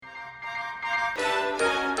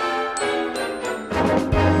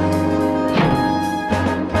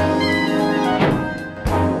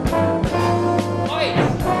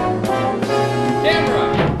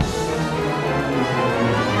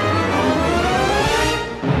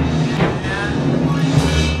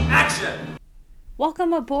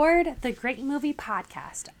Welcome aboard the Great Movie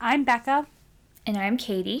Podcast. I'm Becca. And I'm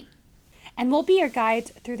Katie. And we'll be your guides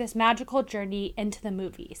through this magical journey into the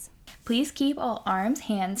movies. Please keep all arms,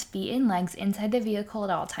 hands, feet, and legs inside the vehicle at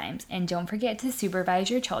all times. And don't forget to supervise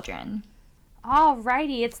your children.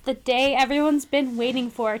 Alrighty, it's the day everyone's been waiting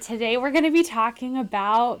for. Today we're going to be talking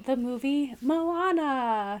about the movie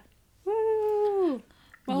Moana. Woo!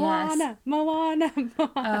 Moana, yes. Moana,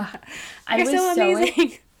 Moana. I was so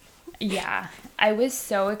amazing. Yeah, I was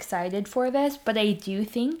so excited for this, but I do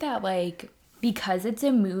think that, because it's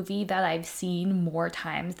a movie that I've seen more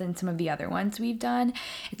times than some of the other ones we've done,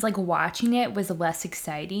 it's like watching it was less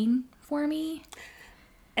exciting for me.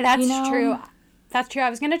 That's true. That's true. I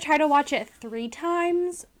was going to try to watch it 3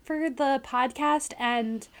 times for the podcast,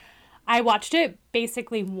 and I watched it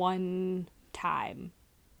basically 1 time.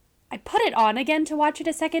 I put it on again to watch it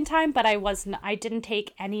a second time, but I didn't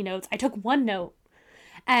take any notes. I took 1 note.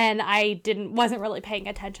 And I wasn't really paying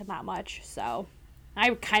attention that much, so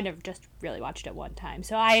I kind of just really watched it 1 time.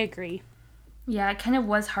 So I agree. Yeah, it kind of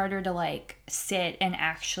was harder to sit and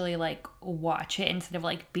actually watch it instead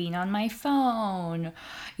of being on my phone,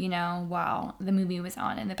 while the movie was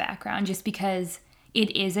on in the background, just because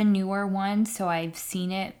it is a newer one. So I've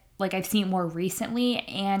seen it more recently,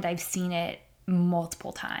 and I've seen it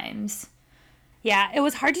multiple times. Yeah, it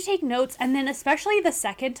was hard to take notes, and then especially the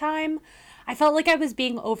second time, I felt like I was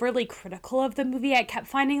being overly critical of the movie. I kept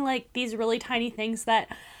finding these really tiny things that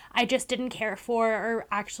I just didn't care for or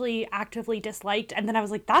actually actively disliked. And then I was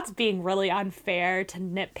like, that's being really unfair to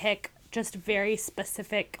nitpick just very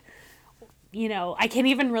specific, I can't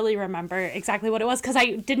even really remember exactly what it was because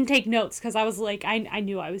I didn't take notes because I was like, I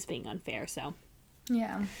knew I was being unfair. So,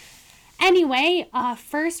 yeah. Anyway,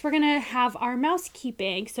 first we're going to have our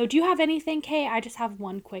mousekeeping. So do you have anything, Kay? I just have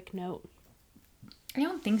 1 quick note. I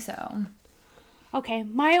don't think so. Okay,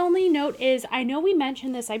 my only note is, I know we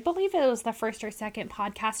mentioned this, I believe it was the first or second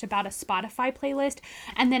podcast about a Spotify playlist,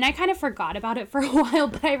 and then I kind of forgot about it for a while,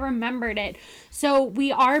 but I remembered it. So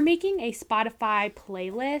we are making a Spotify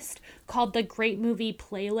playlist called the Great Movie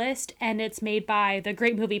Playlist, and it's made by the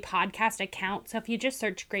Great Movie Podcast account. So if you just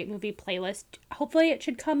search Great Movie Playlist, hopefully it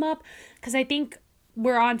should come up, because I think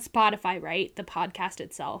we're on Spotify, right? The podcast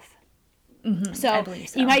itself. Mm-hmm, so I believe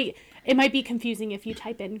so. It might be confusing if you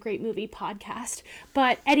type in Great Movie Podcast.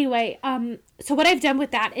 But anyway, so what I've done with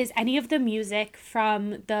that is any of the music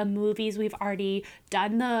from the movies we've already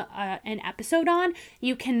done an episode on,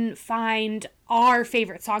 you can find our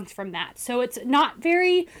favorite songs from that. So it's not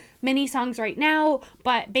very many songs right now,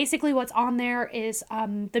 but basically what's on there is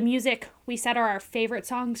the music we said are our favorite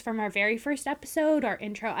songs from our very first episode, our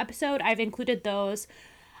intro episode. I've included those.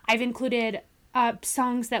 I've included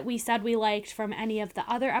songs that we said we liked from any of the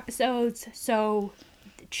other episodes, so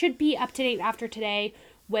it should be up to date after today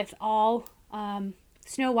with all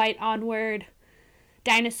Snow White, Onward,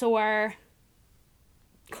 Dinosaur,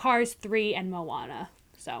 Cars 3, and Moana.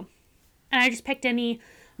 So, and I just picked any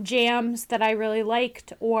jams that I really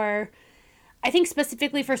liked, or I think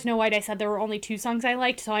specifically for Snow White I said there were only 2 songs I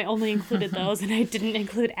liked, so I only included those and I didn't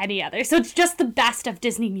include any others. So it's just the best of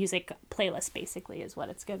Disney music playlist basically is what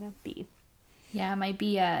it's gonna be. Yeah, it might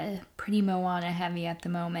be pretty Moana heavy at the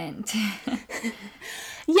moment.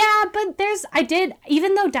 Yeah, but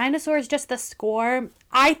even though Dinosaur is just the score,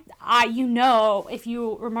 I if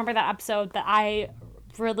you remember that episode, that I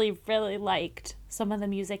really, really liked some of the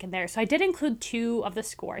music in there. So I did include 2 of the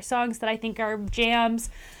score songs that I think are jams.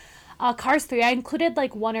 Cars 3, I included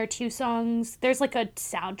 1 or 2 songs. There's a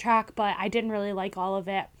soundtrack, but I didn't really like all of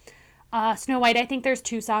it. Snow White, I think there's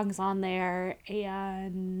 2 songs on there,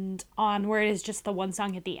 and Onward is just the 1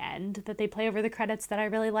 song at the end that they play over the credits that I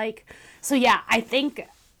really like. So yeah, I think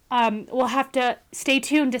we'll have to stay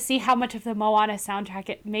tuned to see how much of the Moana soundtrack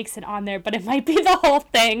it makes it on there, but it might be the whole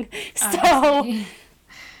thing. So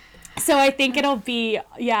I think it'll be,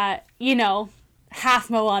 half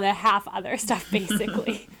Moana, half other stuff,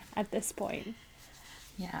 basically, at this point.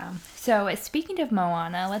 Yeah. So speaking of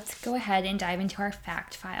Moana, let's go ahead and dive into our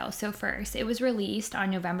fact file. So first, it was released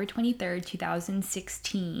on November 23rd,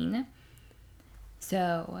 2016.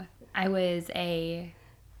 So I was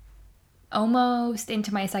almost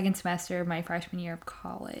into my 2nd semester of my freshman year of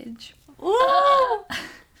college.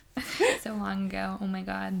 So long ago. Oh my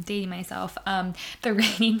God, I'm dating myself. The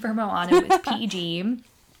rating for Moana was PG.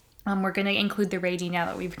 We're going to include the rating now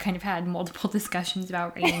that we've kind of had multiple discussions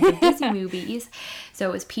about ratings of Disney movies. So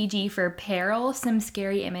it was PG for peril, some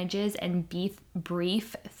scary images, and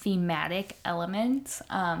brief thematic elements,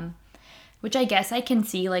 which I guess I can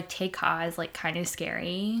see, Take Ka is, kind of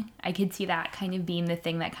scary. I could see that kind of being the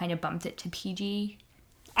thing that kind of bumped it to PG.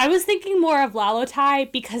 I was thinking more of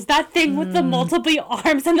Lalotai because that thing with the multiple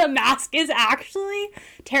arms and the mask is actually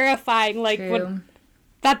terrifying. Like, when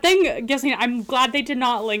that thing gives me... I'm glad they did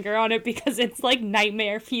not linger on it because it's like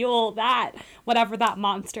nightmare fuel, that, whatever that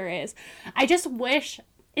monster is. I just wish...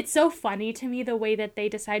 It's so funny to me the way that they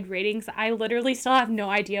decide ratings. I literally still have no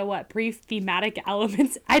idea what brief thematic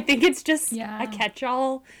elements. I think it's just a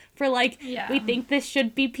catch-all for, like, we think this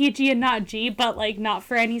should be PG and not G, but, like, not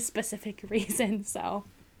for any specific reason, so...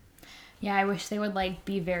 Yeah, I wish they would, like,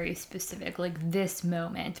 be very specific, like, this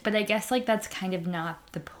moment. But I guess, like, that's kind of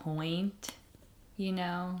not the point, you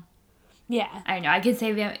know? Yeah. I don't know. I could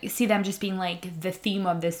see them just being, like, the theme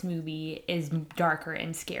of this movie is darker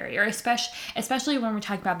and scarier. Especially when we're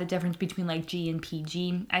talking about the difference between, like, G and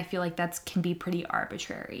PG. I feel like that can be pretty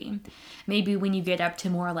arbitrary. Maybe when you get up to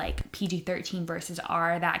more, like, PG-13 versus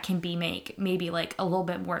R, that can be maybe, like, a little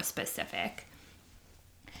bit more specific.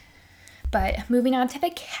 But moving on to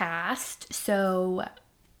the cast, so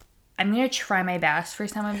I'm going to try my best for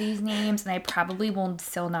some of these names, and I probably will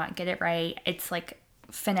still not get it right. It's, like,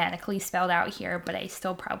 phonetically spelled out here, but I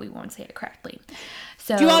still probably won't say it correctly.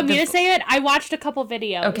 So do you want me to say it? I watched a couple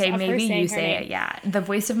videos. Okay, maybe you say it, yeah. The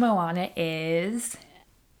voice of Moana is...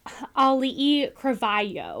 Ali'i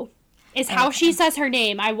Cravalho is how she says her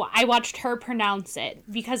name. I watched her pronounce it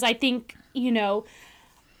because I think, you know...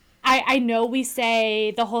 I know we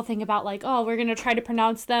say the whole thing about, like, oh, we're going to try to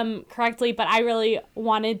pronounce them correctly, but I really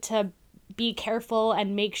wanted to be careful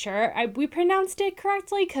and make sure we pronounced it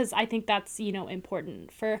correctly because I think that's, you know,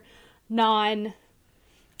 important for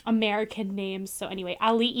non-American names. So anyway,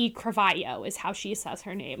 Ali'i Cravalho is how she says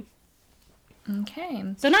her name. Okay.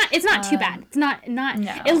 So it's not too bad. It's not no.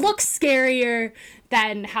 It looks scarier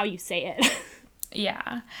than how you say it.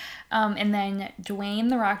 Yeah. And then Dwayne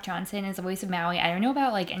 "The Rock" Johnson is the voice of Maui. I don't know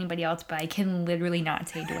about, like, anybody else, but I can literally not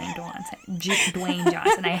say Dwayne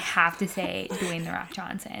Johnson. I have to say Dwayne "The Rock"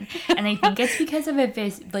 Johnson. And I think it's because of it,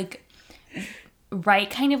 like, right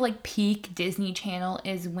kind of, like, peak Disney Channel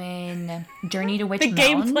is when Journey to Witch Mountain. The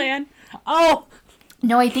game plan. Oh!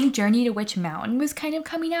 No, I think Journey to Witch Mountain was kind of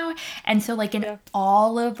coming out. And so, like, in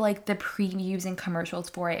all of, like, the previews and commercials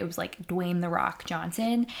for it, it was, like, Dwayne "The Rock"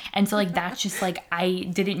 Johnson. And so, like, that's just, like, I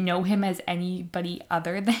didn't know him as anybody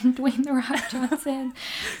other than Dwayne "The Rock" Johnson.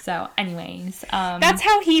 So, anyways. That's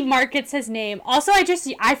how he markets his name. Also, I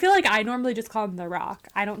feel like I normally just call him The Rock.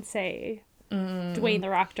 I don't say Dwayne "The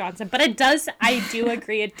Rock" Johnson. But I do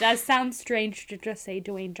agree, it does sound strange to just say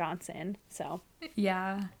Dwayne Johnson. So.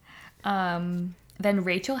 Yeah. Then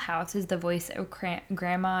Rachel House is the voice of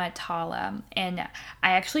Grandma Tala. And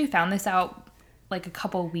I actually found this out like a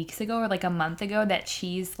couple weeks ago or like a month ago that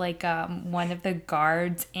she's like one of the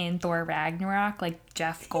guards in Thor Ragnarok, like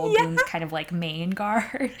Jeff Goldblum's kind of like main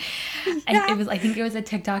guard. And I think it was a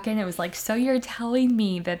TikTok, and it was like, so you're telling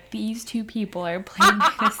me that these two people are playing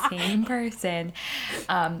by the same person.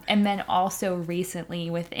 And then also recently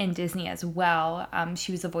within Disney as well,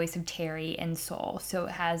 she was the voice of Terry in Soul, so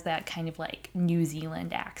it has that kind of like New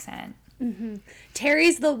Zealand accent. Mm-hmm.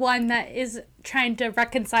 Terry's the one that is trying to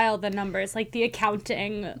reconcile the numbers, like the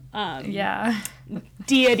accounting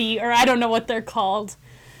deity, or I don't know what they're called.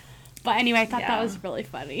 But anyway, I thought that was really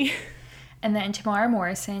funny. And then Tamara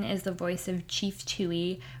Morrison is the voice of Chief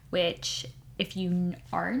Tui, which, if you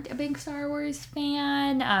aren't a big Star Wars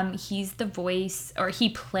fan, he's the voice, or he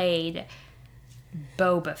played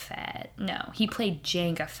Boba Fett. No, he played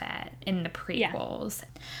Jango Fett in the prequels.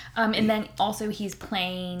 Yeah. And then also he's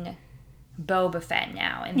playing Boba Fett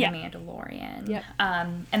now in The Mandalorian. Yep.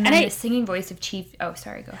 And then the singing voice of Chief... Oh,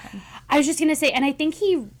 sorry, go ahead. I was just going to say, and I think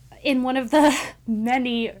he, in one of the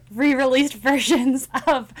many re-released versions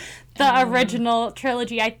of the original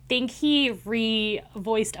trilogy, I think he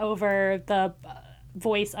re-voiced over the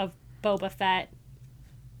voice of Boba Fett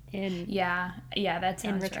in... Yeah, that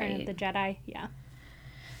sounds right. In Return of the Jedi, yeah.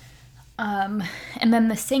 And then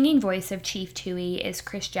the singing voice of Chief Tui is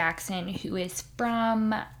Chris Jackson, who is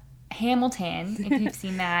from Hamilton. If you've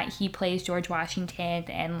seen that, he plays George Washington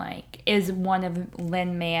and like is one of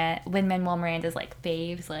Lin-Manuel Miranda's like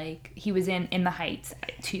faves. Like he was in The Heights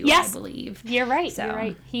too, I believe. You're right. So. You're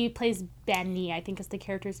right. He plays Benny, I think is the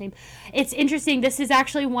character's name. It's interesting. This is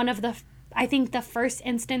actually one of the, I think, the first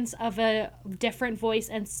instance of a different voice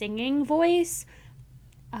and singing voice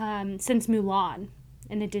since Mulan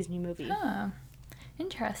in a Disney movie. Huh.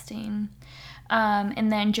 Interesting. And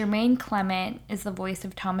then Jermaine Clement is the voice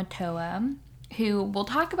of Tamatoa, who we'll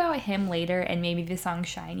talk about him later, and maybe the song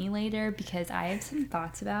Shiny later, because I have some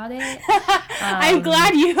thoughts about it. I'm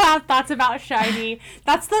glad you have thoughts about Shiny.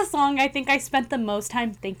 That's the song I think I spent the most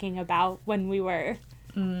time thinking about when we were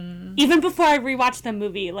Even before I rewatched the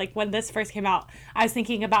movie, like when this first came out, I was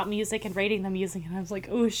thinking about music and rating the music, and I was like,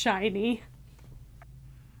 "Oh, Shiny."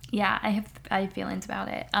 Yeah, I have feelings about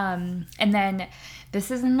it. And then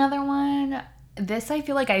this is another one. This I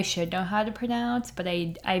feel like I should know how to pronounce, but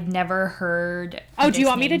I've never heard. Oh, do you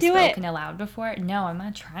want me to do it? Spoken aloud before? No, I'm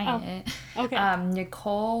not trying it. Okay.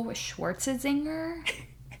 Nicole Schwarzenegger.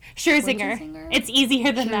 Scherzinger. It's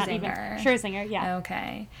easier than that even. Scherzinger, yeah.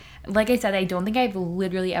 Okay. Like I said, I don't think I've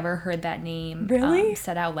literally ever heard that name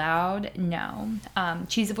said out loud. No.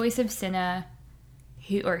 She's the voice of Sina,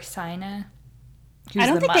 Sina. I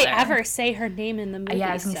don't think they ever say her name in the movie.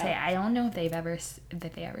 Yeah, I was gonna say I don't know if they ever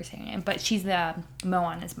say her name, but she's the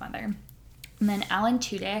Moana's mother. And then Alan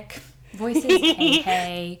Tudyk voices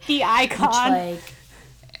Hey, the icon. Which, like,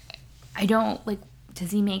 I don't like.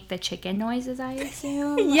 Does he make the chicken noises? I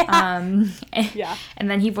assume. Yeah. Yeah. And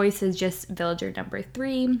then he voices just Villager number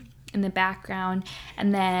 3 in the background,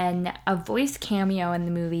 and then a voice cameo in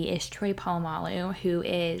the movie is Troy Polamalu, who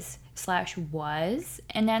is / was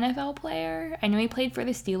an NFL player. I know he played for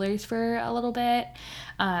the Steelers for a little bit,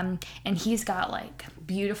 and he's got like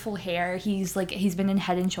beautiful hair. He's been in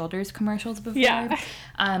Head and Shoulders commercials before. Yeah.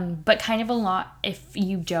 But kind of a lot. If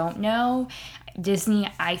you don't know, Disney,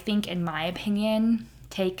 I think, in my opinion,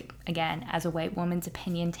 take, again, as a white woman's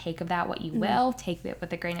opinion, take of that what you will, take it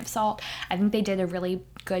with a grain of salt. I think they did a really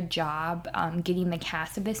good job getting the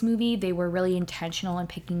cast of this movie. They were really intentional in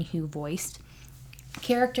picking who voiced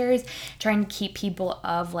characters, trying to keep people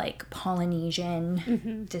of like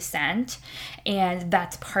Polynesian descent, and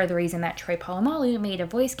that's part of the reason that Troy Polamalu made a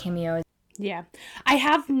voice cameo. Yeah, I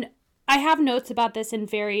have notes about this in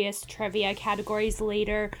various trivia categories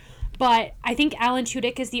later, but I think Alan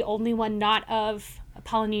Tudyk is the only one not of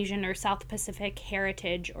Polynesian or South Pacific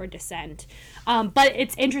heritage or descent. But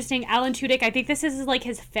it's interesting, Alan Tudyk, I think this is like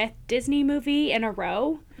his 5th Disney movie in a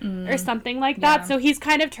row or something like that. So he's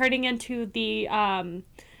kind of turning into the John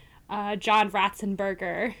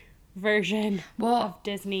Ratzenberger version of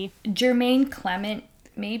Disney. Jermaine Clement,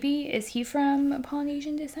 maybe, is he from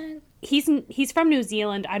Polynesian descent? He's from New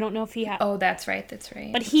Zealand. I don't know if he has. Oh, that's right.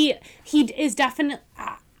 But he is definitely,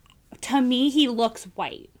 to me, he looks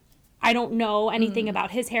white. I don't know anything about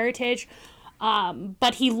his heritage,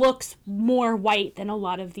 but he looks more white than a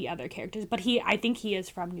lot of the other characters. But I think he is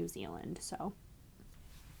from New Zealand, so.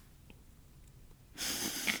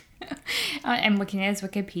 I'm looking at his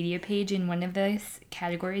Wikipedia page, and one of those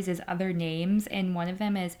categories is other names, and one of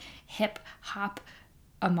them is hippopotamus,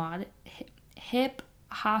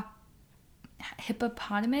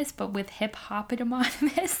 but with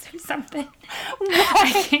hippopotamus or something.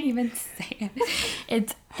 I can't even say it.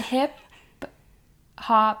 It's hippopotamus.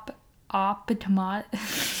 I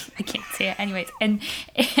can't say it. Anyways,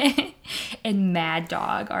 and Mad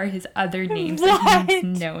Dog are his other names that he's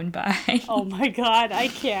known by. Oh my god, I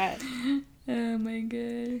can't. Oh my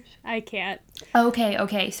gosh, I can't.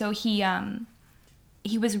 Okay. So he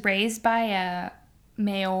was raised by a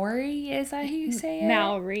Maori, is that how you say it?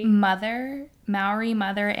 Maori mother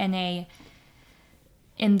in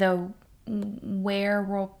the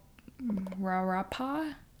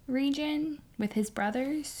Wairarapa region with his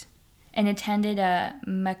brothers, and attended a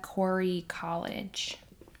Macquarie College.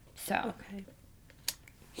 So. Okay.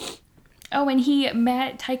 Oh, and he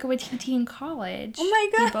met Taika Waititi in college. Oh my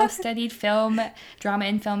god! They both studied drama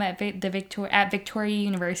and film at Victoria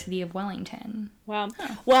University of Wellington. Wow.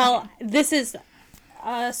 Oh. Well, this is.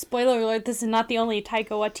 Spoiler alert, this is not the only Taika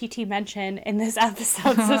Waititi mention in this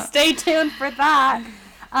episode, so stay tuned for that.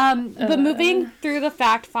 But moving through the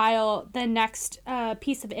fact file, the next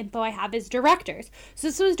piece of info I have is directors. So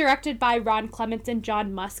this was directed by Ron Clements and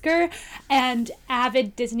John Musker, and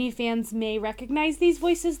avid Disney fans may recognize these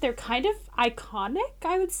voices. They're kind of iconic,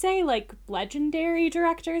 I would say, like legendary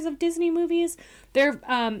directors of Disney movies. They're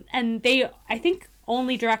and they, I think,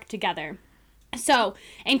 only direct together. So,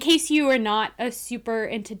 in case you are not a super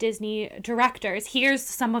into Disney directors, here's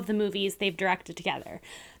some of the movies they've directed together.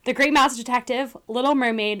 The Great Mouse Detective, Little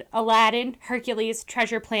Mermaid, Aladdin, Hercules,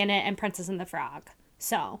 Treasure Planet, and Princess and the Frog.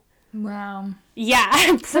 So. Wow.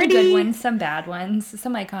 Yeah, pretty. Some good ones, some bad ones,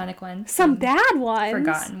 some iconic ones. Some bad ones.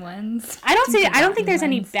 Forgotten ones. I don't think there's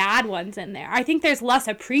any bad ones in there. I think there's less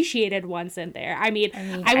appreciated ones in there. I mean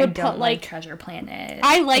I would put like Treasure Planet.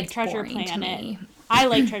 I like Treasure Planet. I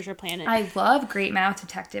like Treasure Planet. I love Great Mouse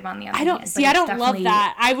Detective on the other hand. I don't love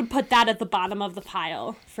that. I would put that at the bottom of the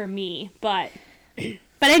pile for me. But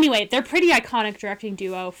anyway, they're pretty iconic directing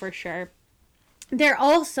duo for sure. There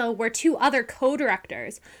also were 2 other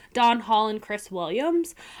co-directors, Don Hall and Chris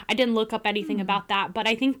Williams. I didn't look up anything about that, but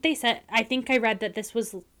I think I read that this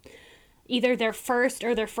was either their first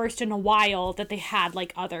or their first in a while that they had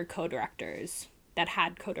like other co-directors that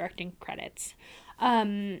had co-directing credits.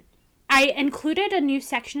 I included a new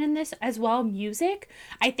section in this as well, music.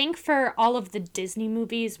 I think for all of the Disney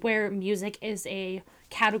movies where music is a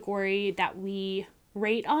category that we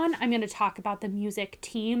rate on, I'm going to talk about the music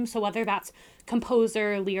team. So whether that's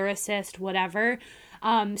composer, lyricist, whatever.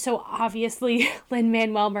 So obviously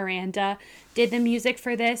Lin-Manuel Miranda did the music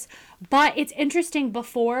for this. But it's interesting,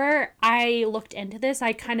 before I looked into this,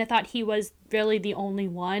 I kind of thought he was really the only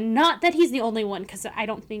one. Not that he's the only one, because I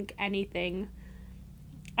don't think anything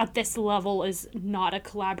at this level is not a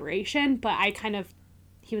collaboration, but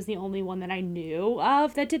he was the only one that I knew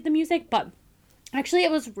of that did the music. But actually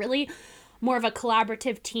it was really more of a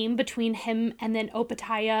collaborative team between him and then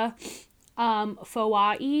Opataya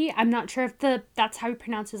Foai. I'm not sure if that's how you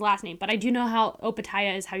pronounce his last name, but I do know how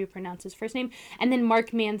Opataya is how you pronounce his first name. And then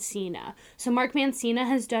Mark Mancina. So Mark Mancina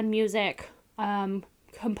has done music,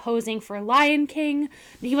 composing for Lion King.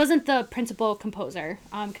 He wasn't the principal composer,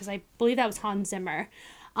 because I believe that was Hans Zimmer.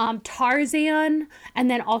 Tarzan, and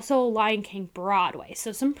then also Lion King Broadway.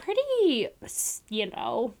 So some pretty,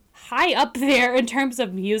 high up there in terms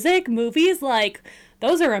of music movies. Like,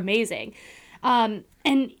 those are amazing. And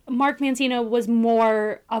Mark Mancina was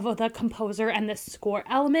more of the composer and the score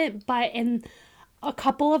element, but in a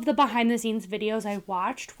couple of the behind the scenes videos I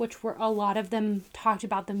watched, which were a lot of them talked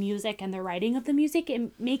about the music and the writing of the music,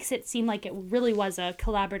 it makes it seem like it really was a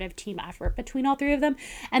collaborative team effort between all three of them.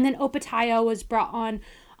 And then Opataya was brought on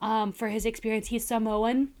for his experience. He's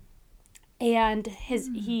Samoan, and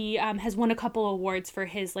he has won a couple awards for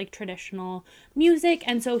his like traditional music,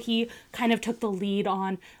 and so he kind of took the lead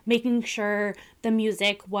on making sure the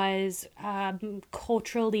music was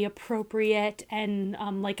culturally appropriate and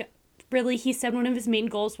really, he said one of his main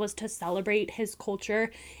goals was to celebrate his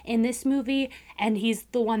culture in this movie, and he's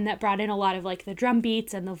the one that brought in a lot of like the drum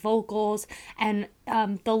beats and the vocals and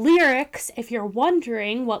the lyrics. If you're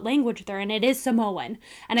wondering what language they're in, it is Samoan,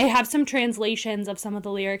 and I have some translations of some of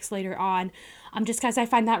the lyrics later on, just because I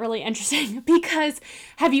find that really interesting. Because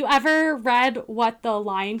have you ever read what the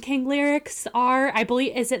Lion King lyrics are? I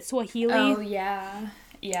believe, is it Swahili? Oh yeah,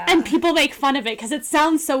 yeah. And people make fun of it because it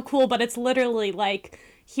sounds so cool, but it's literally like,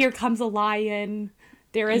 here comes a lion,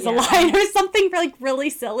 there is a lion, or something like really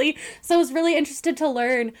silly. So I was really interested to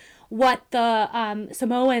learn what the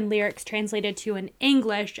Samoan lyrics translated to in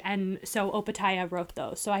English, and so Opataya wrote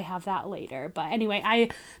those. So I have that later. But anyway,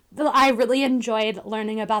 I really enjoyed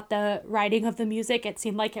learning about the writing of the music. It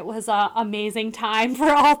seemed like it was an amazing time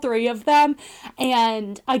for all three of them.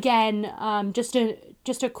 And again,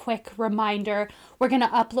 just a quick reminder, we're going to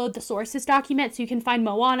upload the sources document, so you can find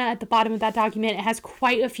Moana at the bottom of that document. It has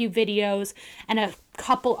quite a few videos and a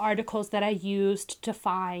couple articles that I used to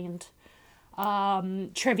find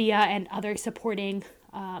trivia and other supporting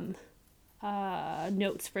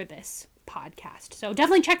notes for this podcast. So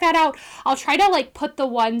definitely check that out. I'll try to put the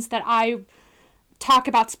ones that I talk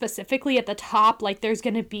about specifically at the top. There's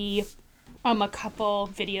going to be a couple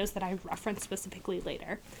videos that I reference specifically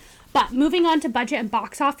later. But moving on to budget and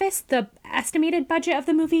box office, the estimated budget of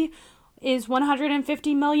the movie is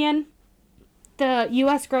 $150 million. The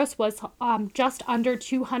U.S. gross was just under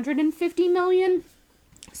 $250 million.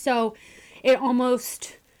 So it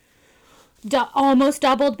almost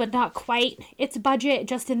doubled, but not quite, its budget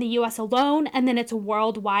just in the U.S. alone. And then its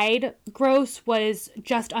worldwide gross was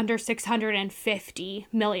just under $650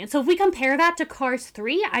 million. So if we compare that to Cars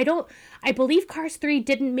 3, I believe Cars 3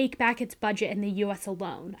 didn't make back its budget in the U.S.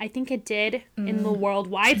 alone. I think it did in the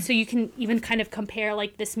worldwide. So you can even kind of compare,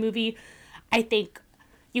 this movie, I think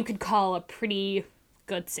you could call a pretty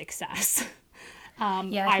good success. I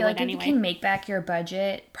feel like if you can make back your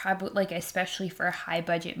budget, probably especially for high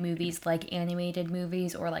budget movies like animated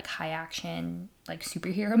movies or high action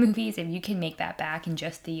superhero movies, if you can make that back in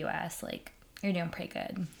just the US, you're doing pretty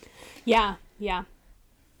good. Yeah.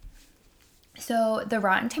 So the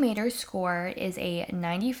Rotten Tomatoes score is a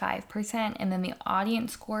 95%, and then the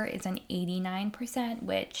audience score is an 89%,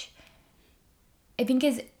 which I think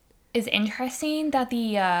is interesting that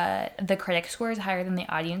the critic score is higher than the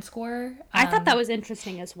audience score. I thought that was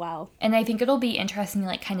interesting as well. And I think it'll be interesting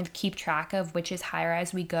to kind of keep track of which is higher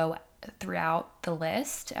as we go throughout the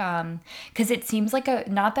list. Because it seems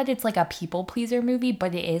not that it's a people pleaser movie,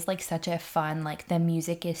 but it is such a fun, the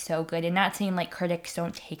music is so good. And not saying critics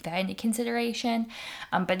don't take that into consideration,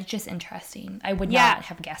 but it's just interesting. I would not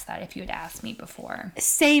have guessed that if you had asked me before.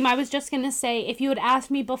 Same. I was just going to say, if you had asked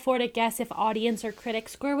me before to guess if audience or critic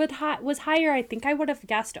score was higher, I think I would have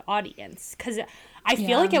guessed audience. Because I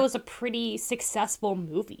feel like it was a pretty successful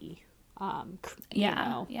movie.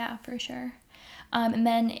 Yeah, for sure. And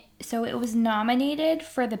then, so it was nominated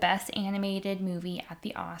for the Best Animated Movie at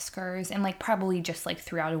the Oscars, and like probably just like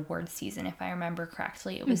throughout awards season, if I remember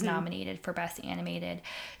correctly, it was nominated for Best Animated.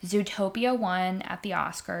 Zootopia won at the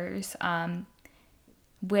Oscars,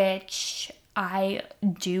 which I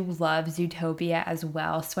do love Zootopia as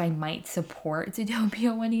well, so I might support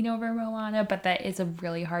Zootopia winning over Moana, but that is a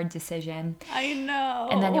really hard decision. I know.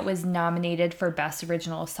 And then it was nominated for Best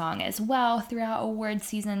Original Song as well throughout award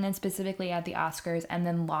season, and specifically at the Oscars, and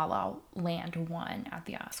then La La Land won at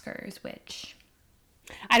the Oscars, which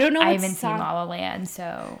I don't know. I haven't seen La La Land,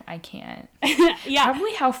 so I can't. Yeah.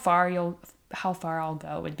 Probably how far I'll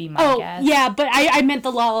go would be my guess. Yeah, but I meant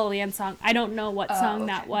the La La Land song. I don't know what song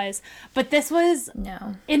that was. But this was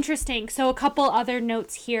interesting. So a couple other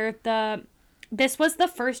notes here. This was the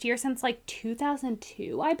first year since like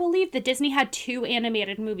 2002, I believe, that Disney had 2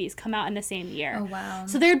 animated movies come out in the same year. Oh, wow.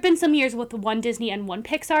 So there had been some years with one Disney and one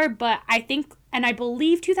Pixar, but I think, and I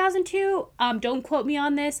believe 2002, don't quote me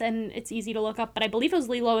on this, and it's easy to look up, but I believe it was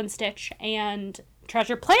Lilo and Stitch and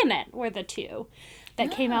Treasure Planet were the 2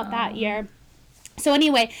 that came out that year. So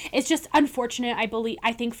anyway, it's just unfortunate,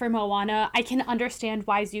 I think for Moana. I can understand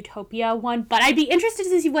why Zootopia won, but I'd be interested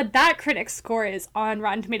to see what that critic score is on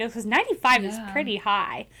Rotten Tomatoes, because 95 is pretty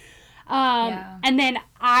high. And then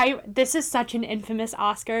this is such an infamous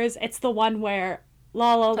Oscars. It's the one where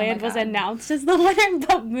La La Land was announced as the winner,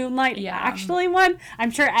 but Moonlight actually won.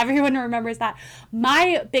 I'm sure everyone remembers that.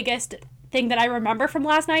 My biggest thing that I remember from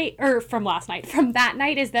that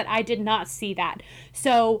night, is that I did not see that.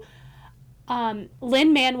 So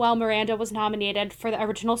Lin-Manuel Miranda was nominated for the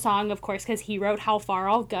original song, of course, because he wrote How Far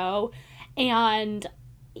I'll Go, and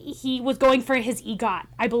he was going for his EGOT.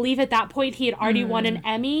 I believe at that point he had already won an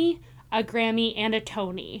Emmy, a Grammy, and a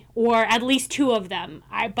Tony, or at least 2 of them.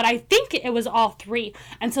 But I think it was all 3,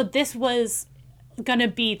 and so this was gonna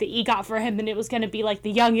be the EGOT for him, and it was gonna be like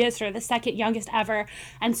the youngest or the second youngest ever.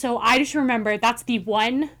 And so I just remember that's the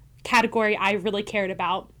one category I really cared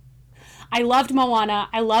about. I loved Moana.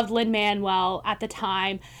 I loved Lin-Manuel at the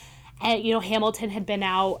time. And, Hamilton had been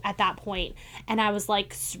out at that point. And I was,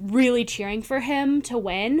 like, really cheering for him to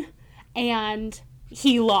win. And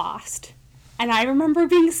he lost. And I remember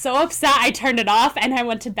being so upset. I turned it off and I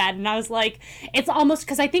went to bed. And I was like, it's almost,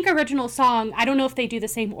 because I think original song, I don't know if they do the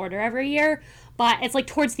same order every year, but it's, like,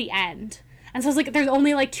 towards the end. And so I was like, there's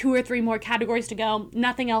only like 2 or 3 more categories to go.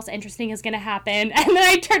 Nothing else interesting is going to happen. And then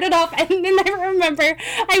I turned it off. And then I remember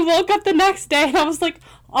I woke up the next day and I was like,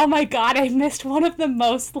 oh my God, I missed one of the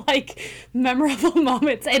most like memorable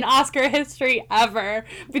moments in Oscar history ever.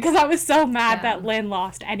 Because I was so mad that Lin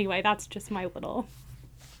lost. Anyway, that's just my little.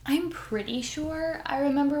 I'm pretty sure I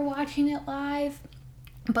remember watching it live.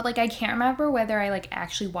 But, like, I can't remember whether I, like,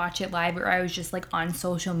 actually watched it live or I was just, like, on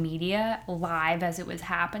social media live as it was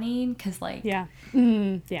happening. Because, like,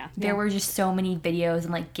 there were just so many videos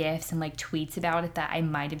and, like, GIFs and, like, tweets about it that I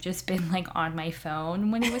might have just been, like, on my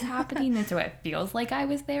phone when it was happening. And so it feels like I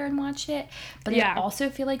was there and watched it. But I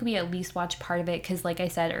also feel like we at least watched part of it because, like I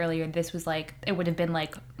said earlier, this was, like, it would have been,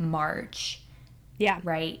 like, March. Yeah.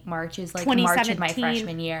 Right? March is like March of my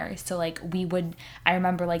freshman year. So like I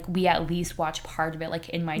remember like we at least watched part of it like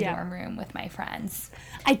in my dorm room with my friends.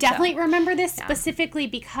 I definitely remember this specifically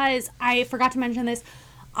because I forgot to mention this.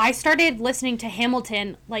 I started listening to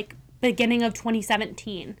Hamilton like beginning of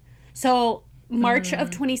 2017. So March of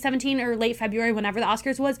 2017 or late February, whenever the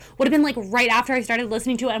Oscars would have been like right after I started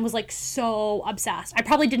listening to it and was like so obsessed. I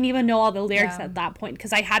probably didn't even know all the lyrics at that point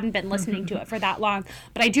because I hadn't been listening to it for that long.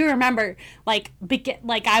 But I do remember like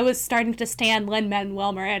I was starting to stan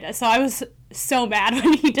Lin-Manuel Miranda, so I was so mad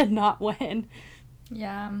when he did not win.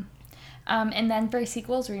 Yeah. And then for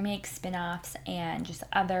sequels, remakes, spin-offs, and just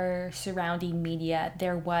other surrounding media,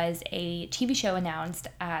 there was a TV show announced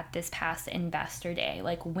at this past Investor Day,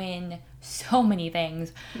 like when so many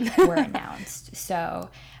things were announced. So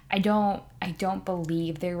I don't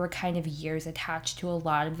believe there were kind of years attached to a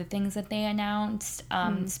lot of the things that they announced,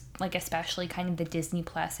 like especially kind of the Disney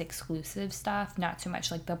Plus exclusive stuff, not so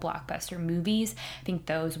much like the blockbuster movies. I think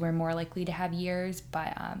those were more likely to have years,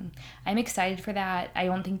 but I'm excited for that. I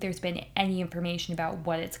don't think there's been any information about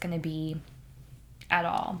what it's going to be at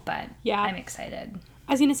all, but I'm excited.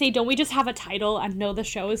 I was going to say, don't we just have a title and know the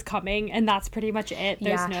show is coming, and that's pretty much it?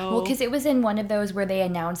 There's no... Well, because it was in one of those where they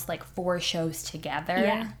announced, like, 4 shows together.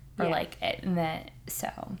 Yeah. Or, like, and then, so,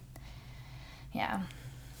 yeah.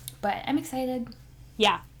 But I'm excited.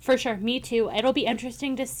 Yeah, for sure. Me too. It'll be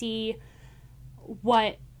interesting to see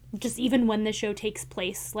what, just even when the show takes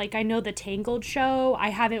place. Like, I know the Tangled show, I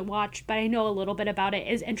haven't watched, but I know a little bit about it,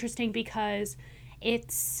 is interesting because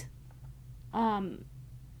it's,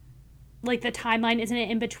 like the timeline, isn't it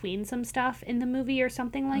in between some stuff in the movie or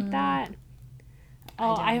something like that?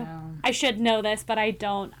 Oh, I don't know. I should know this, but I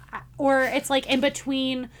don't. Or it's like in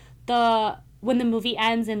between when the movie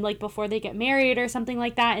ends and like before they get married or something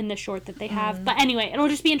like that in the short that they have. But anyway, it'll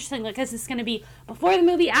just be interesting, like, is this going to be before the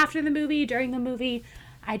movie, after the movie, during the movie?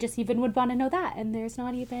 I just even would want to know that, and there's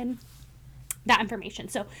not even that information.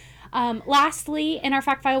 So lastly, in our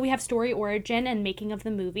fact file, we have story origin and making of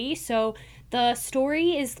the movie. So the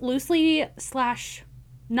story is loosely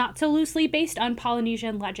 / not so loosely based on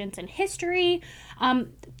Polynesian legends and history.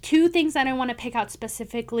 Two things that I want to pick out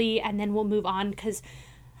specifically, and then we'll move on, because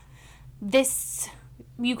this,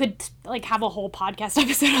 you could like have a whole podcast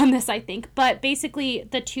episode on this, I think. But basically,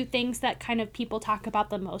 the two things that kind of people talk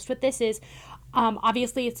about the most with this is,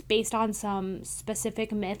 obviously it's based on some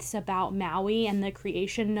specific myths about Maui and the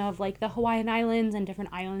creation of like the Hawaiian Islands and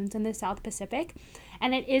different islands in the South Pacific.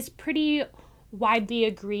 And it is pretty widely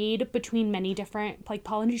agreed between many different like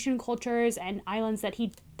Polynesian cultures and islands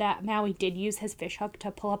that Maui did use his fishhook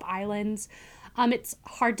to pull up islands. It's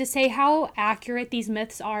hard to say how accurate these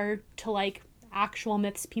myths are to like actual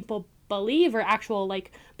myths people believe or actual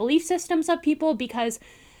like belief systems of people, because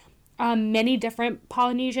many different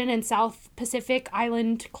Polynesian and South Pacific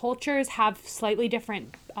island cultures have slightly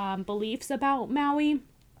different beliefs about Maui.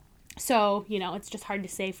 So, it's just hard to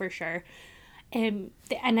say for sure. And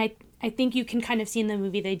I think you can kind of see in the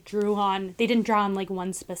movie they didn't draw on like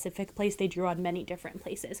one specific place, they drew on many different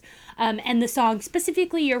places. And the song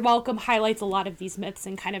specifically, You're Welcome, highlights a lot of these myths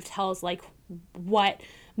and kind of tells like what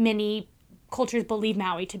many cultures believe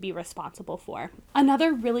Maui to be responsible for.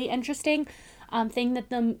 Another really interesting thing that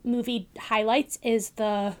the movie highlights is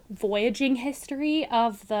the voyaging history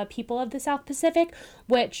of the people of the South Pacific,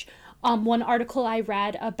 which one article I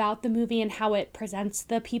read about the movie and how it presents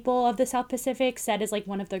the people of the South Pacific said is like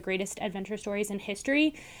one of the greatest adventure stories in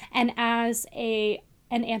history. And as an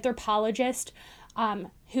anthropologist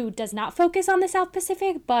who does not focus on the South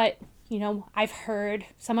Pacific, but I've heard,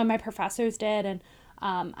 some of my professors did, and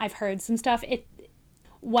I've heard some stuff.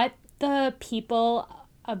 What the people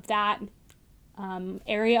of that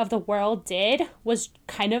area of the world did was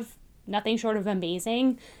kind of nothing short of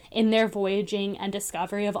amazing in their voyaging and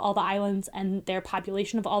discovery of all the islands and their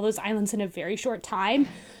population of all those islands in a very short time.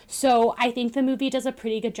 So I think the movie does a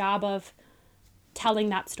pretty good job of telling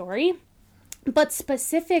that story. But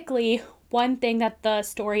specifically, one thing that the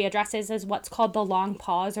story addresses is what's called the Long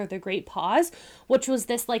Pause or the Great Pause, which was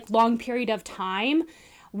this like long period of time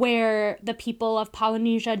where the people of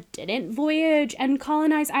Polynesia didn't voyage and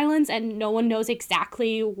colonize islands, and no one knows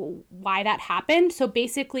exactly why that happened. So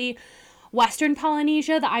basically, Western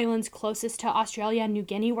Polynesia, the islands closest to Australia and New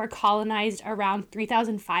Guinea, were colonized around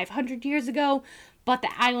 3,500 years ago, but the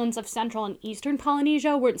islands of Central and Eastern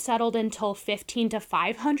Polynesia weren't settled until 15 to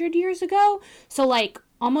 500 years ago. So like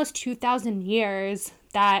almost 2,000 years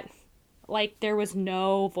that like there was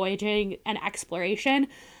no voyaging and exploration,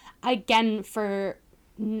 again, for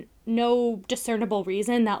no discernible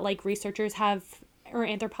reason that like researchers have or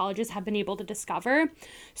anthropologists have been able to discover.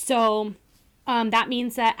 So that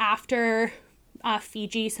means that after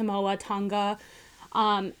Fiji, Samoa, Tonga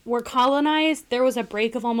were colonized, there was a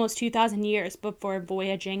break of almost 2,000 years before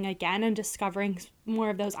voyaging again and discovering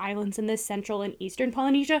more of those islands in the Central and Eastern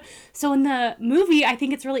Polynesia. So in the movie, I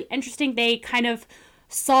think it's really interesting. They kind of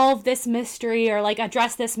solve this mystery or like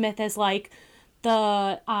address this myth as like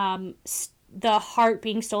the heart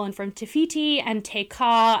being stolen from Te Fiti and Te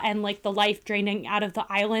Ka, and like the life draining out of the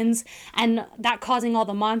islands, and that causing all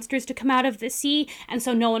the monsters to come out of the sea, and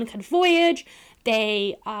so no one could voyage.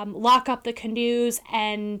 They lock up the canoes,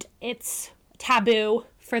 and it's taboo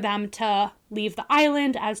for them to leave the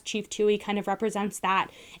island, as Chief Tui kind of represents that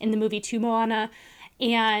in the movie Am MOANA.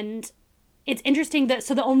 And it's interesting that,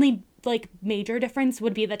 so the only like major difference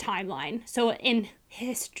would be the timeline. So in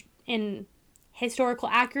historical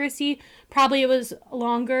accuracy, probably it was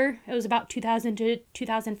longer. It was about 2,000 to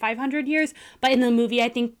 2,500 years. But in the movie, I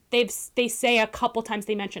think they say a couple times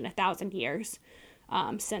they mention 1,000 years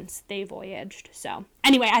since they voyaged. So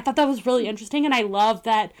anyway, I thought that was really interesting, and I love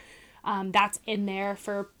that that's in there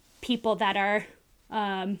for people that are,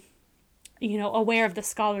 aware of the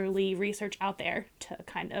scholarly research out there to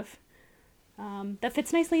kind of, that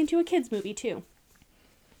fits nicely into a kid's movie too.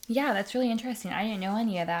 Yeah, that's really interesting. I didn't know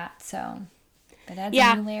any of that, so that adds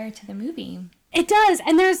a new layer to the movie. It does.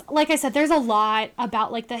 And there's, like I said, there's a lot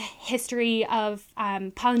about like the history of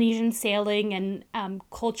Polynesian sailing and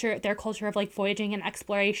their culture of like voyaging and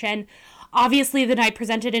exploration. Obviously, that I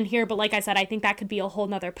presented in here, but like I said, I think that could be a whole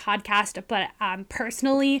nother podcast. But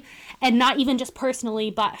personally, and not even just personally,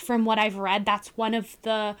 but from what I've read, that's one of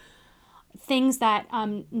the things that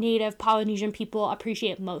Native Polynesian people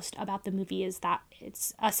appreciate most about the movie is that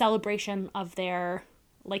it's a celebration of their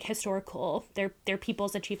like historical, their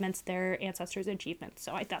people's achievements, their ancestors' achievements.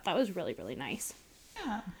 So I thought that was really, really nice.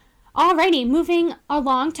 Yeah. Alrighty, moving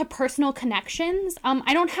along to personal connections.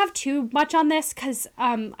 I don't have too much on this because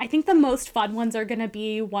I think the most fun ones are going to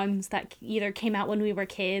be ones that either came out when we were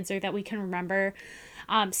kids or that we can remember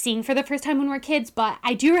seeing for the first time when we were kids. But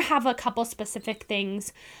I do have a couple specific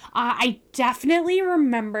things. I definitely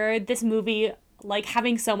remember this movie like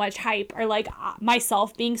having so much hype, or like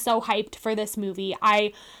myself being so hyped for this movie.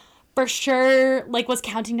 I for sure like was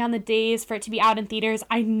counting down the days for it to be out in theaters.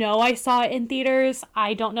 I know I saw it in theaters.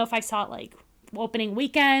 I don't know if I saw it like opening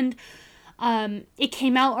weekend. It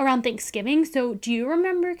came out around Thanksgiving. So do you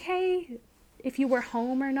remember, Kay, if you were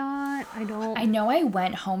home or not? I know I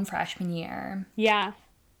went home freshman year. Yeah.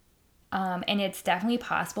 And it's definitely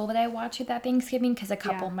possible that I watched it that Thanksgiving because a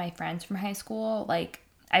couple of my friends from high school, like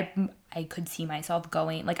I could see myself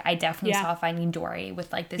going, like I definitely saw Finding Dory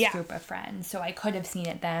with like this group of friends, so I could have seen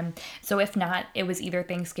it then. So if not, it was either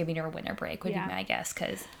Thanksgiving or winter break would be my guess,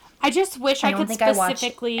 because I just wish I could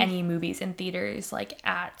specifically I watched any movies in theaters like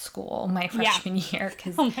at school my freshman year,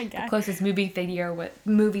 because the closest movie theater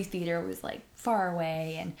was like far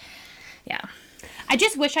away, and I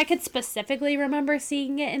just wish I could specifically remember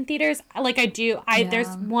seeing it in theaters. Like I do.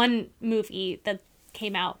 There's one movie that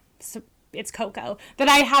came out, so it's Coco, that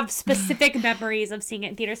I have specific memories of seeing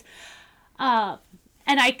it in theaters. And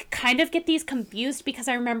I kind of get these confused because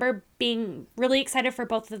I remember being really excited for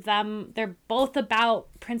both of them. They're both about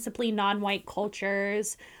principally non-white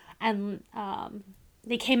cultures, and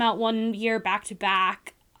they came out one year back to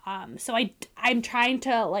back. So I'm trying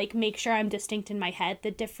to like make sure I'm distinct in my head,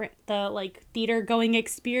 the like theater going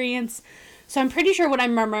experience. So I'm pretty sure what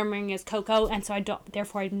I'm remembering is Coco, and so I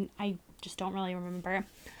just don't really remember.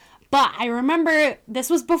 But I remember this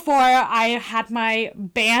was before I had my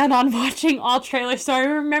ban on watching all trailers, so I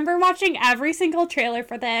remember watching every single trailer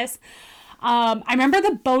for this. I remember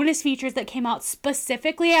the bonus features that came out.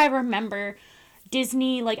 Specifically, I remember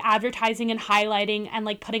Disney like advertising and highlighting and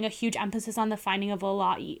like putting a huge emphasis on the finding of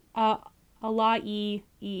Ali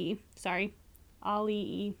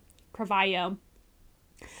Cravalho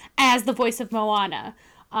as the voice of Moana.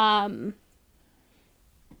 And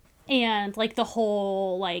like the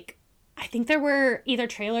whole like, I think there were either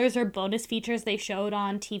trailers or bonus features they showed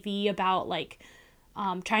on TV about like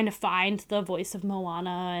trying to find the voice of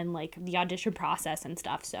Moana and like the audition process and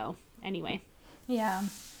stuff. So anyway. Yeah,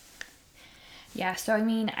 so I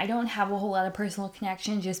mean, I don't have a whole lot of personal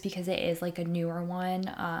connection just because it is like a newer one.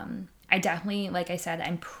 I definitely, like I said,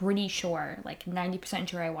 I'm pretty sure, like 90%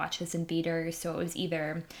 sure I watched this in theaters, so it was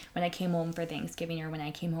either when I came home for Thanksgiving or when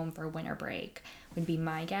I came home for winter break would be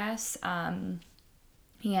my guess.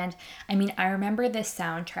 And I mean, I remember this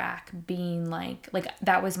soundtrack being like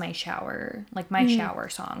that was my shower, like my shower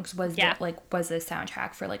songs was the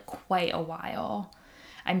soundtrack for like quite a while.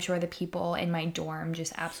 I'm sure the people in my dorm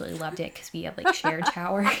just absolutely loved it because we had like shared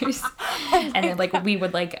showers. And then like we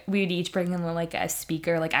would each bring in like a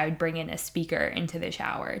speaker. Like I would bring in a speaker into the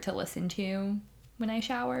shower to listen to when I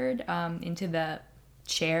showered, into the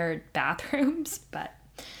shared bathrooms. But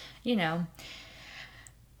you know,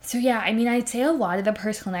 so yeah, I mean, I'd say a lot of the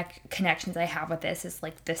personal connections I have with this is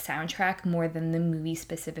like the soundtrack more than the movie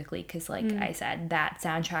specifically, because like I said, that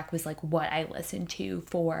soundtrack was like what I listened to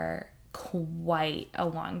for quite a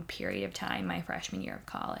long period of time my freshman year of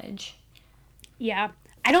college. Yeah,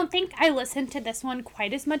 I don't think I listened to this one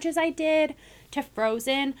quite as much as I did to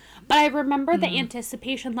Frozen, but I remember the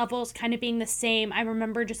anticipation levels kind of being the same. I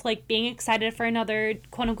remember just like being excited for another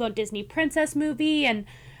quote-unquote Disney princess movie, and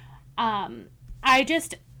I'm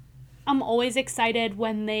always excited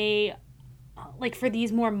when they like for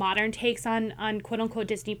these more modern takes on quote-unquote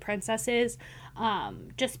Disney princesses,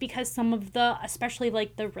 just because some of the, especially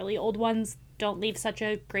like the really old ones, don't leave such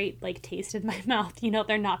a great like taste in my mouth. You know,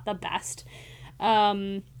 they're not the best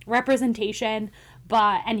representation.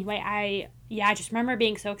 But anyway, I just remember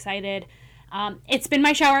being so excited. It's been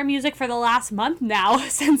my shower music for the last month now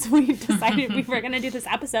since we decided we were going to do this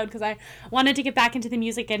episode, because I wanted to get back into the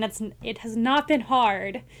music, and it has not been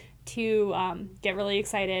hard to get really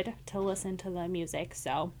excited to listen to the music.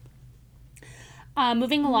 So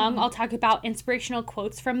moving along, I'll talk about inspirational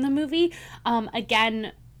quotes from the movie.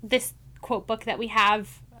 Again, this quote book that we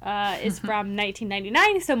have is from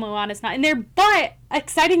 1999, so Moana's not in there, but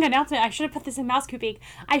exciting announcement, I should have put this in Mousekeeping.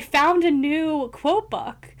 I found a new quote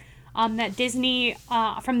book that Disney,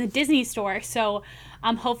 from the Disney store, so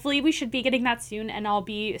hopefully we should be getting that soon, and I'll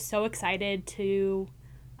be so excited to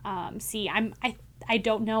see. I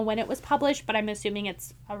don't know when it was published, but I'm assuming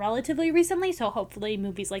it's relatively recently, so hopefully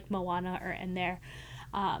movies like Moana are in there.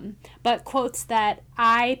 But quotes that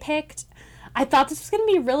I picked, I thought this was going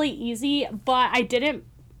to be really easy, but I didn't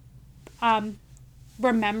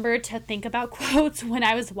remember to think about quotes when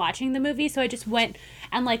I was watching the movie, so I just went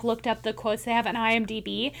and like looked up the quotes they have on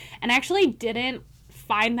IMDb, and I actually didn't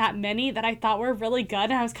find that many that I thought were really good,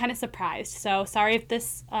 and I was kind of surprised. So sorry if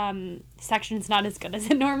this section's not as good as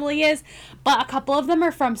it normally is, but a couple of them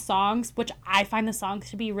are from songs, which I find the songs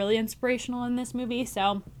to be really inspirational in this movie.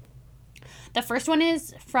 So the first one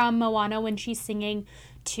is from Moana when she's singing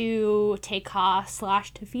to Te Kā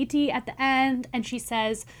 / Te Fiti at the end, and she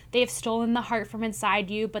says, "They have stolen the heart from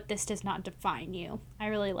inside you, but this does not define you." I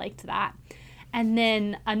really liked that. And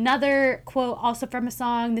then another quote also from a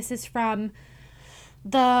song. This is from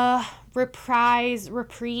the reprise,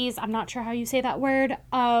 I'm not sure how you say that word,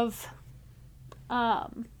 of I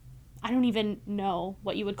don't even know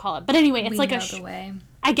what you would call it, but anyway, it's like a way.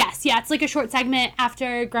 I guess, yeah, it's like a short segment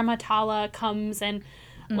after Grandma Tala comes and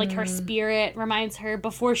like her spirit reminds her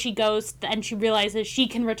before she goes, and she realizes she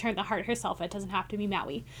can return the heart herself. It doesn't have to be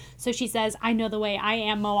Maui. So she says, "I know the way, I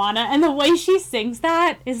am Moana," and the way she sings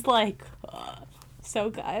that is like so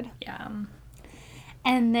good. Yeah.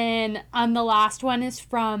 And then the last one is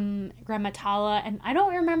from Grandma Tala, and I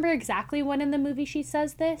don't remember exactly when in the movie she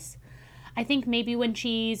says this. I think maybe when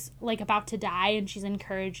she's like about to die and she's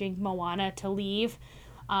encouraging Moana to leave,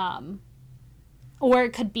 or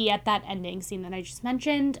it could be at that ending scene that I just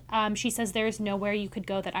mentioned. She says, "There is nowhere you could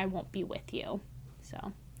go that I won't be with you."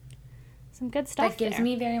 So some good stuff. That gives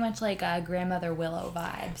me very much like Grandmother Willow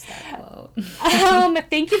vibes, that quote.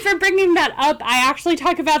 Thank you for bringing that up. I actually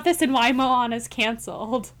talk about this in Why Moana's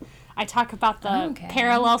Canceled. I talk about the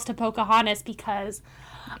parallels to Pocahontas because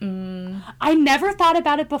I never thought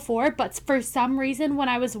about it before, but for some reason when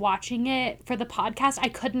I was watching it for the podcast, I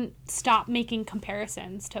couldn't stop making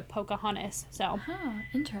comparisons to Pocahontas. So,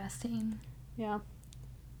 interesting. Yeah.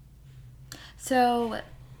 So,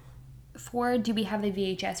 do we have the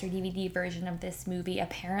VHS or DVD version of this movie?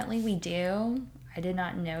 Apparently we do. I did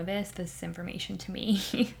not know this. This is information to me.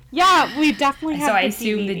 Yeah, we definitely have so I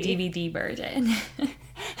assume the DVD version.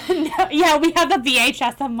 No, yeah, we have the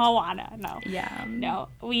VHS of Moana. No. Yeah. No,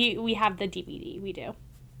 we have the DVD. We do.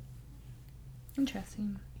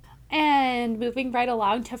 Interesting. And moving right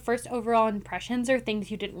along to first overall impressions or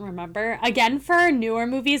things you didn't remember. Again, for newer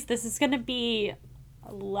movies, this is going to be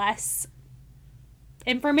less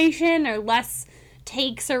information or less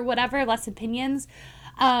takes or whatever, less opinions.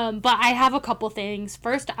 But I have a couple things.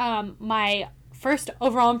 First, my first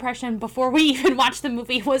overall impression before we even watched the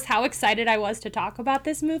movie was how excited I was to talk about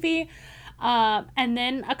this movie. And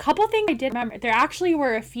then a couple things I did remember. There actually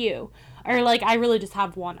were a few. Or, like, I really just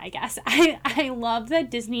have one, I guess. I love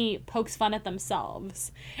that Disney pokes fun at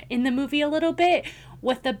themselves in the movie a little bit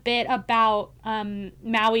with the bit about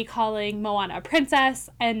Maui calling Moana a princess,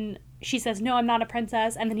 and she says, "No, I'm not a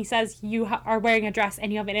princess." And then he says, "You are wearing a dress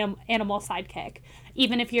and you have an animal sidekick.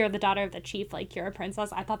 Even if you're the daughter of the chief, like, you're a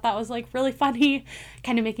princess." I thought that was, like, really funny,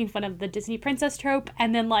 kind of making fun of the Disney princess trope.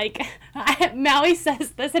 And then, like, Maui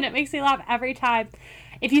says this, and it makes me laugh every time.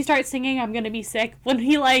 "If you start singing, I'm gonna be sick," when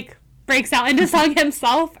he, like, breaks out into song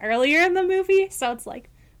himself earlier in the movie. So it's like,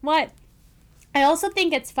 what? I also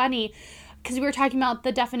think it's funny, because we were talking about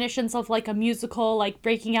the definitions of, like, a musical, like,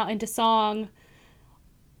 breaking out into song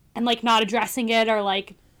and, like, not addressing it, or,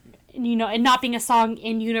 like, you know, it not being a song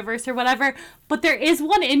in universe or whatever. But there is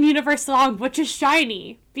one in universe song, which is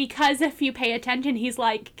Shiny, because if you pay attention, he's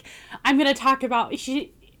like, I'm gonna talk about,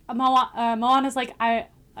 Moana's like, I'm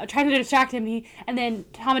trying to distract him, and then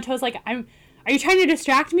Tamato's like, are you trying to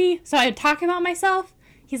distract me so I talk about myself?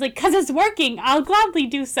 He's like, "'Cause it's working, I'll gladly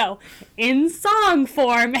do so in song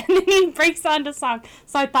form." And then he breaks onto song.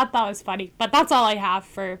 So I thought that was funny. But that's all I have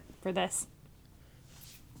for this.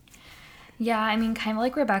 Yeah, I mean, kind of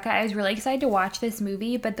like Rebecca, I was really excited to watch this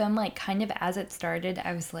movie, but then, like, kind of as it started,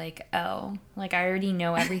 I was like, oh, like, I already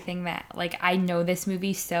know everything that, like, I know this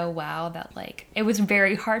movie so well that, like, it was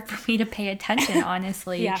very hard for me to pay attention,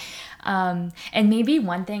 honestly. Yeah. And maybe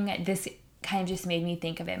one thing, this kind of just made me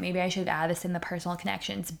think of it, maybe I should add this in the personal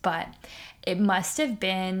connections, but it must have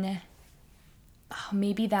been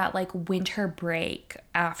maybe that, like, winter break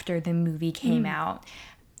after the movie came out.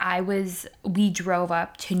 We drove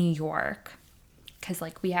up to New York because,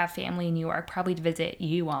 like, we have family in New York, probably to visit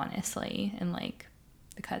you, honestly, and, like,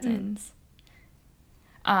 the cousins.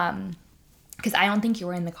 Because I don't think you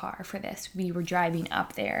were in the car for this. We were driving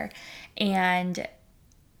up there, and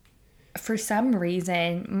for some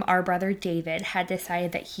reason, our brother David had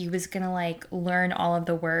decided that he was gonna, like, learn all of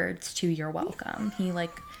the words to "You're Welcome." He,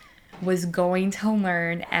 like, was going to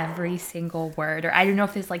learn every single word. Or I don't know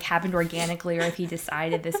if this like happened organically or if he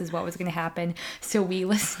decided this is what was going to happen. So we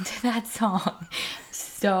listened to that song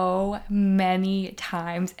so many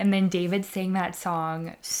times, and then David sang that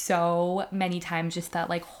song so many times just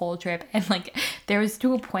that like whole trip. And like there was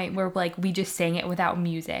to a point where like we just sang it without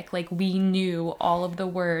music. Like we knew all of the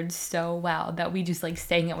words so well that we just like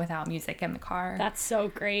sang it without music in the car. That's so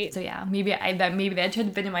great. So yeah, maybe that should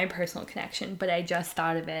have been in my personal connection, but I just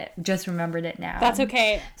thought of it, just remembered it now. That's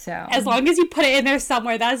okay. So as long as you put it in there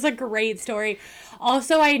somewhere, that is a great story.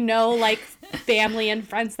 Also, I know like family and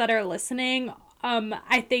friends that are listening,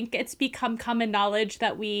 I think it's become common knowledge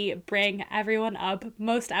that we bring everyone up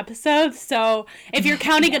most episodes. So if you're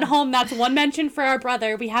counting at home, that's one mention for our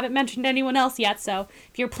brother. We haven't mentioned anyone else yet. So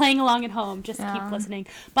if you're playing along at home, just keep listening.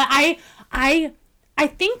 But I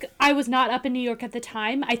think I was not up in New York at the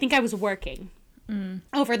time. I think I was working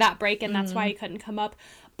over that break, and that's why I couldn't come up.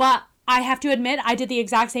 But I have to admit, I did the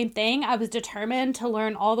exact same thing. I was determined to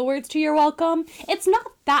learn all the words to You're Welcome. It's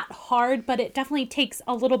not that hard, but it definitely takes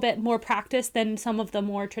a little bit more practice than some of the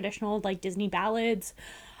more traditional, like, Disney ballads.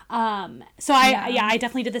 So I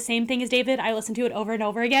definitely did the same thing as David. I listened to it over and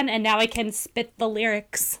over again, and now I can spit the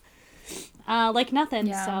lyrics like nothing.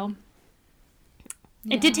 Yeah. So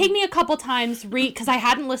it did take me a couple times because I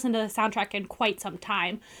hadn't listened to the soundtrack in quite some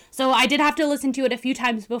time. So I did have to listen to it a few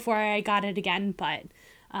times before I got it again, but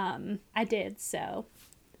I did, so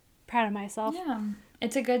proud of myself. Yeah,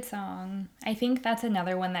 it's a good song. I think that's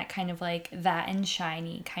another one that kind of like that and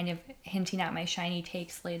Shiny, kind of hinting at my Shiny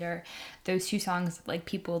takes later. Those two songs like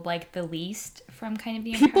people like the least from kind of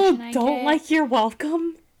the people impression I don't get. Like You're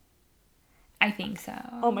Welcome? I think so.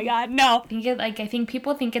 Oh my god, no. I think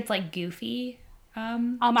people think it's like goofy.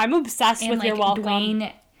 I'm obsessed with like You're Welcome.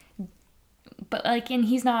 Dwayne, but like, and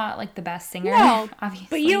he's not like the best singer, no, obviously.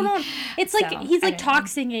 But you don't. It's like he's like talk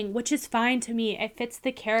singing, which is fine to me. It fits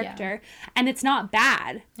the character, and it's not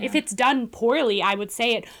bad. Yeah. If it's done poorly, I would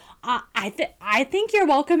say it. I think You're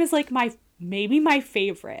Welcome is like maybe my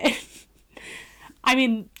favorite. I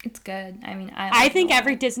mean, it's good. I mean, I think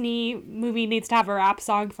every Disney movie needs to have a rap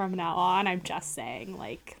song from now on. I'm just saying,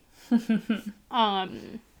 like,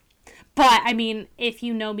 But, I mean, if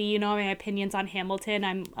you know me, you know my opinions on Hamilton.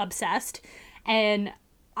 I'm obsessed. And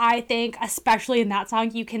I think, especially in that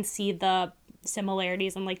song, you can see the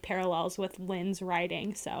similarities and, like, parallels with Lynn's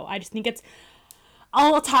writing. So I just think it's...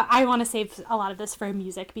 I want to save a lot of this for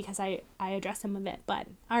music because I address some of it. But,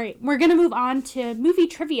 all right, we're going to move on to movie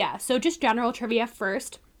trivia. So just general trivia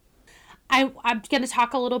first. I'm going to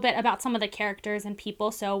talk a little bit about some of the characters and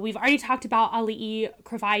people. So we've already talked about Ali'i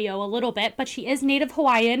Cravalho a little bit, but she is Native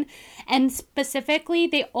Hawaiian, and specifically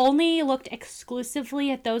they only looked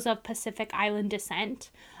exclusively at those of Pacific Island descent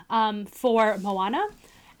for Moana,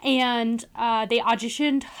 and they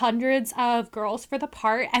auditioned hundreds of girls for the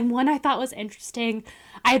part. And one I thought was interesting,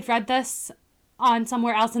 I had read this on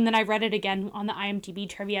somewhere else, and then I read it again on the IMDb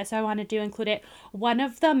trivia, so I wanted to include it. One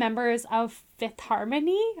of the members of Fifth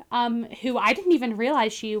Harmony, who I didn't even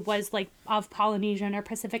realize she was like of Polynesian or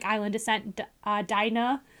Pacific Island descent,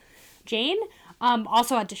 Dinah Jane,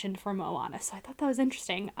 also auditioned for Moana, so I thought that was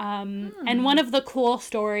interesting. And one of the cool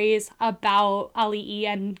stories about Ali'i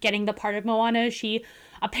and getting the part of Moana, she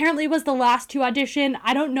apparently was the last to audition.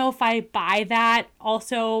 I don't know if I buy that.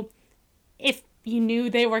 Also, if you knew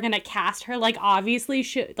they were going to cast her, like, obviously,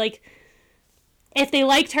 if they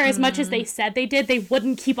liked her as much as they said they did, they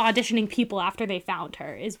wouldn't keep auditioning people after they found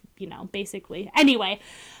her, is, basically. Anyway,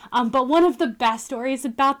 but one of the best stories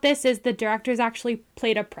about this is the directors actually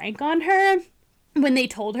played a prank on her. When they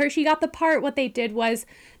told her she got the part, what they did was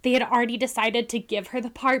they had already decided to give her the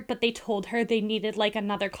part, but they told her they needed, like,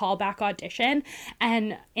 another callback audition.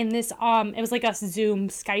 And in this, it was like a Zoom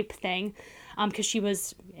Skype thing, because she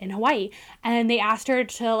was in Hawaii, and they asked her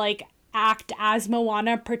to, like, act as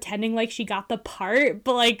Moana, pretending like she got the part,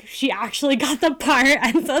 but, like, she actually got the part.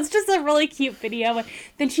 And so it's just a really cute video. And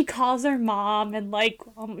then she calls her mom, and, like,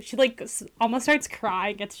 she, like, almost starts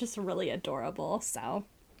crying. It's just really adorable. So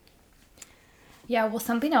yeah, well,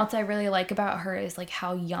 something else I really like about her is, like,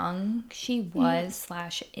 how young she was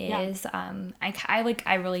 / is.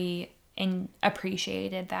 I really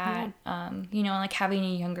appreciated that. Like, having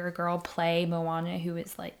a younger girl play Moana who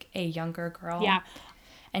is, like, a younger girl. Yeah.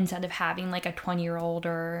 Instead of having, like, a 20-year-old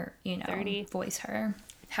or, 30 voice her.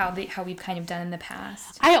 How we've kind of done in the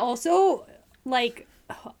past. I also, like,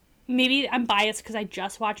 maybe I'm biased because I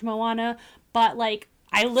just watched Moana, but, like,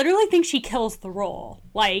 I literally think she kills the role.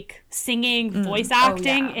 Like, singing, voice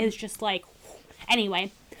acting is just, like,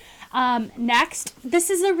 anyway. Next, this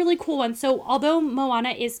is a really cool one. So, although Moana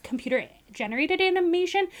is computer generated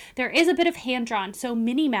animation, there is a bit of hand-drawn. So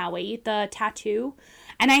Minnie Maui, the tattoo,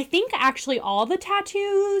 and I think actually all the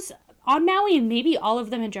tattoos on Maui, and maybe all of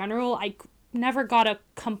them in general, I never got a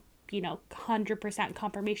 100%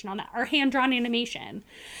 confirmation on that, or hand-drawn animation.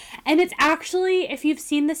 And it's actually, if you've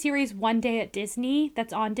seen the series One Day at Disney,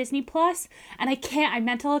 that's on Disney Plus, and I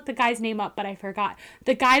meant to look the guy's name up, but I forgot.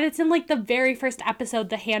 The guy that's in like the very first episode,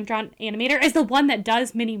 the hand-drawn animator, is the one that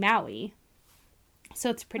does Minnie Maui. So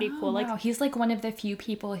it's pretty cool. Like, wow. He's like one of the few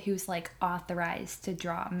people who's like authorized to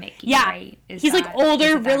draw Mickey, yeah, right? He's like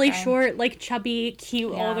older, really short, like chubby,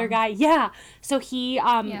 cute, older guy. Yeah. So he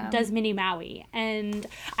does Minnie Maui. And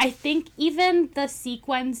I think even the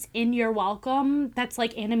sequence in You're Welcome, that's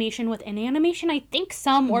like animation within animation, I think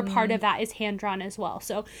some or part of that is hand-drawn as well.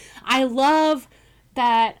 So I love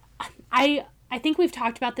that. I think we've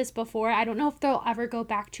talked about this before. I don't know if they'll ever go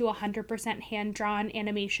back to 100% hand-drawn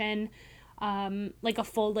animation, like a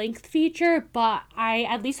full-length feature, but I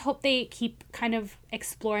at least hope they keep kind of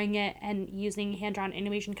exploring it and using hand-drawn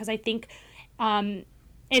animation, because I think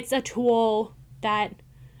it's a tool that,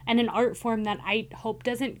 and an art form that I hope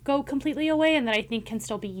doesn't go completely away, and that I think can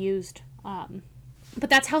still be used. But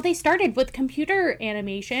that's how they started with computer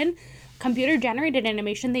animation, computer-generated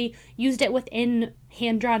animation. They used it within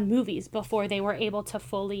hand-drawn movies before they were able to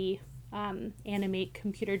fully animate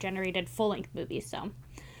computer-generated full-length movies. So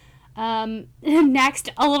next,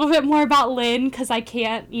 a little bit more about Lin, because I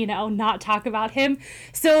can't, not talk about him.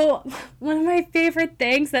 So one of my favorite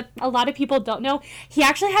things that a lot of people don't know, he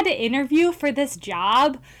actually had to interview for this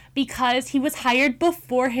job because he was hired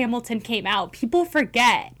before Hamilton came out. People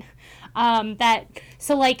forget that.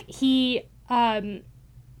 So like Hamilton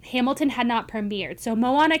had not premiered. So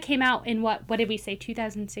Moana came out in what did we say,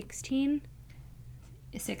 2016?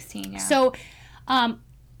 16, yeah. So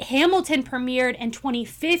Hamilton premiered in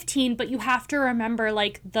 2015, but you have to remember,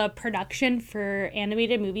 like, the production for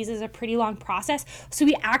animated movies is a pretty long process. So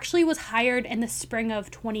he actually was hired in the spring of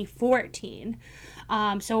 2014.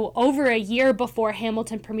 So over a year before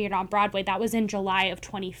Hamilton premiered on Broadway. That was in July of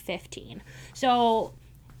 2015. So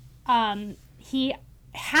he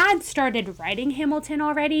had started writing Hamilton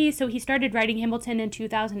already. So he started writing Hamilton in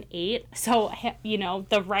 2008. So,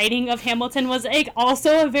 the writing of Hamilton was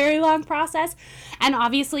also a very long process. And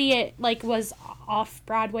obviously it was off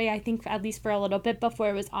Broadway, I think, at least for a little bit before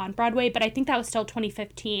it was on Broadway. But I think that was still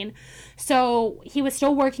 2015. So he was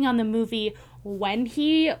still working on the movie when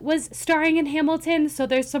he was starring in Hamilton. So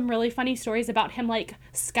there's some really funny stories about him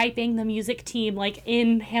Skyping the music team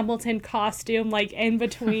in Hamilton costume, in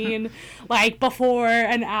between before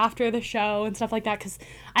and after the show and stuff like that, because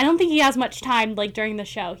I don't think he has much time during the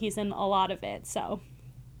show. He's in a lot of it, so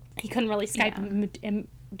he couldn't really Skype him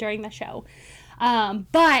during the show.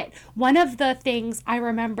 But one of the things I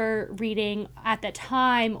remember reading at the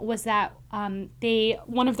time was that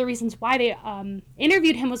one of the reasons why they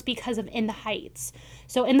interviewed him was because of In the Heights.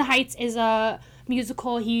 So In the Heights is a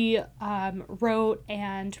musical he wrote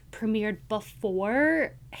and premiered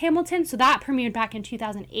before Hamilton. So that premiered back in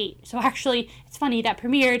 2008. So actually, it's funny, that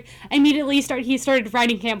premiered immediately. He started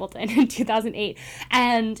writing Hamilton in 2008.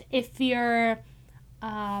 And if you're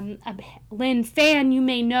a Lin fan, you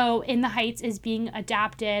may know In the Heights is being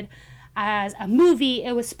adapted as a movie.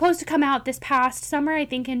 It was supposed to come out this past summer, I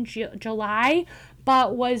think in July,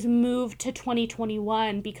 but was moved to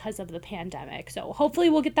 2021 because of the pandemic. So hopefully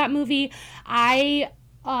we'll get that movie. I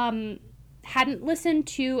hadn't listened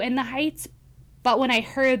to In the Heights, but when I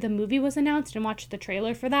heard the movie was announced and watched the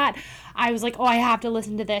trailer for that, I was like, oh, I have to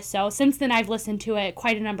listen to this. So since then, I've listened to it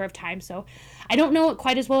quite a number of times. So I don't know it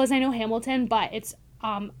quite as well as I know Hamilton, but it's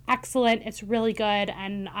excellent. It's really good,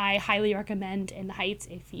 and I highly recommend In the Heights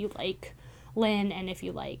if you like Lin and if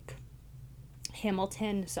you like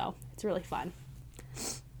Hamilton. So it's really fun.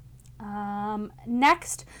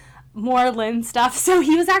 Next, more Lin stuff. So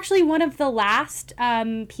he was actually one of the last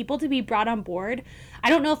people to be brought on board. I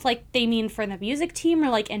don't know if they mean for the music team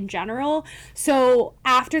or in general. So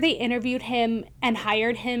after they interviewed him and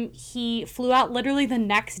hired him, he flew out literally the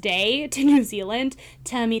next day to New Zealand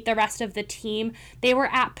to meet the rest of the team. They were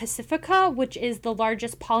at Pacifica, which is the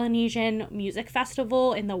largest Polynesian music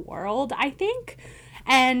festival in the world, I think.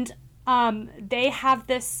 And they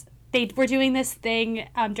were doing this thing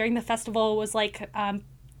during the festival. Was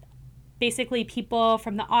basically people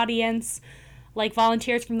from the audience,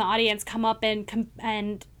 volunteers from the audience, come up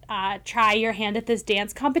and try your hand at this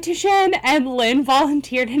dance competition, and Lin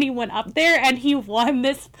volunteered and he went up there and he won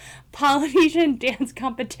this Polynesian dance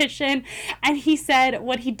competition. And he said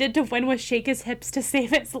what he did to win was shake his hips to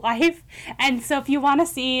save his life. And so if you want to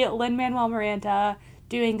see Lin-Manuel Miranda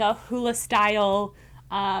doing a hula style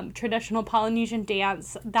traditional Polynesian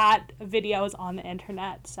dance. That video is on the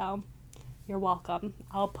internet, so you're welcome.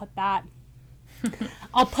 I'll put that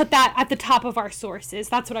at the top of our sources.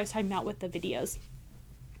 That's what I was talking about with the videos.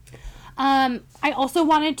 I also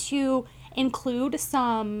wanted to include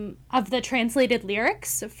some of the translated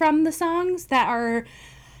lyrics from the songs that are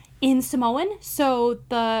in Samoan. So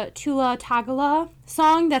the Tula Tagala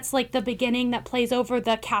song, that's like the beginning that plays over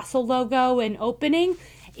the castle logo and opening.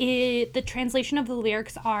 The translation of the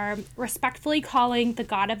lyrics are respectfully calling the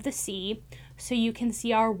god of the sea so you can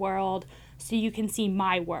see our world, so you can see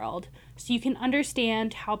my world, so you can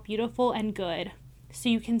understand how beautiful and good, so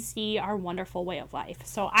you can see our wonderful way of life.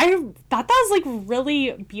 So I thought that was like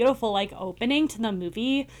really beautiful, like opening to the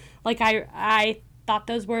movie. Like I thought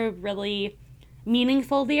those were really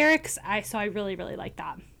meaningful lyrics. So I really, really like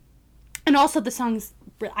that. And also the song's,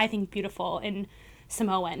 I think, beautiful in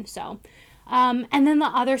Samoan. So, and then the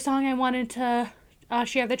other song I wanted to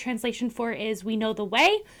share the translation for is We Know the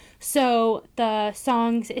Way. So the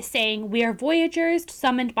song is saying, we are voyagers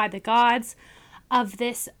summoned by the gods of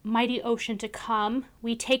this mighty ocean to come.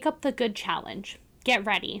 We take up the good challenge. Get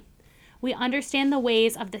ready. We understand the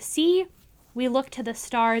ways of the sea. We look to the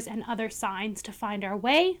stars and other signs to find our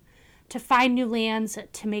way, to find new lands,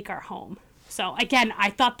 to make our home. So again, I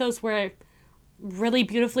thought those were really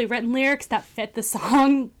beautifully written lyrics that fit the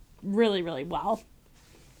song really, really well.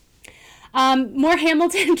 More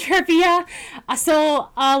Hamilton trivia. So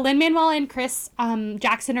Lin-Manuel and Chris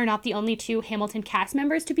Jackson are not the only two Hamilton cast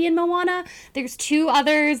members to be in Moana. There's two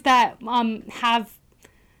others that are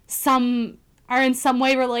in some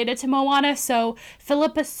way related to Moana. So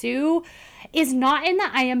Philippa Sue is not in the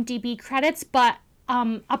IMDb credits, but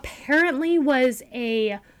apparently was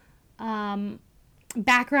a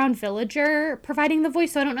background villager providing the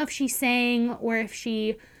voice. So I don't know if she sang or if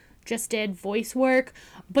she just did voice work,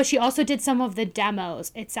 but she also did some of the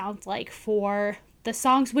demos, it sounds like, for the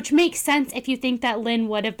songs, which makes sense if you think that Lin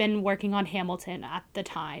would have been working on Hamilton at the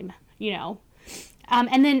time, you know.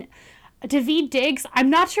 And then Daveed Diggs,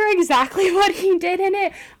 I'm not sure exactly what he did in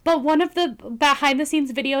it, but one of the behind the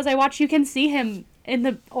scenes videos I watched, you can see him in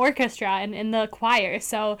the orchestra and in the choir.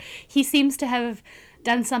 So he seems to have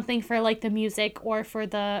done something for like the music or for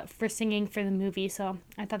singing for the movie. So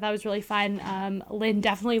I thought that was really fun. Lin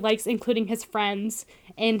definitely likes including his friends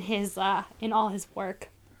in his in all his work.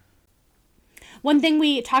 One thing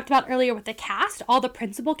we talked about earlier with the cast, all the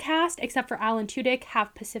principal cast except for Alan Tudyk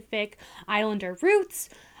have Pacific Islander roots.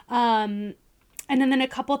 And then a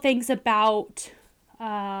couple things about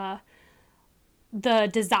the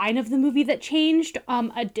design of the movie that changed.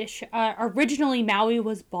 Originally Maui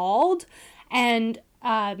was bald, and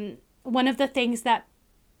one of the things that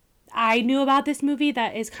I knew about this movie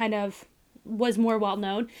that is kind of was more well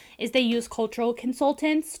known is they used cultural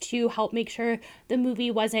consultants to help make sure the movie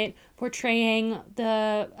wasn't portraying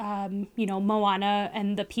the Moana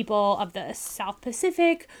and the people of the South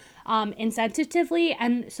Pacific insensitively,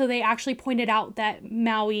 and so they actually pointed out that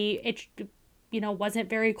Maui wasn't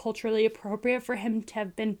very culturally appropriate for him to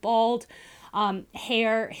have been bald.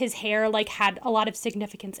 His hair like had a lot of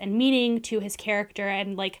significance and meaning to his character,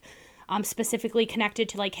 and like specifically connected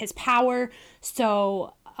to like his power.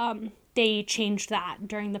 So they changed that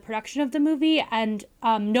during the production of the movie, and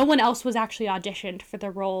no one else was actually auditioned for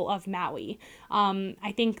the role of Maui.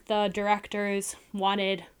 I think the directors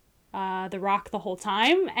wanted The Rock the whole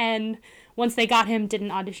time, and once they got him,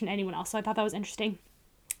 didn't audition anyone else. So I thought that was interesting.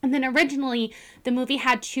 And then originally, the movie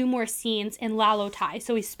had 2 more scenes in Lalotai,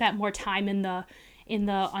 so we spent more time in the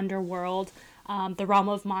underworld, the realm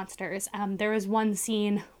of monsters. There was one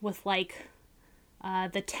scene with like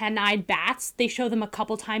the 10-eyed bats. They show them a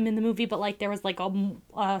couple times in the movie, but like there was like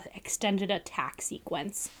a extended attack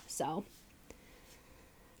sequence. So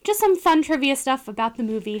just some fun trivia stuff about the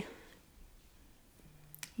movie.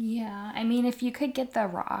 Yeah, I mean, if you could get The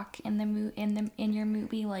Rock in your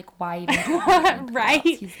movie, like, why even talk right?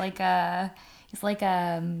 He's like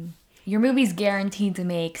your movie's guaranteed to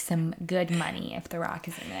make some good money if The Rock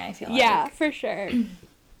is in it, I feel like. Yeah, for sure.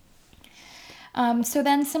 So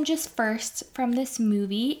then some just firsts from this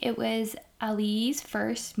movie. It was Ali's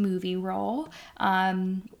first movie role,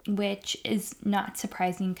 which is not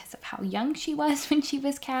surprising because of how young she was when she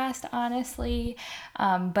was cast, honestly.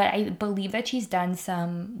 But I believe that she's done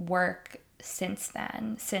some work since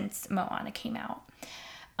then, since Moana came out.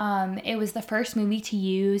 It was the first movie to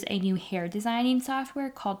use a new hair designing software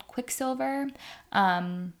called Quicksilver,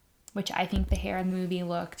 which I think the hair in the movie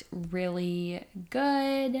looked really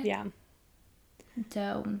good. Yeah.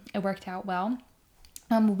 So it worked out well.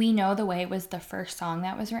 We Know the Way was the first song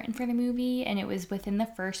that was written for the movie, and it was within the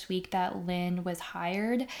first week that Lin was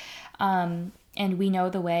hired. And We Know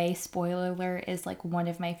the Way, spoiler alert, is like one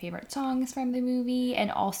of my favorite songs from the movie. And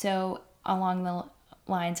also along the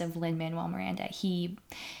lines of Lin-Manuel Miranda,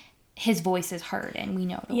 his voice is heard and We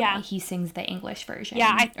Know the Way. He sings the English version.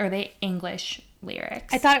 Or the English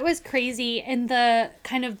lyrics. I thought it was crazy in the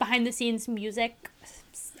kind of behind the scenes music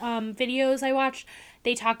videos I watched.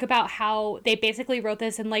 They talk about how they basically wrote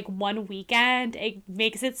this in like one weekend. It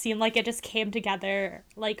makes it seem like it just came together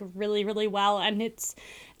like really, really well. And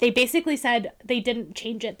they basically said they didn't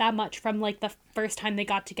change it that much from like the first time they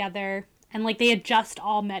got together. And like they had just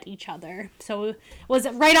all met each other. So it was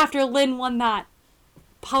right after Lynn won that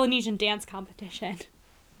Polynesian dance competition.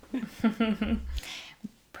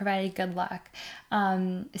 Provided good luck.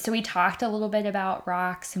 So we talked a little bit about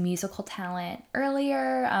Rock's musical talent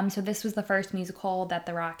earlier. So this was the first musical that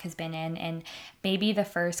The Rock has been in, and maybe the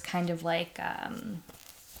first kind of like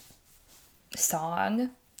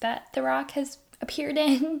song that The Rock has appeared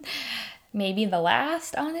in. Maybe the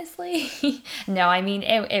last, honestly. No, I mean,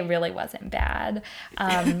 it really wasn't bad.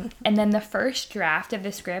 And then the first draft of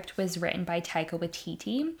the script was written by Taika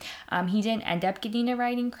Waititi. He didn't end up getting a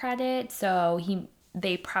writing credit, so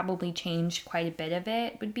they probably changed quite a bit of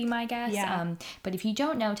it, would be my guess. Yeah. But if you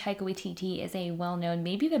don't know, Taika Waititi is a well-known,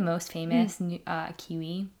 maybe the most famous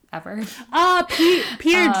Kiwi ever.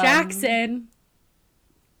 Peter Jackson.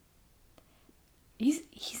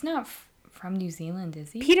 He's not from New Zealand,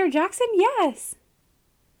 is he? Peter Jackson, yes.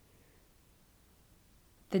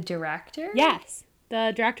 The director? Yes.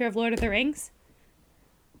 The director of Lord of the Rings.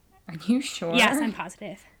 Are you sure? Yes, I'm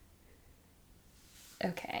positive.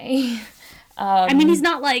 Okay. I mean, he's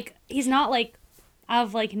not like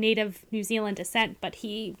of like native New Zealand descent, but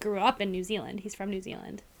he grew up in New Zealand. He's from New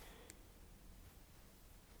Zealand.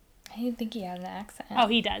 I didn't think he had an accent. Oh,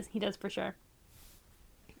 he does. He does for sure.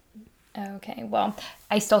 Okay, well,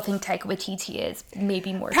 I still think Taika Waititi is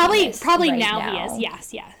maybe more probably right now he is.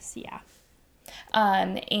 Yes, yeah.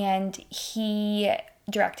 And he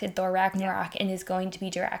directed Thor Ragnarok and is going to be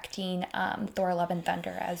directing Thor Love and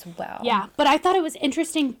Thunder as well. Yeah, but I thought it was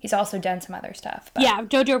interesting. He's also done some other stuff. But. Yeah,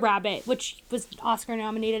 Jojo Rabbit, which was Oscar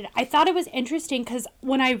nominated. I thought it was interesting because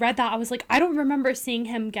when I read that, I was like, I don't remember seeing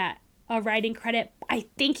him get a writing credit. I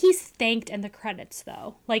think he's thanked in the credits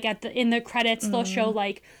though. Like in the credits, they'll show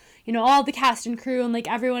like, you know, all the cast and crew and like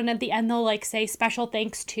everyone at the end. They'll like say special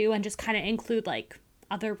thanks to and just kind of include like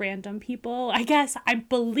other random people. I guess I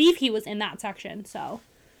believe he was in that section. So,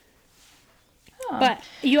 but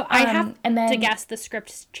I have to guess the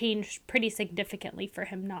script changed pretty significantly for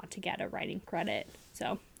him not to get a writing credit.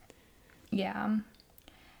 So, yeah,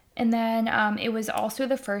 and then it was also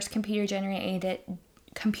the first computer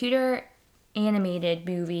animated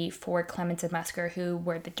movie for Clements and Musker, who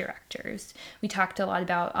were the directors. We talked a lot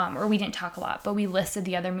about, or we didn't talk a lot, but we listed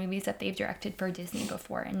the other movies that they've directed for Disney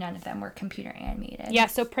before, and none of them were computer animated. Yeah,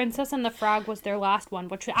 so Princess and the Frog was their last one,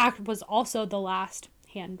 which was also the last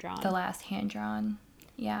hand-drawn. The last hand-drawn,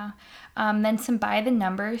 yeah. Then some by the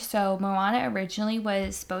numbers. So Moana originally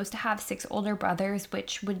was supposed to have 6 older brothers,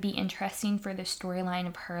 which would be interesting for the storyline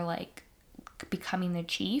of her, like, becoming the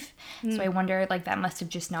chief. So I wonder, like, that must have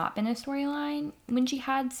just not been a storyline when she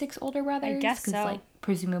had 6 older brothers. I guess so. Like,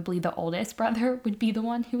 presumably the oldest brother would be the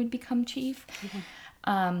one who would become chief.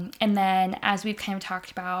 And then, as we've kind of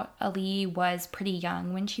talked about, Ali was pretty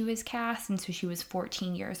young when she was cast, and so she was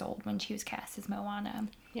 14 years old when she was cast as Moana.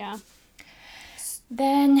 Yeah.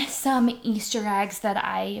 Then some Easter eggs that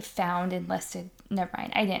I found and listed. Never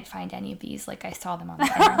mind, I didn't find any of these. Like, I saw them on the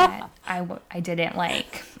internet.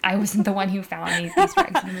 I wasn't the one who found these Easter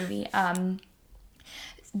eggs in the movie.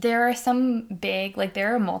 There are some big, like,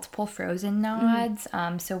 there are multiple Frozen nods.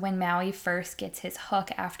 So when Maui first gets his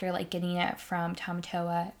hook after, like, getting it from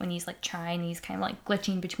Tamatoa, when he's, like, trying, he's kind of, like,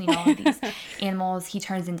 glitching between all of these animals, he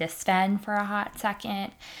turns into Sven for a hot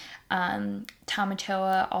second.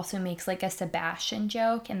 Tamatoa also makes like a Sebastian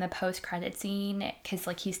joke in the post-credit scene because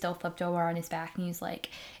like he's still flipped over on his back and he's like,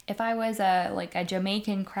 if I was a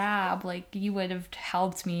Jamaican crab, like you would have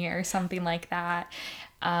helped me or something like that.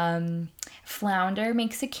 Flounder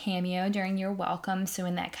makes a cameo during You're Welcome, so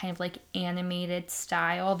in that kind of like animated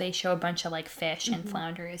style they show a bunch of like fish and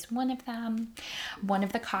Flounder is one of them. One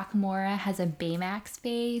of the Kakamora has a Baymax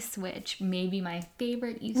face, which may be my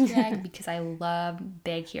favorite Easter egg because I love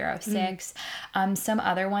Big Hero 6. Some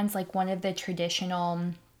other ones, like one of the traditional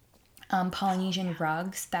Polynesian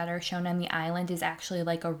rugs that are shown on the island is actually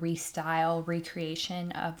like a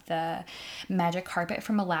recreation of the magic carpet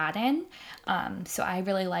from Aladdin. So I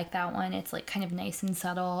really like that one. It's like kind of nice and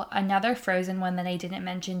subtle. Another Frozen one that I didn't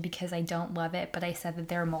mention because I don't love it, but I said that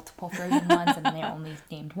there are multiple Frozen ones and they only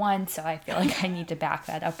named one, so I feel like I need to back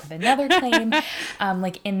that up with another claim.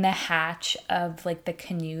 Like in the hatch of like the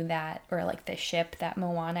canoe or like the ship that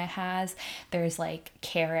Moana has, there's like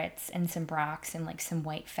carrots and some rocks and like some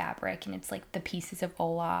white fabric, and it's like the pieces of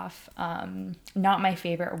Olaf. Not my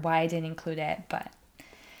favorite, why I didn't include it, but...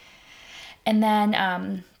 And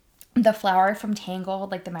then the flower from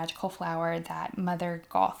Tangled, like the magical flower that Mother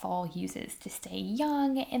Gothel uses to stay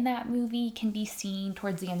young in that movie, can be seen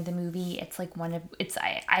towards the end of the movie. It's like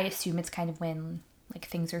I assume it's kind of when like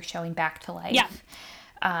things are showing back to life. Yeah.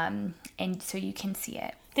 And so you can see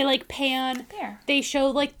it. They like pan. There. They show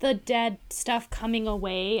like the dead stuff coming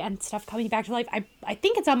away and stuff coming back to life. I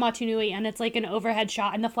think it's on Motunui, and it's like an overhead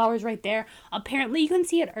shot and the flower's right there. Apparently you can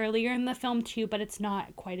see it earlier in the film too, but it's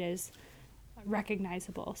not quite as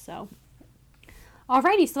recognizable. So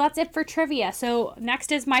alrighty, so that's it for trivia. So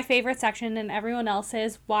next is my favorite section and everyone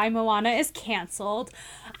else's, why Moana is canceled.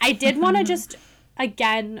 I did want to just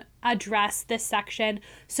again address this section.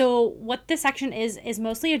 So what this section is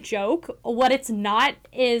mostly a joke. What it's not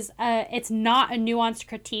is it's not a nuanced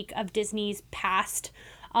critique of Disney's past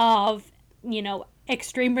of, you know,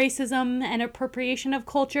 extreme racism and appropriation of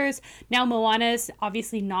cultures. Now Moana is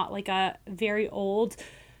obviously not like a very old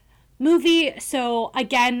movie, so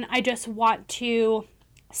again I just want to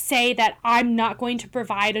say that I'm not going to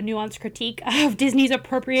provide a nuanced critique of Disney's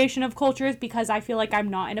appropriation of cultures because I feel like I'm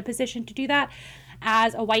not in a position to do that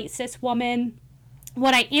as a white cis woman.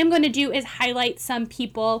 What I am going to do is highlight some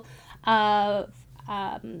people of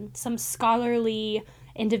some scholarly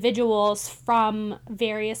individuals from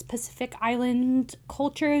various Pacific Island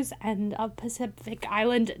cultures and of Pacific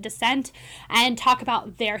Island descent and talk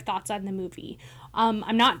about their thoughts on the movie.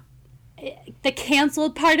 The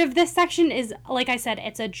canceled part of this section is, like I said,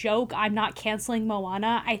 it's a joke. I'm not canceling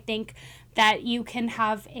Moana. I think that you can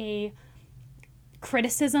have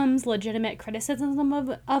legitimate criticism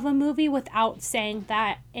of a movie without saying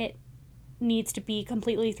that it needs to be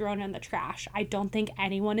completely thrown in the trash. I don't think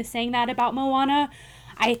anyone is saying that about Moana.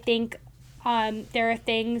 I think there are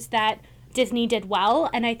things that Disney did well,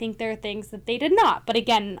 and I think there are things that they did not. But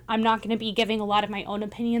again, I'm not going to be giving a lot of my own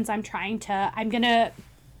opinions. I'm going to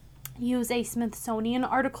use a Smithsonian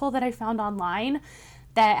article that I found online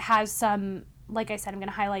that has some, like I said, I'm going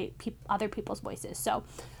to highlight other people's voices. So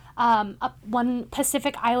one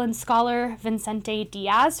Pacific Island scholar, Vicente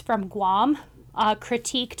Diaz from Guam,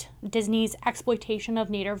 critiqued Disney's exploitation of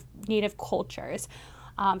native cultures,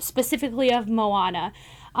 specifically of Moana.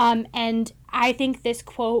 And I think this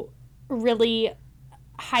quote really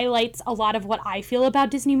highlights a lot of what I feel about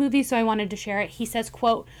Disney movies, so I wanted to share it. He says,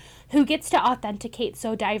 quote, "Who gets to authenticate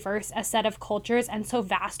so diverse a set of cultures and so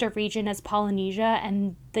vast a region as Polynesia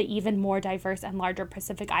and the even more diverse and larger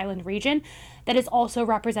Pacific Island region that is also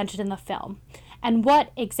represented in the film? And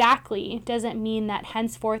what exactly does it mean that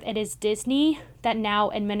henceforth it is Disney that now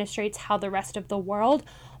administrates how the rest of the world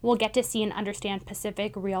will get to see and understand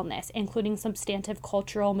Pacific realness, including substantive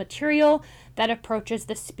cultural material that approaches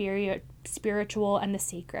the spiritual and the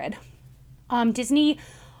sacred?" Disney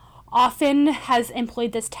often has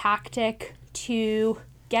employed this tactic to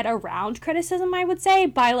get around criticism, I would say,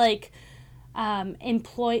 by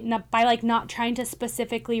not trying to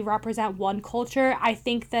specifically represent one culture. I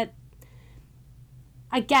think that,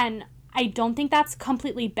 again, I don't think that's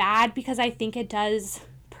completely bad because I think it does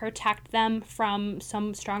protect them from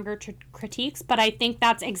some stronger critiques, but I think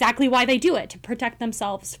that's exactly why they do it, to protect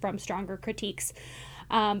themselves from stronger critiques.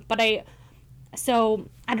 I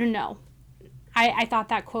don't know. I thought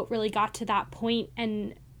that quote really got to that point,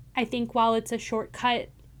 and I think while it's a shortcut,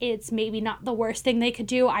 it's maybe not the worst thing they could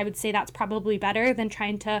do. I would say that's probably better than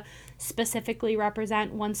trying to specifically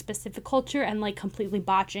represent one specific culture and completely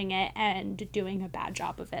botching it and doing a bad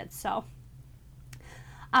job of it. So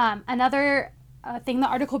another thing the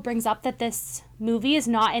article brings up, that this movie is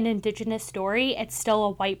not an Indigenous story. It's still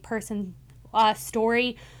a white person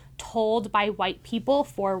story told by white people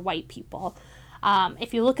for white people.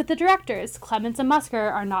 If you look at the directors, Clements and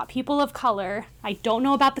Musker are not people of color. I don't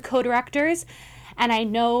know about the co-directors, and I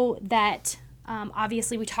know that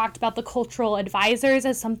obviously we talked about the cultural advisors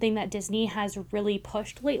as something that Disney has really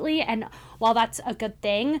pushed lately, and while that's a good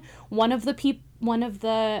thing, one of the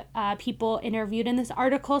people interviewed in this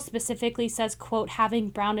article specifically says, quote, "Having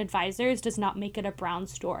brown advisors does not make it a brown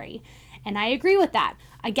story." And I agree with that.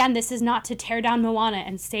 Again, this is not to tear down Moana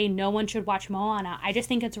and say no one should watch Moana. I just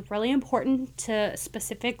think it's really important to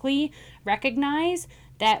specifically recognize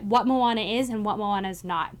that what Moana is and what Moana is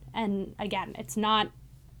not. And again, it's not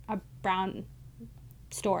a brown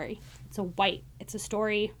story. It's a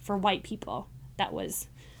story for white people that was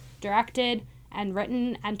directed and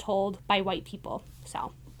written and told by white people.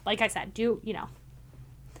 So, like I said,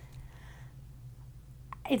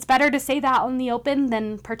 it's better to say that on the open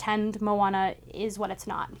than pretend Moana is what it's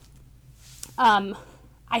not.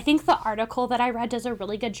 I think the article that I read does a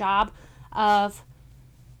really good job of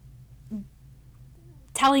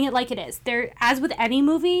telling it like it is. As with any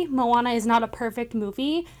movie, Moana is not a perfect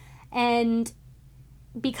movie, and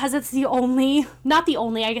because it's not the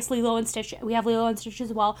only, I guess Lilo and Stitch, we have Lilo and Stitch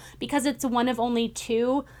as well, because it's one of only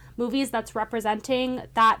 2 movies that's representing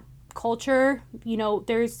that culture,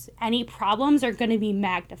 there's any problems are going to be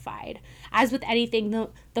magnified. As with anything,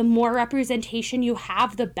 the more representation you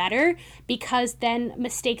have, the better, because then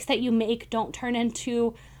mistakes that you make don't turn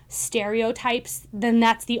into stereotypes. Then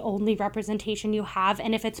that's the only representation you have,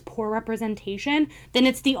 and if it's poor representation, then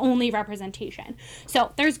it's the only representation.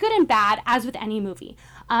 So there's good and bad, as with any movie.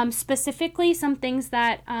 Specifically, some things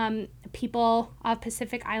that people of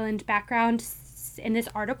Pacific Island background in this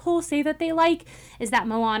article say that they like is that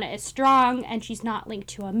Moana is strong and she's not linked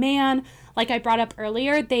to a man. Like I brought up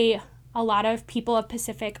earlier, a lot of people of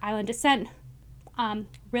Pacific Island descent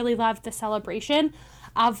really love the celebration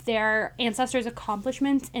of their ancestors'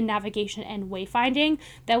 accomplishments in navigation and wayfinding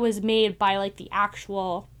that was made by like the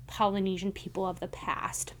actual Polynesian people of the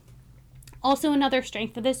past. Also, another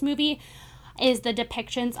strength of this movie is the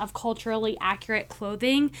depictions of culturally accurate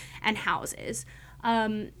clothing and houses.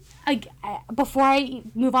 Before I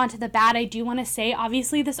move on to the bad, I do want to say,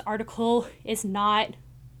 obviously, this article is not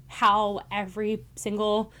how every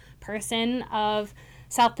single person of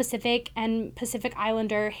South Pacific and Pacific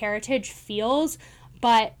Islander heritage feels.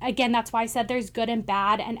 But again, that's why I said there's good and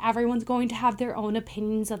bad, and everyone's going to have their own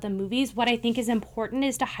opinions of the movies. What I think is important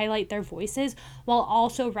is to highlight their voices while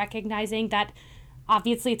also recognizing that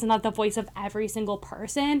obviously it's not the voice of every single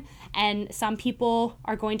person, and some people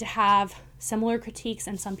are going to have similar critiques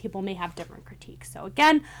and some people may have different critiques. So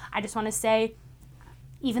again, I just want to say,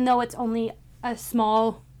 even though it's only a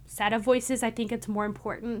small set of voices, I think it's more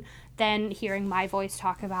important than hearing my voice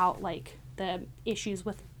talk about like the issues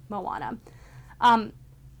with Moana.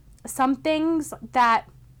 Some things that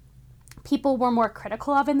people were more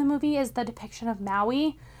critical of in the movie is the depiction of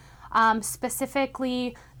Maui.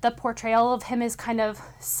 Specifically, the portrayal of him is kind of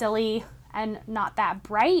silly and not that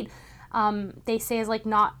bright. They say is like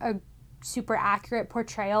not a super accurate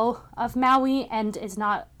portrayal of Maui and is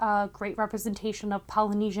not a great representation of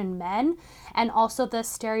Polynesian men. And also the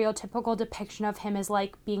stereotypical depiction of him as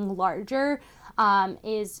like being larger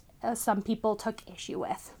is some people took issue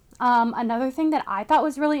with. Another thing that I thought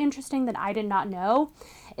was really interesting that I did not know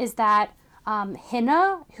is that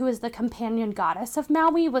Hina, who is the companion goddess of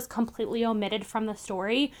Maui, was completely omitted from the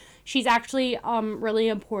story. She's actually really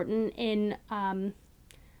important in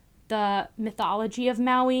the mythology of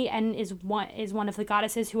Maui and is one of the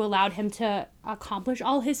goddesses who allowed him to accomplish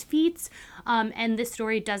all his feats, and this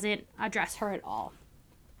story doesn't address her at all.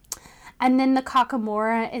 And then the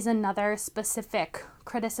Kakamora is another specific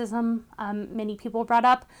criticism many people brought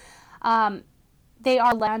up. They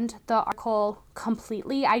are lend the article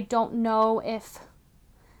completely. I don't know if,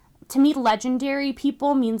 to me, legendary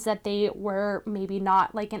people means that they were maybe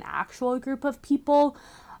not like an actual group of people,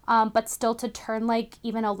 but still to turn like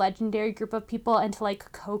even a legendary group of people into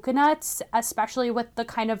like coconuts, especially with the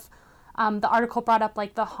kind of, the article brought up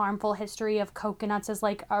like the harmful history of coconuts as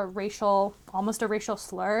like almost a racial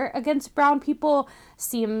slur against brown people,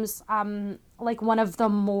 seems like one of the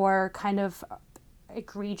more kind of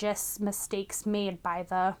egregious mistakes made by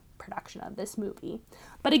the production of this movie.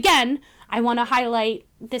 But again, I want to highlight,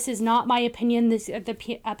 this is not my opinion. This is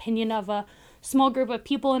the opinion of a small group of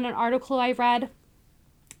people in an article I read.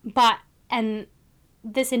 And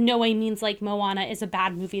this in no way means like Moana is a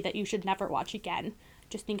bad movie that you should never watch again.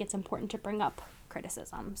 Just think it's important to bring up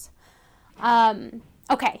criticisms.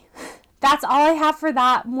 Okay, that's all I have for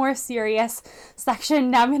that more serious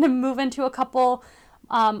section. Now I'm going to move into a couple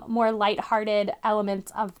more lighthearted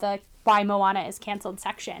elements of the why Moana is canceled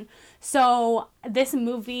section. So this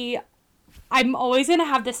movie, I'm always going to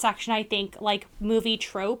have this section, I think, like movie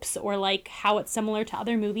tropes or like how it's similar to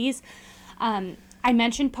other movies. I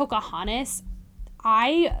mentioned Pocahontas.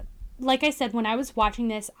 Like I said, when I was watching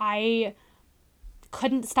this, I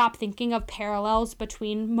couldn't stop thinking of parallels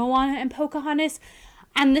between Moana and Pocahontas.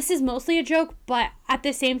 And this is mostly a joke, but at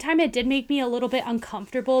the same time, it did make me a little bit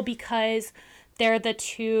uncomfortable because they're the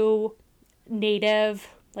two native,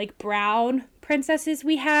 like, brown princesses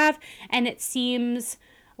we have, and it seems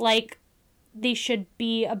like they should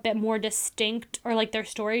be a bit more distinct, or like their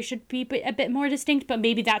story should be a bit more distinct, but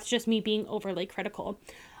maybe that's just me being overly critical.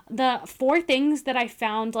 The 4 things that I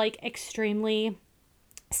found like extremely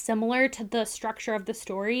similar to the structure of the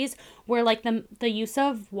stories were like the use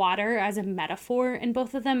of water as a metaphor in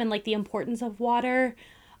both of them, and like the importance of water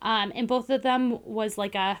in both of them was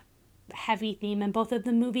like a heavy theme in both of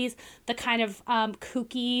the movies. The kind of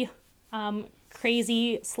kooky,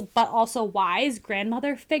 crazy but also wise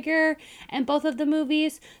grandmother figure in both of the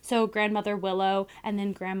movies, so Grandmother Willow and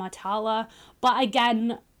then Grandma Tala. But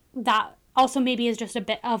again, that also maybe is just a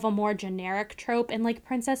bit of a more generic trope in like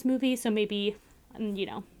princess movies, so maybe, you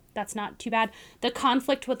know, that's not too bad. The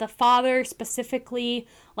conflict with the father, specifically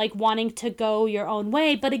like wanting to go your own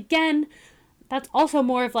way, but again, that's also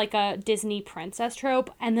more of like a Disney princess trope.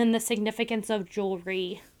 And then the significance of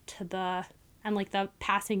jewelry and like the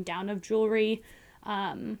passing down of jewelry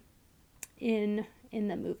in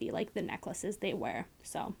the movie, like the necklaces they wear.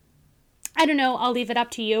 So I don't know, I'll leave it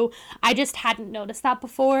up to you. I just hadn't noticed that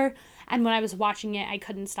before, and when I was watching it, I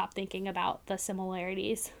couldn't stop thinking about the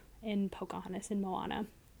similarities in Pocahontas and Moana.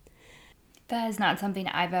 That is not something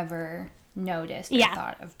I've ever noticed or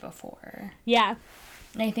thought of before. Yeah.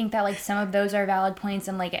 And I think that, like, some of those are valid points,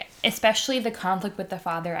 and, like, especially the conflict with the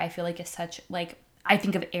father, I feel like is such, like, I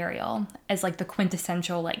think of Ariel as, like, the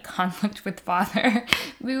quintessential, like, conflict with father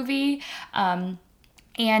movie. And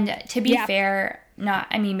to be fair,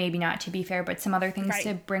 maybe not to be fair, but some other things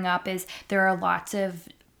to bring up is there are lots of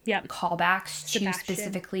callbacks to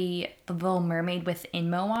specifically the Little Mermaid within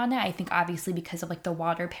Moana. I think obviously because of like the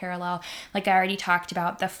water parallel, like I already talked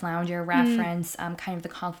about the flounder reference, kind of the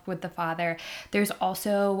conflict with the father. There's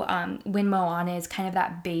also when Moana is kind of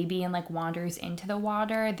that baby and like wanders into the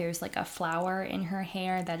water, there's like a flower in her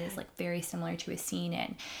hair that is like very similar to a scene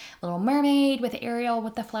in Little Mermaid with Ariel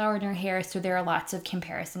with the flower in her hair. So there are lots of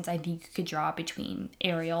comparisons I think you could draw between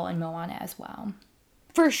Ariel and Moana as well.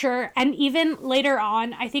 For sure. And even later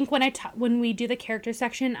on, I think when we do the character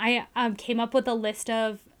section, I came up with a list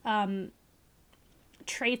of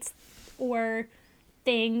traits or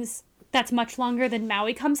things that's much longer than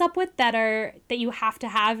Maui comes up with that you have to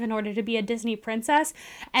have in order to be a Disney princess.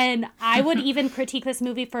 And I would even critique this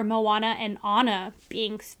movie for Moana and Anna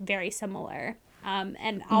being very similar.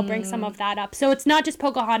 And I'll bring some of that up. So it's not just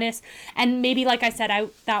Pocahontas. And maybe, like I said,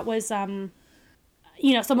 that was, some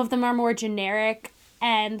of them are more generic.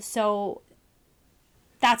 And so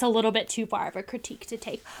that's a little bit too far of a critique to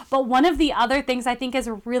take. But one of the other things I think is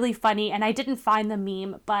really funny, and I didn't find the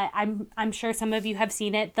meme, but I'm sure some of you have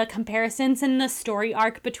seen it, the comparisons in the story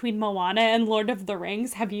arc between Moana and Lord of the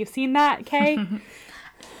Rings. Have you seen that, Kay?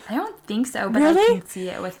 I don't think so, but really? I can see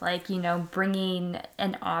it with, like, bringing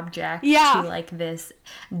an object to, like, this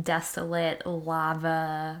desolate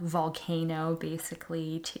lava volcano,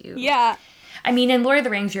 basically, to... Yeah. I mean, in Lord of the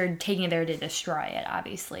Rings, you're taking it there to destroy it,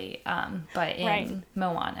 obviously. But in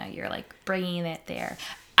Moana, you're, like, bringing it there.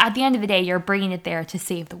 At the end of the day, you're bringing it there to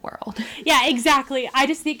save the world. Yeah, exactly. I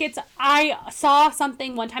just think I saw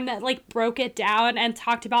something one time that, like, broke it down and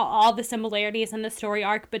talked about all the similarities in the story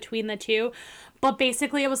arc between the two. But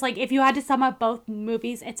basically, it was like, if you had to sum up both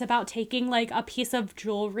movies, it's about taking, like, a piece of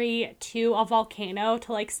jewelry to a volcano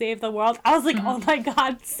to, like, save the world. I was like, oh my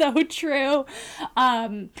God, so true.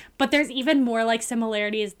 But there's even more, like,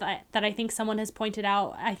 similarities that I think someone has pointed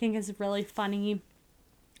out, I think is really funny.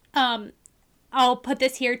 I'll put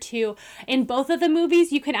this here too. In both of the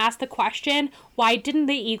movies, you can ask the question, why didn't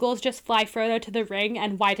the eagles just fly Frodo to the ring,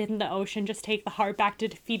 and why didn't the ocean just take the heart back to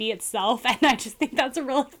Te itself? And I just think that's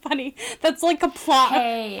really funny. That's like a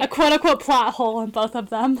quote-unquote plot hole in both of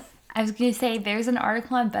them. I was going to say, there's an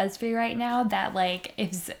article on BuzzFeed right now that, like,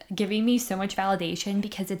 is giving me so much validation,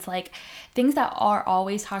 because it's, like, things that are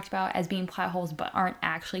always talked about as being plot holes but aren't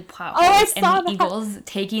actually plot holes. I saw and the eagles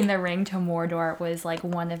taking the ring to Mordor was, like,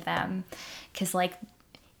 one of them. Because, like,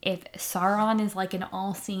 if Sauron is, like, an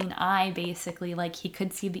all-seeing eye, basically, like, he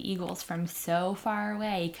could see the eagles from so far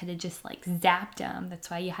away. He could have just, like, zapped them. That's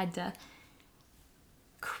why you had to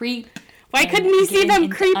creep. Why couldn't he see them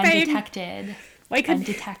creeping? Undetected.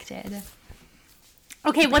 Undetected.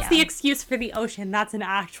 Okay, what's the excuse for the ocean? That's an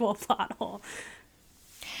actual plot hole.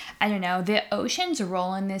 I don't know. The ocean's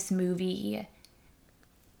role in this movie,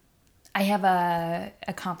 I have a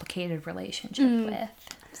complicated relationship with.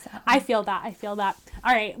 So. I feel that.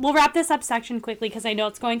 All right, we'll wrap this up section quickly because I know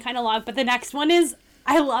it's going kind of long. But the next one is,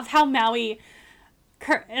 I love how Maui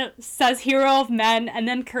says hero of men and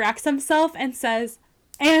then corrects himself and says,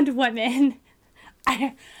 and women.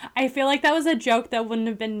 I feel like that was a joke that wouldn't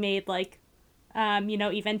have been made, like,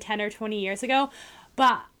 even 10 or 20 years ago.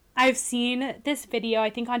 But I've seen this video, I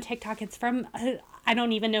think on TikTok. It's from, I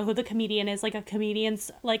don't even know who the comedian is, like a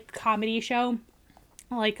comedian's like comedy show,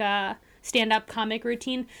 like a stand-up comic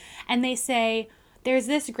routine. And they say, there's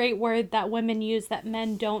this great word that women use that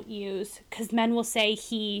men don't use, because men will say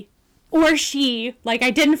he or she. Like,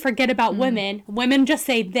 I didn't forget about women. Women just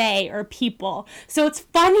say they or people. So it's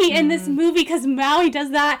funny in this movie because Maui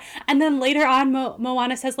does that, and then later on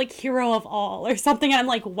Moana says like hero of all or something, and I'm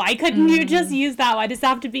like, why couldn't you just use that? Why does it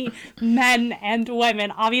have to be men and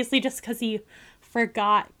women? Obviously just because he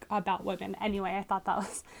forgot about women. Anyway, I thought that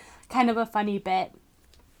was kind of a funny bit.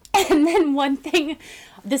 And then one thing,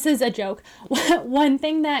 this is a joke, one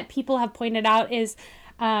thing that people have pointed out is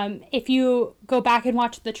if you go back and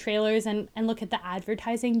watch the trailers and look at the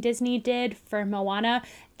advertising Disney did for Moana,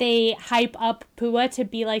 they hype up Pua to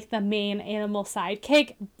be like the main animal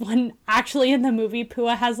sidekick, when actually in the movie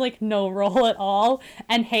Pua has like no role at all,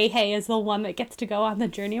 and Hey Hey is the one that gets to go on the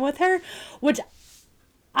journey with her, which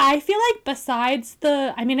I feel like besides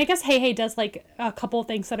I guess Hey Hey does like a couple of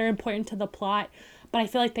things that are important to the plot, but I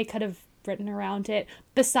feel like they could have written around it.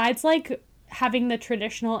 Besides, like, having the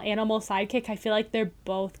traditional animal sidekick, I feel like they're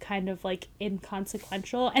both kind of, like,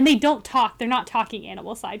 inconsequential. And they don't talk. They're not talking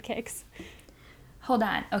animal sidekicks. Hold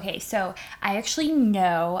on. Okay, so I actually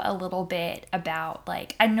know a little bit about,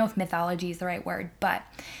 like, I don't know if mythology is the right word, but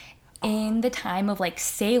in the time of like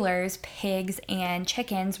sailors, pigs and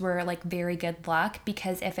chickens were like very good luck,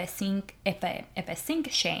 because if a ship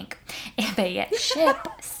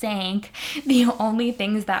sank, the only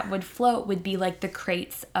things that would float would be like the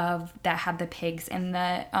crates that had the pigs and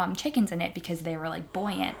the chickens in it, because they were like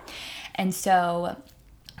buoyant. And so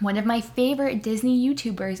one of my favorite Disney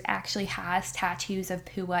YouTubers actually has tattoos of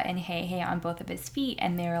Pua and Hey Hey on both of his feet,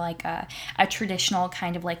 and they're like a traditional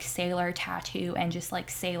kind of like sailor tattoo, and just like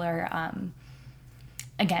sailor,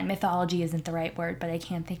 again, mythology isn't the right word, but I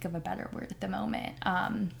can't think of a better word at the moment.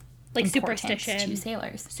 Like superstition to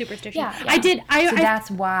sailors. Superstition. Yeah. So that's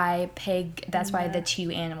why the two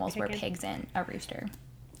animals were pigs and a rooster.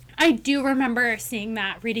 I do remember seeing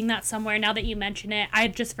that, reading that somewhere. Now that you mention it, I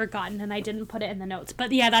had just forgotten and I didn't put it in the notes.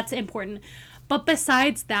 But yeah, that's important. But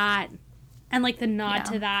besides that, and like the nod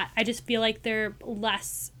to that, I just feel like they're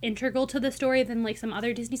less integral to the story than like some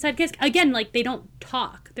other Disney sidekicks. Again, like they don't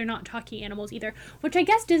talk. They're not talking animals either, which I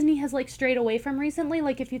guess Disney has like strayed away from recently.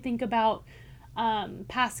 Like if you think about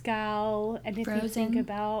Pascal, and if Frozen. You think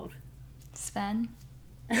about Sven.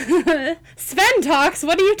 Sven talks.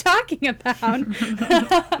 What are you talking about?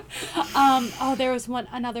 There was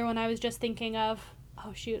another one I was just thinking of.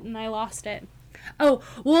 Oh shoot, and I lost it. Oh,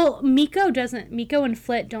 well, Miko and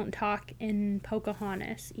Flit don't talk in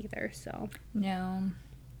Pocahontas either, so. No.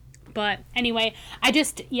 But anyway,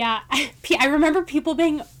 I remember people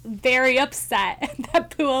being very upset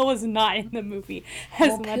that Pua was not in the movie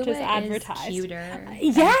as much Pua as advertised. Is cuter.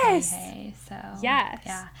 Yes. So. Yes.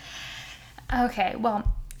 Yeah. Okay,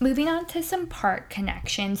 well, moving on to some park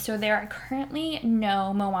connections. So there are currently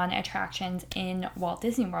no Moana attractions in Walt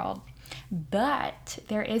Disney World, but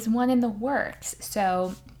there is one in the works.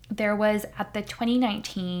 So there was at the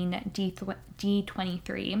 2019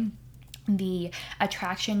 D23, the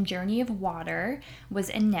attraction Journey of Water was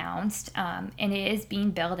announced, and it is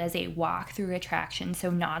being billed as a walk-through attraction,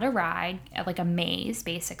 so not a ride, like a maze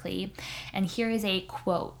basically. And here is a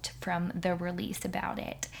quote from the release about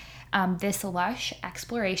it. This lush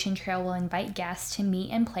exploration trail will invite guests to meet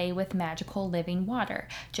and play with magical living water,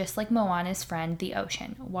 just like Moana's friend, the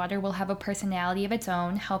ocean. Water will have a personality of its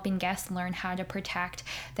own, helping guests learn how to protect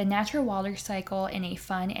the natural water cycle in a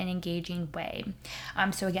fun and engaging way.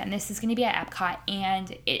 So again, this is going to be at Epcot,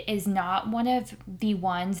 and it is not one of the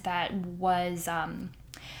ones that was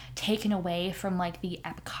taken away from like the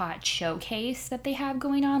Epcot showcase that they have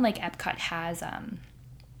going on. Like Epcot has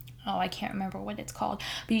I can't remember what it's called,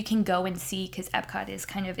 but you can go and see, because Epcot is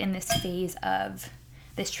kind of in this phase of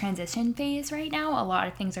this transition phase right now. A lot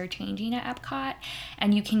of things are changing at Epcot,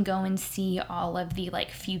 and you can go and see all of the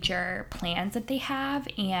like future plans that they have.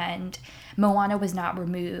 And Moana was not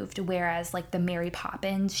removed, whereas like the Mary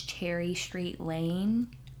Poppins Cherry Street Lane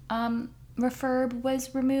refurb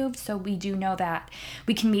was removed. So we do know that,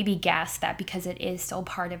 we can maybe guess that because it is still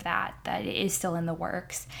part of that it is still in the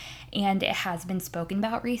works, and it has been spoken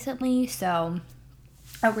about recently. So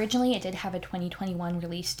originally it did have a 2021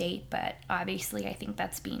 release date, but obviously I think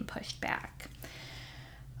that's being pushed back.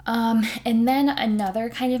 And then another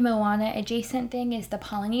kind of Moana adjacent thing is the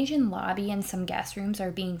Polynesian lobby and some guest rooms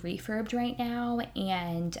are being refurbed right now,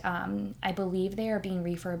 and I believe they are being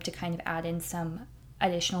refurbed to kind of add in some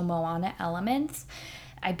additional Moana elements.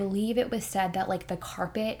 I believe it was said that like the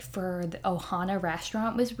carpet for the Ohana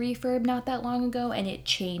restaurant was refurbed not that long ago, and it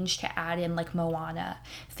changed to add in like Moana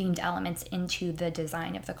themed elements into the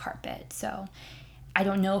design of the carpet. So I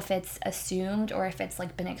don't know if it's assumed or if it's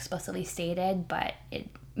like been explicitly stated, but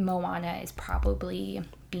Moana is probably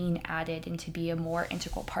being added in to be a more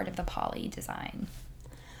integral part of the poly design.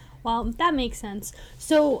 Well, that makes sense.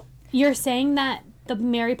 So you're saying that the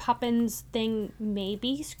Mary Poppins thing may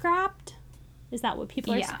be scrapped? Is that what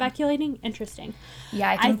people are speculating? Interesting.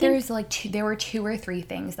 Yeah, I think there's like there were 2 or 3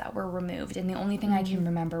 things that were removed, and the only thing I can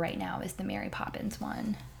remember right now is the Mary Poppins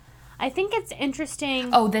one. I think it's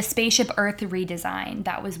interesting. Oh, the Spaceship Earth redesign.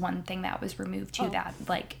 That was one thing that was removed too. That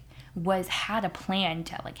like had a plan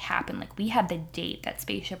to like happen. Like we had the date that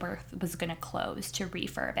Spaceship Earth was going to close to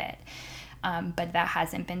refurb it, but that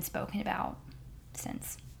hasn't been spoken about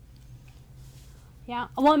since. Yeah.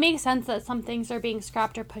 Well, it makes sense that some things are being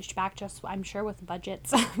scrapped or pushed back, just, I'm sure, with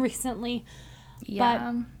budgets recently.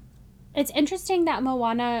 Yeah. But it's interesting that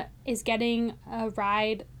Moana is getting a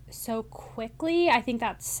ride so quickly. I think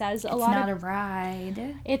that says a lot. It's not a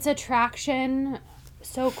ride. It's attraction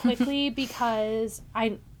so quickly because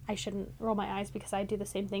I shouldn't roll my eyes because I do the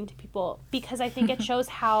same thing to people, because I think it shows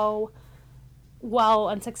how well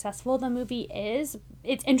and successful the movie is.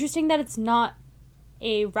 It's interesting that it's not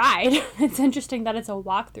a ride. It's interesting that it's a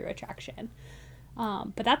walkthrough attraction.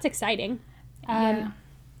 But that's exciting.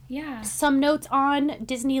 Yeah. Some notes on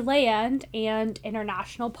Disneyland and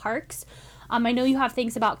international parks. I know you have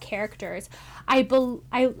things about characters. I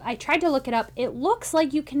tried to look it up. It looks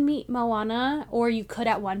like you can meet Moana, or you could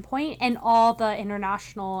at one point, in all the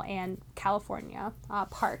international and California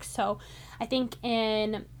parks. So I think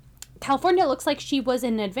in California, it looks like she was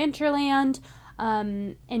in Adventureland.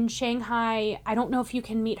 In Shanghai, I don't know if you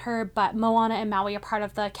can meet her, but Moana and Maui are part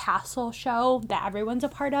of the castle show that everyone's a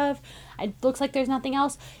part of. It looks like there's nothing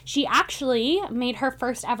else. She actually made her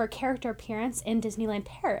first ever character appearance in Disneyland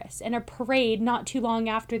Paris in a parade not too long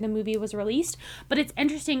after the movie was released. But it's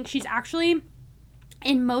interesting, she's actually,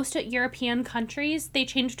 in most European countries, they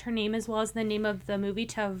changed her name as well as the name of the movie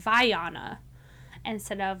to Vaiana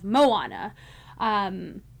instead of Moana.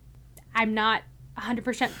 I'm not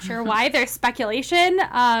 100% sure why. There's speculation.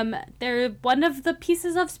 They're one of the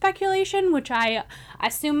pieces of speculation, which I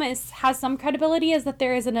assume has some credibility, is that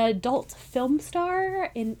there is an adult film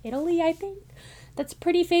star in Italy, I think, that's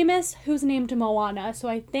pretty famous, who's named Moana. So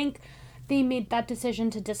I think they made that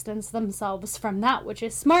decision to distance themselves from that, which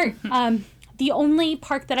is smart. The only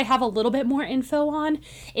park that I have a little bit more info on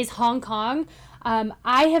is Hong Kong.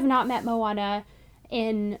 I have not met Moana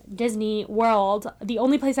in Disney World. The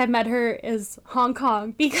only place I've met her is Hong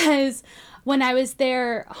Kong, because when I was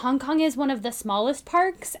there, Hong Kong is one of the smallest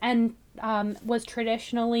parks and was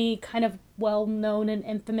traditionally kind of well known and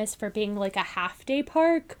infamous for being like a half-day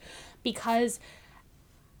park, because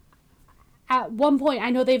at one point,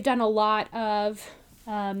 I know they've done a lot of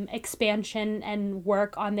expansion and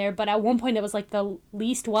work on there, but at one point it was like the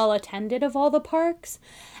least well attended of all the parks.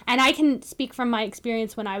 And I can speak from my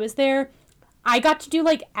experience when I was there. I got to do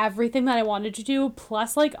like everything that I wanted to do,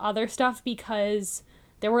 plus like other stuff, because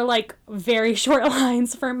there were like very short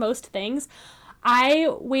lines for most things. I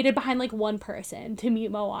waited behind like one person to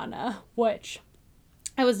meet Moana, which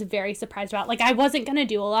I was very surprised about. Like, I wasn't going to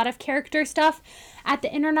do a lot of character stuff at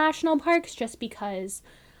the international parks just because,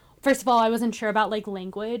 first of all, I wasn't sure about like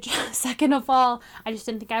language. Second of all, I just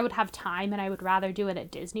didn't think I would have time, and I would rather do it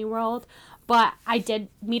at Disney World. But I did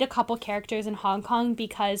meet a couple characters in Hong Kong,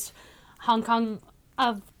 because Hong Kong,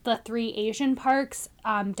 of the 3 Asian parks,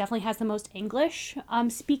 definitely has the most English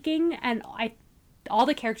speaking, and all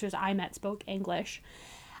the characters I met spoke English.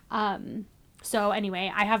 So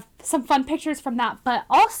anyway, I have some fun pictures from that. But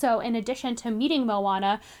also, in addition to meeting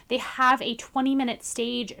Moana, they have a 20-minute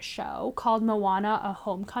stage show called Moana, A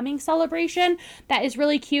Homecoming Celebration that is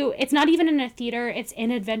really cute. It's not even in a theater, it's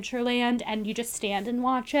in Adventureland, and you just stand and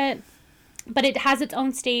watch it. But it has its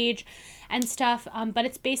own stage and stuff, but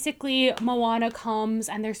it's basically Moana comes,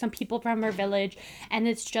 and there's some people from her village, and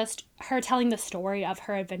it's just her telling the story of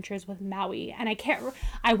her adventures with Maui. And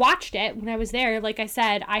I watched it when I was there. Like I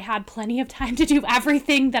said, I had plenty of time to do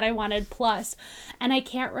everything that I wanted plus, and I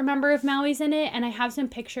can't remember if Maui's in it, and I have some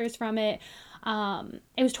pictures from it.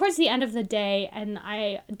 It was towards the end of the day, and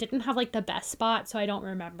I didn't have like the best spot, so I don't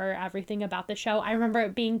remember everything about the show. I remember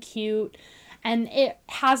it being cute, and it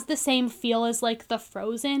has the same feel as like the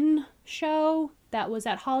Frozen show that was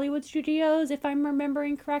at Hollywood Studios, if I'm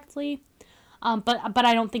remembering correctly. But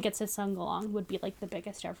I don't think it's a sing-along would be like the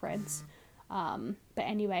biggest difference. But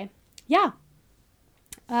anyway, yeah.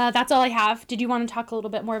 That's all I have. Did you want to talk a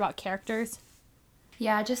little bit more about characters?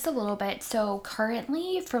 Yeah, just a little bit. So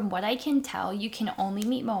currently, from what I can tell, you can only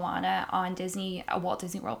meet Moana on Walt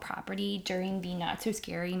Disney World property during the Not So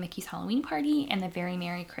Scary Mickey's Halloween Party and the Very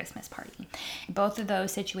Merry Christmas Party. Both of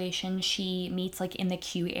those situations, she meets like in the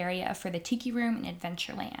queue area for the Tiki Room in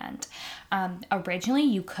Adventureland. Originally,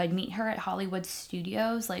 you could meet her at Hollywood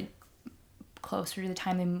Studios, like closer to the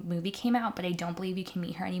time the movie came out, but I don't believe you can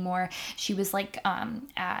meet her anymore. She was like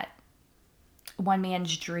at One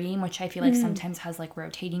Man's Dream, which I feel like sometimes has like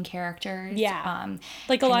rotating characters. Yeah.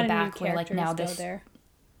 Like a lot of new characters where, like, now go there.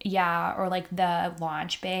 Yeah, or like the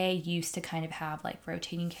launch bay used to kind of have like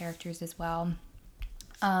rotating characters as well.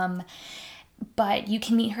 But you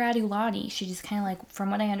can meet her at Ulani. She just kind of like, from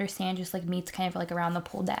what I understand, just like meets kind of like around the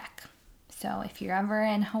pool deck. So if you're ever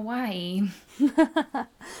in Hawaii,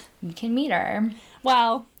 you can meet her.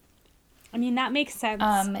 Well, I mean, that makes sense.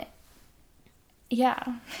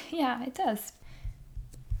 Yeah, it does.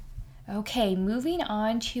 Okay, moving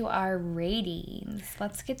on to our ratings.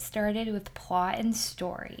 Let's get started with plot and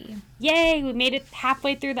story. Yay, we made it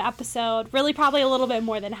halfway through the episode. Really probably a little bit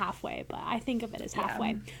more than halfway, but I think of it as halfway.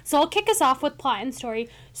 Yeah. So I'll kick us off with plot and story.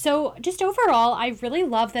 So just overall, I really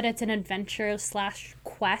love that it's an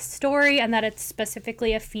adventure/quest story and that it's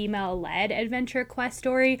specifically a female-led adventure quest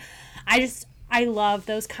story. I love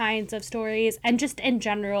those kinds of stories, and just in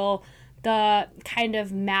general, the kind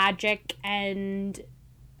of magic and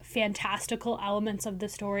fantastical elements of the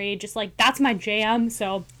story, just like that's my jam.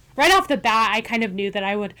 So right off the bat, I kind of knew that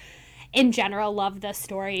I would in general love this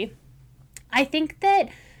story. I think that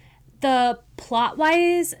the plot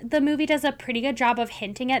wise, the movie does a pretty good job of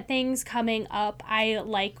hinting at things coming up. I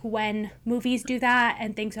like when movies do that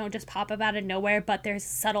and things don't just pop up out of nowhere, but there's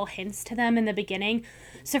subtle hints to them in the beginning.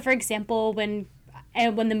 So for example, when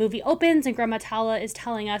the movie opens and Grandma Tala is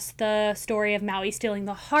telling us the story of Maui stealing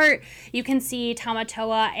the heart, you can see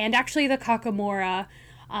Tamatoa and actually the Kakamora,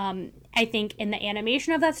 I think, in the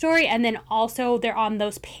animation of that story. And then also they're on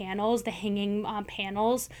those panels, the hanging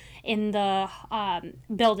panels in the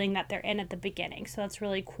building that they're in at the beginning. So that's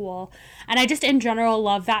really cool. And I just in general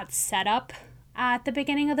love that setup at the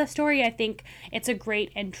beginning of the story. I think it's a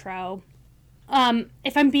great intro.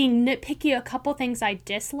 If I'm being nitpicky, a couple things I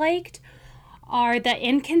disliked are the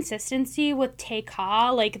inconsistency with Te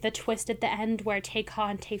Kā, like the twist at the end where Te Kā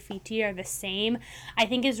and Te Fiti are the same, I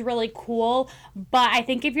think is really cool. But I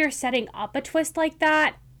think if you're setting up a twist like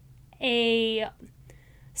that, a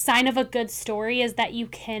sign of a good story is that you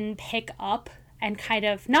can pick up and kind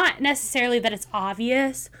of, not necessarily that it's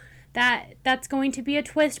obvious that that's going to be a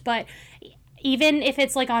twist, but even if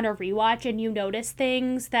it's like on a rewatch and you notice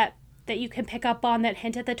things that you can pick up on that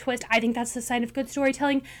hint at the twist, I think that's a sign of good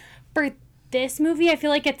storytelling. For this movie, I feel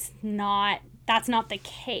like that's not the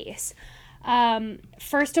case.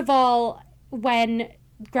 First of all, when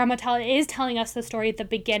Grandma Tala is telling us the story at the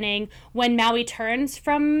beginning, when Maui turns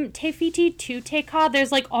from Te Fiti to Te Kā,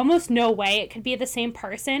 there's like almost no way it could be the same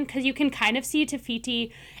person, because you can kind of see Te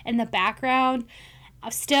Fiti in the background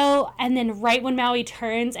still, and then right when Maui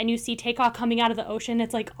turns and you see Te Kā coming out of the ocean,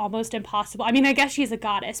 it's like almost impossible. I mean, I guess she's a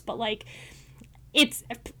goddess, but like it's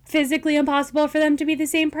physically impossible for them to be the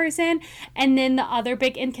same person. And then the other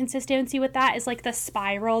big inconsistency with that is like the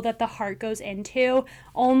spiral that the heart goes into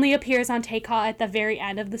only appears on Te Kā at the very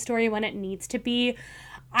end of the story when it needs to be.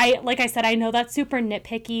 Like I said, I know that's super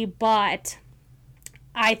nitpicky, but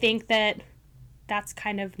I think that that's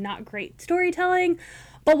kind of not great storytelling.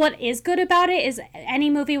 But what is good about it is any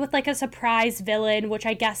movie with like a surprise villain, which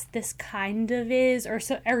I guess this kind of is, or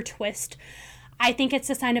twist, I think it's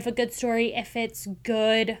a sign of a good story if it's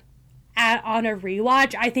good on a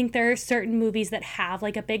rewatch. I think there are certain movies that have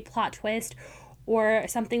like a big plot twist or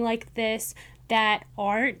something like this that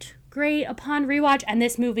aren't great upon rewatch. And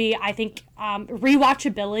this movie, I think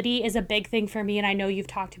rewatchability is a big thing for me. And I know you've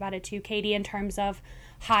talked about it too, Katie, in terms of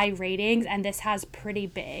high ratings. And this has pretty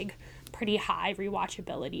high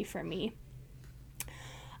rewatchability for me.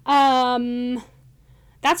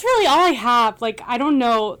 That's really all I have. Like, I don't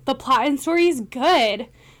know. The plot and story is good.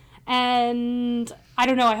 And I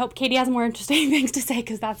don't know. I hope Katie has more interesting things to say,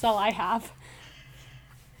 because that's all I have.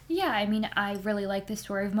 Yeah, I mean, I really like the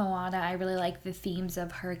story of Moana. I really like the themes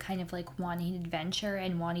of her kind of like wanting adventure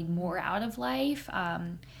and wanting more out of life.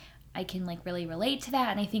 I can like really relate to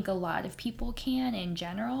that, and I think a lot of people can in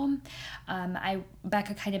general.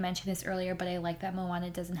 Becca kind of mentioned this earlier, but I like that Moana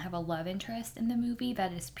doesn't have a love interest in the movie.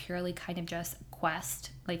 That is purely kind of just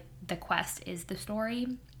quest. Like, the quest is the story.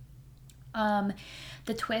 The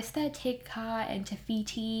twist that Te Kā and Te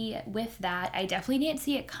Fiti, with that, I definitely didn't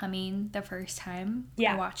see it coming the first time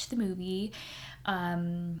I watched the movie.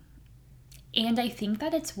 And I think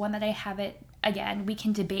that it's one that I haven't again, we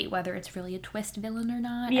can debate whether it's really a twist villain or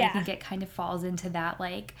not. Yeah. I think it kind of falls into that,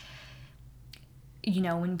 like, you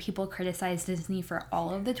know, when people criticize Disney for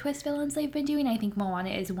all of the twist villains they've been doing, I think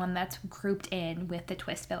Moana is one that's grouped in with the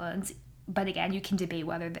twist villains. But again, you can debate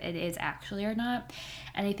whether it is actually or not.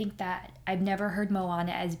 And I think that I've never heard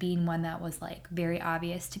Moana as being one that was, like, very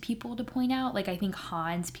obvious to people to point out. Like, I think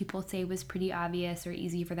Hans, people say, was pretty obvious or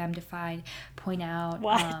easy for them to point out.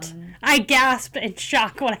 What? I gasped in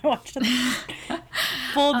shock when I watched it.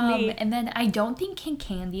 Fooled me. And then I don't think King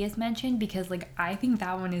Candy is mentioned because, like, I think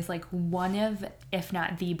that one is, like, one of, if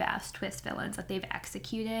not the best twist villains that they've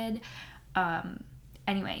executed.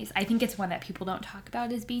 Anyways, I think it's one that people don't talk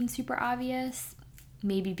about as being super obvious.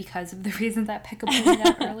 Maybe because of the reasons that Pekka pointed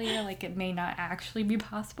out earlier. Like, it may not actually be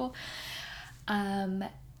possible.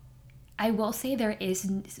 I will say I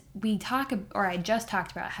just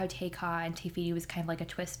talked about how Te-Ka and Te-Fiti was kind of like a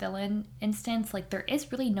twist villain instance. Like, there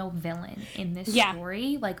is really no villain in this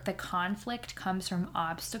story. Like, the conflict comes from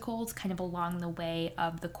obstacles kind of along the way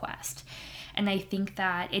of the quest. And I think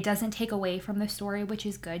that it doesn't take away from the story, which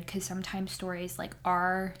is good, because sometimes stories, like,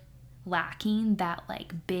 are lacking that,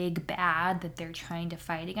 like, big bad that they're trying to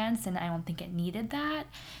fight against, and I don't think it needed that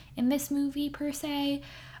in this movie per se.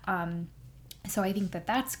 So I think that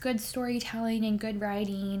that's good storytelling and good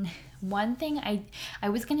writing. One thing I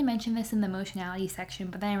was going to mention this in the emotionality section,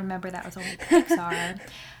 but then I remember that was only Pixar.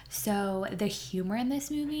 So the humor in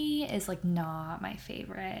this movie is, like, not my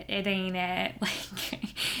favorite. It ain't it.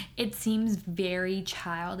 Like, it seems very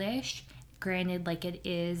childish. Granted, like, it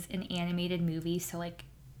is an animated movie, so, like,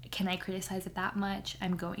 can I criticize it that much?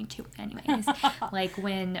 I'm going to anyways. Like,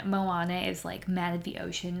 when Moana is, like, mad at the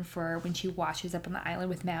ocean for when she washes up on the island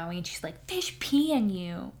with Maui, and she's like, fish pee in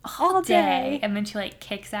you all day. And then she, like,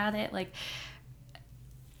 kicks at it. Like,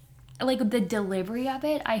 the delivery of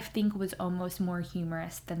it, I think, was almost more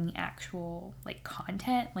humorous than the actual, like,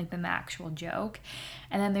 content, like, than the actual joke.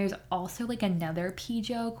 And then there's also, like, another pee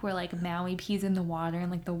joke where, like, Maui pees in the water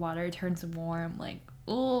and, like, the water turns warm. Like,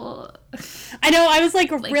 ugh. I know, I was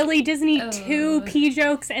like really Disney 2 pee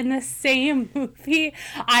jokes in the same movie.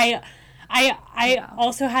 I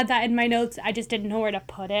also had that in my notes. I just didn't know where to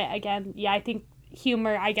put it. Again, yeah, I think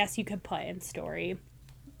humor, I guess you could put in story.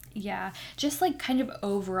 Yeah, just, like, kind of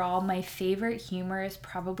overall, my favorite humor is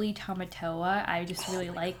probably Tamatoa. I just really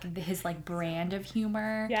like his, like, brand of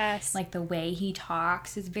humor. Yes. Like, the way he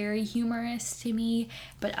talks is very humorous to me.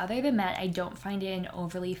 But other than that, I don't find it an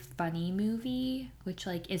overly funny movie, which,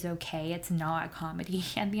 like, is okay. It's not a comedy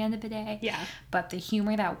at the end of the day. Yeah. But the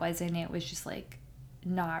humor that was in it was just, like,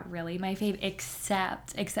 not really my favorite,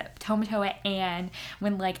 except Tamatoa, and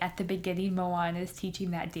when, like, at the beginning Moana is teaching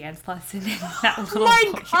that dance lesson and that little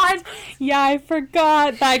God, yeah, I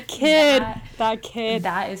forgot that kid.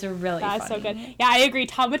 That is a really that's funny. So good. Yeah, I agree.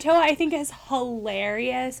 Tamatoa, I think, is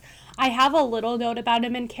hilarious. I have a little note about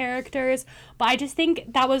him in characters, but I just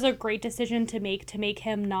think that was a great decision to make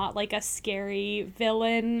him not, like, a scary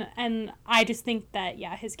villain, and I just think that,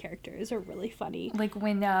 yeah, his characters are really funny. Like,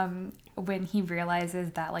 when he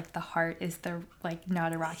realizes that, like, the heart is the, like,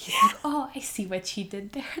 not a rock, he's like, oh, I see what she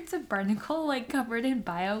did there. It's a barnacle, like, covered in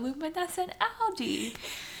bioluminescent algae.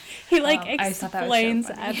 He, like, explains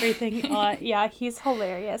everything. Yeah, he's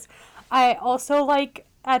hilarious. I also like,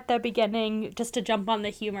 at the beginning, just to jump on the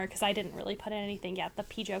humor, because I didn't really put in anything yet, the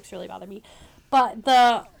pee jokes really bother me, but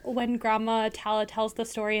when Grandma Tala tells the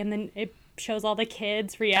story and then it shows all the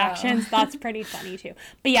kids' reactions, that's pretty funny too.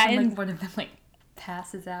 But yeah, and, like, one of them, like,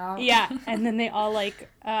 passes out. Yeah, and then they all, like,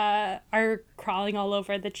 are crawling all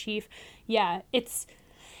over the chief. Yeah, it's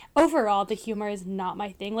overall, the humor is not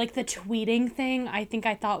my thing. Like, the tweeting thing, I think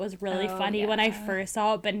I thought was really funny when I first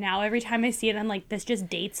saw it, but now every time I see it, I'm like, this just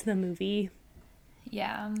dates the movie.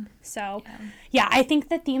 Yeah. So, yeah, I think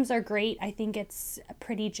the themes are great. I think it's a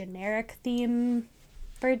pretty generic theme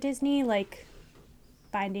for Disney, like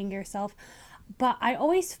finding yourself. But I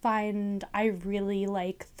always find I really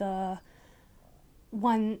like the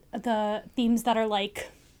themes that are, like,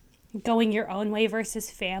 going your own way versus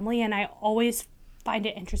family, and I always find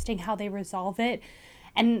it interesting how they resolve it.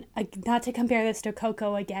 And not to compare this to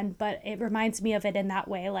Coco again, but it reminds me of it in that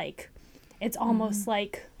way. Like, it's almost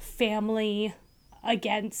like family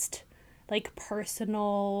against, like,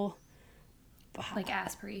 personal, like,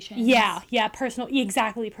 aspirations. Yeah, personal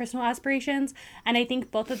aspirations. And I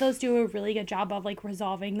think both of those do a really good job of, like,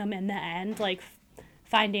 resolving them in the end, like,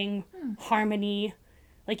 finding harmony.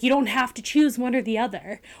 Like, you don't have to choose one or the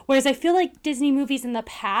other. Whereas I feel like Disney movies in the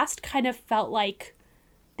past kind of felt like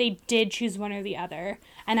they did choose one or the other.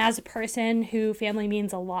 And as a person who family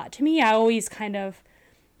means a lot to me, I always kind of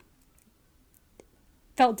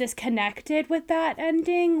felt disconnected with that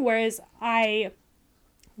ending, whereas I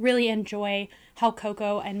really enjoy how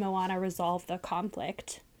Coco and Moana resolve the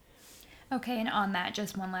conflict. Okay, and on that,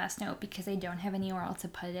 just one last note, because I don't have anywhere else to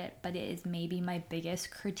put it, but it is maybe my biggest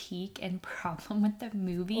critique and problem with the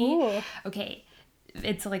movie. Ooh. Okay,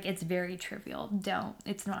 it's like, it's very trivial.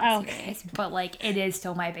 It's not serious, but like, it is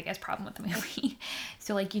still my biggest problem with the movie.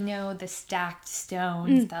 So like, you know, the stacked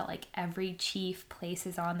stones that like every chief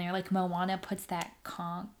places on there, like Moana puts that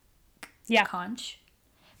conch.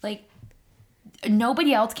 Like,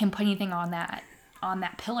 nobody else can put anything on that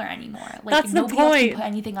pillar anymore. Like, that's the nobody else point. can put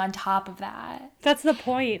anything on top of that. That's the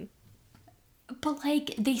point. But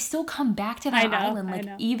like, they still come back to that island. Like,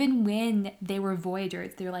 even when they were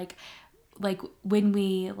voyagers, they're like when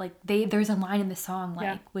we like there's a line in the song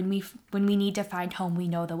like when we need to find home, we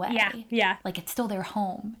know the way. Yeah. Like, it's still their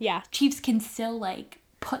home. Yeah. Chiefs can still like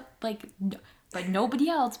put like. But nobody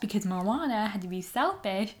else, because Moana had to be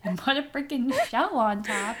selfish and put a freaking shell on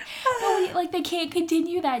top. Nobody, like, they can't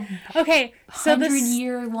continue that so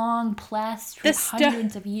 100-year-long plus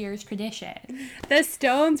hundreds of years tradition. The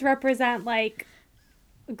stones represent, like,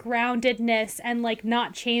 groundedness and, like,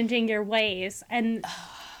 not changing your ways. And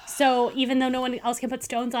so even though no one else can put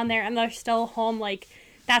stones on there and they're still home, like,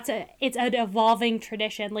 it's an evolving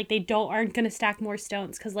tradition. Like, they aren't going to stack more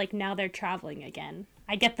stones because, like, now they're traveling again.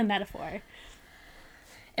 I get the metaphor.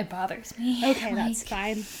 It bothers me. Okay, that's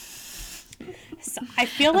fine. So I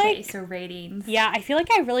feel like... so ratings. Yeah, I feel like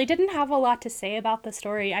I really didn't have a lot to say about the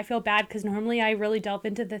story. I feel bad because normally I really delve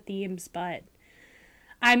into the themes, but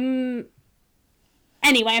anyway,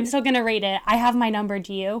 I'm still going to rate it. I have my number.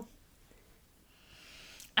 Do you?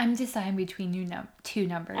 I'm deciding between two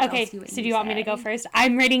numbers. Okay, so do you want me to go first?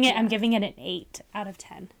 I'm rating it. Yeah. I'm giving it an 8 out of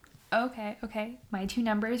 10. Okay. My two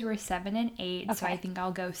numbers were 7 and 8, so I think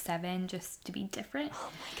I'll go 7 just to be different. Oh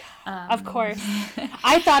my god! Of course,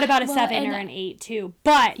 I thought about a 7 or an 8 too,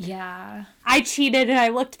 but yeah, I cheated and I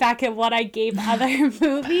looked back at what I gave other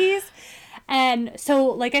movies, and so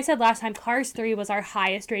like I said last time, Cars 3 was our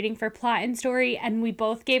highest rating for plot and story, and we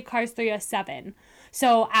both gave Cars 3 a 7.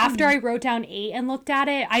 So after I wrote down 8 and looked at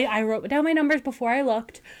it, I wrote down my numbers before I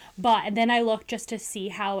looked, but then I looked just to see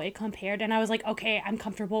how it compared, and I was like, okay, I'm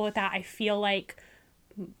comfortable with that. I feel like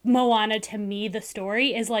Moana, to me, the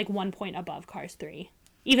story, is like 1 point above Cars 3,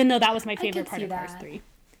 even though that was my favorite part of Cars 3.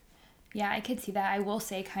 Yeah, I could see that. I will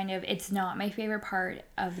say kind of it's not my favorite part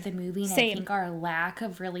of the movie, and Same. I think our lack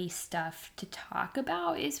of really stuff to talk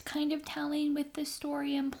about is kind of telling with the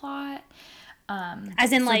story and plot.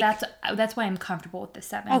 As in, so like... That's why I'm comfortable with the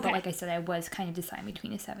 7. Okay. But like I said, I was kind of deciding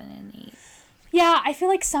between a 7 and an 8. Yeah, I feel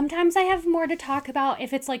like sometimes I have more to talk about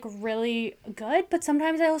if it's, like, really good, but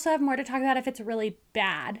sometimes I also have more to talk about if it's really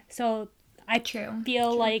bad. So I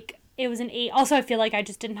feel like it was an 8. Also, I feel like I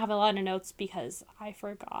just didn't have a lot of notes because I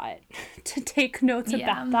forgot to take notes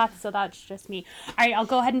about that, so that's just me. All right, I'll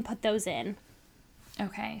go ahead and put those in.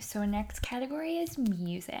 Okay, so next category is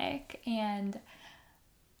music, and...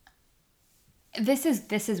 This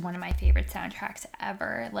is one of my favorite soundtracks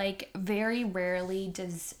ever. Like, very rarely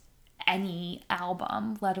does any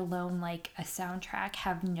album, let alone like a soundtrack,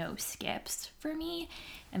 have no skips for me.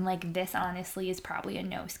 And like, this honestly is probably a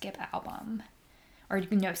no skip album, or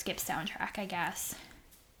no skip soundtrack, I guess.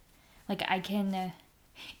 Like, I can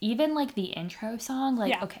even like the intro song,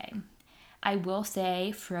 like okay, I will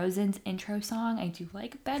say Frozen's intro song I do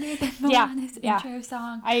like better than Moana's intro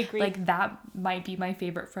song. I agree. Like, that might be my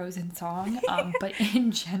favorite Frozen song. But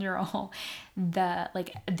in general,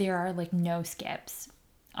 there are like no skips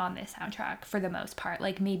on this soundtrack for the most part.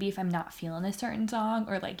 Like, maybe if I'm not feeling a certain song,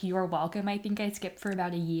 or like You're Welcome, I think I skipped for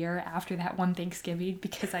about a year after that one Thanksgiving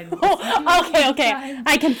because I okay.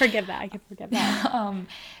 I can forgive that.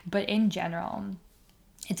 But in general,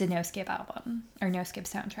 it's a no skip album or no skip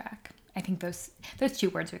soundtrack. I think those two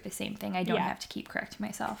words are the same thing. I don't have to keep correcting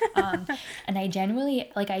myself. And I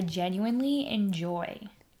genuinely enjoy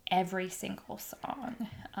every single song.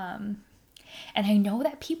 And I know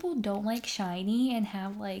that people don't like Shiny and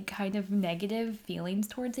have like kind of negative feelings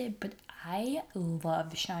towards it, but I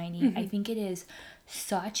love Shiny. Mm-hmm. I think it is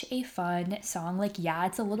such a fun song. Like, yeah,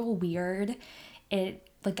 it's a little weird. It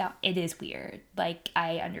is weird. Like,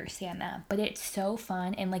 I understand that, but it's so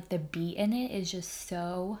fun, and like the beat in it is just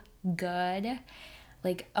so good.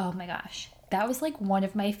 Like, oh my gosh, that was like one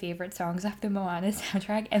of my favorite songs off the Moana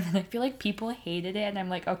soundtrack, and then I feel like people hated it, and I'm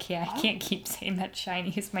like, okay, I can't keep saying that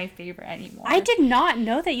Shiny is my favorite anymore. I did not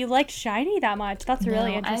know that you liked Shiny that much. That's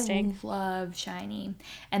really interesting. I love Shiny.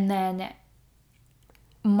 And then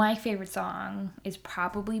my favorite song is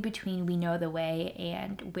probably between We Know the Way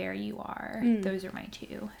and Where You Are. Those are my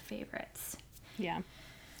two favorites. Yeah.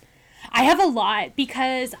 I have a lot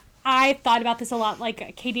because I thought about this a lot.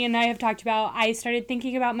 Like Katie and I have talked about, I started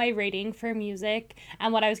thinking about my rating for music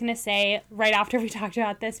and what I was going to say right after we talked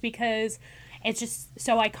about this because it's just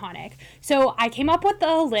so iconic. So I came up with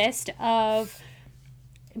a list of,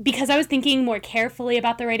 because I was thinking more carefully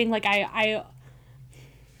about the rating, like I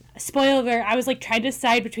spoiler, I was like trying to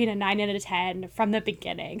decide between a 9 and a 10 from the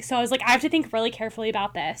beginning. So I was like, I have to think really carefully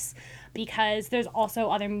about this because there's also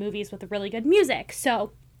other movies with really good music.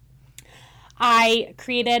 So I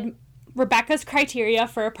created Rebecca's criteria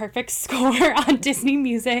for a perfect score on Disney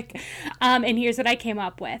music, and here's what I came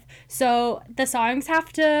up with. So the songs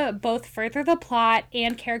have to both further the plot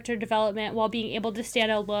and character development while being able to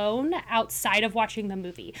stand alone outside of watching the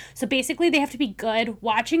movie. So basically they have to be good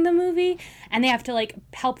watching the movie and they have to like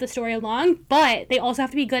help the story along, but they also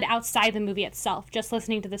have to be good outside the movie itself, just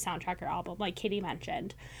listening to the soundtrack or album like Katie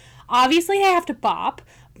mentioned. Obviously, I have to bop,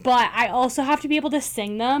 but I also have to be able to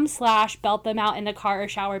sing them / belt them out in the car or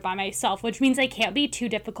shower by myself, which means I can't be too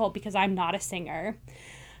difficult because I'm not a singer.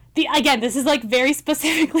 Again, this is like very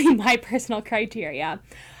specifically my personal criteria.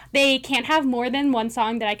 They can't have more than one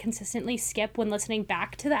song that I consistently skip when listening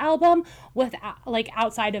back to the album with like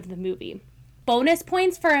outside of the movie. Bonus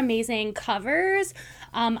points for amazing covers.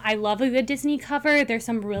 I love a good Disney cover. There's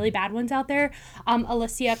some really bad ones out there.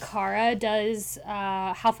 Alicia Cara does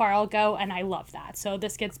How Far I'll Go, and I love that. So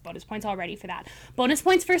this gets bonus points already for that. Bonus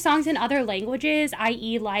points for songs in other languages,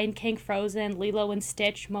 i.e. Lion King, Frozen, Lilo and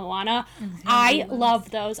Stitch, Moana. I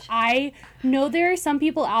love those. I know there are some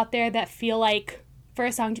people out there that feel like for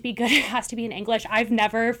a song to be good, it has to be in English. I've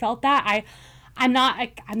never felt that. I'm not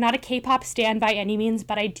a K-pop stan by any means,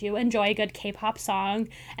 but I do enjoy a good K-pop song,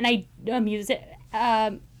 and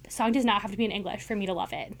song does not have to be in English for me to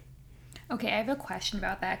love it. Okay, I have a question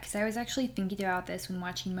about that because I was actually thinking about this when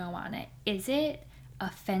watching Moana. Is it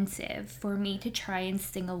offensive for me to try and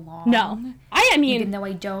sing along? No. I mean, even though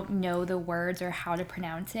I don't know the words or how to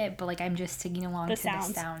pronounce it, but like I'm just singing along to the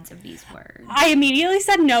sounds of these words. I immediately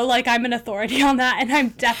said no, like I'm an authority on that, and I'm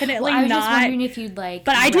definitely not. I was just wondering if you'd like.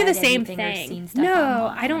 But I do the same thing.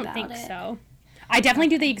 No, I don't think so. I definitely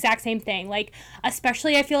do the exact same thing. Like,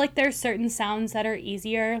 especially I feel like there's certain sounds that are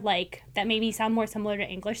easier, like that maybe sound more similar to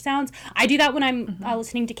English sounds. I do that when I'm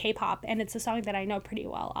listening to K-pop, and it's a song that I know pretty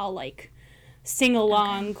well. I'll like sing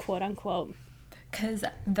along, quote unquote. Because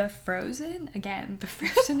the Frozen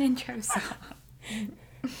intro song.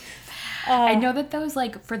 I know that those,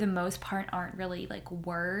 like, for the most part aren't really, like,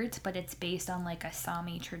 words, but it's based on, like, a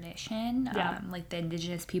Sami tradition, like the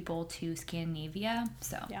indigenous people to Scandinavia,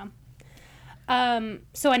 so. Yeah.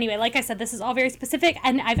 So anyway, like I said, this is all very specific,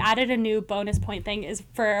 and I've added a new bonus point thing is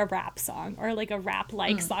for a rap song, or, like, a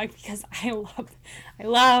rap-like song, because I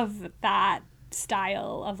love that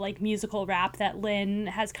style of like musical rap that Lin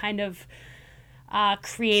has kind of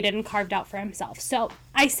created and carved out for himself. So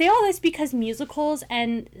I say all this because musicals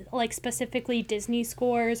and like specifically Disney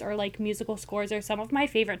scores or like musical scores are some of my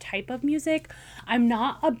favorite type of music. I'm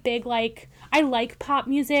not a big I like pop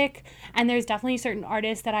music, and there's definitely certain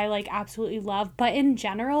artists that I like absolutely love, but in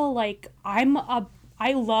general like I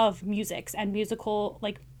love music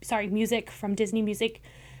from Disney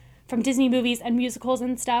movies and musicals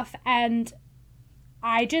and stuff, and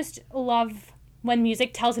I just love when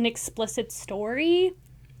music tells an explicit story,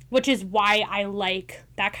 which is why I like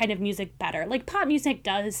that kind of music better. Like pop music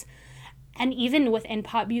does, and even within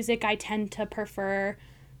pop music, I tend to prefer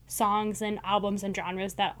songs and albums and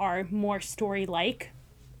genres that are more story-like.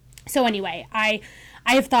 So anyway, I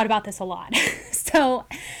have thought about this a lot. So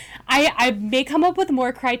I may come up with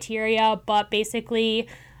more criteria, but basically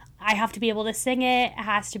I have to be able to sing it. It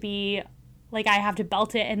has to be like I have to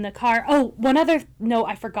belt it in the car. Oh, one other note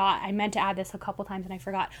I forgot. I meant to add this a couple times and I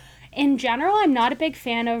forgot. In general, I'm not a big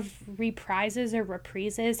fan of reprises or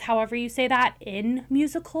reprises, however you say that, in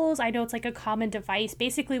musicals. I know it's like a common device.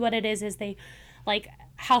 Basically what it is they like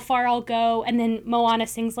How Far I'll Go, and then Moana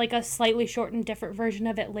sings like a slightly shortened different version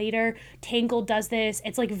of it later. Tangled does this.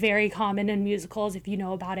 It's like very common in musicals if you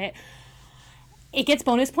know about it. It gets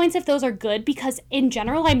bonus points if those are good, because in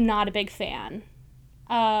general I'm not a big fan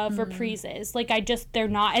of reprises. Like they're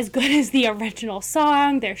not as good as the original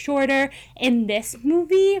song. They're shorter. In this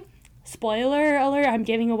movie, spoiler alert, I'm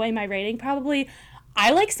giving away my rating probably,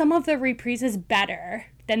 I like some of the reprises better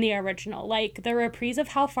than the original. Like the reprise of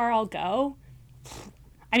How Far I'll Go,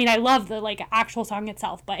 I mean I love the like actual song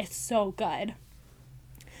itself, but it's so good.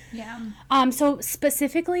 Yeah. So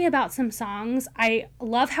specifically about some songs, I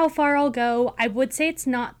love How Far I'll Go. I would say it's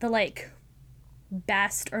not the like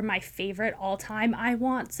best or my favorite all-time I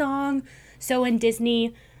Want song. So in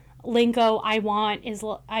Disney lingo, I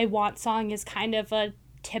Want song is kind of a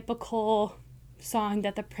typical song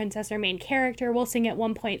that the princess or main character will sing at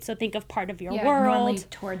one point. So think of Part of Your Yeah, World.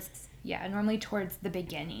 normally towards the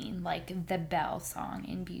beginning, like the Belle song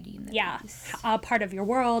in Beauty and the Beast. Part of Your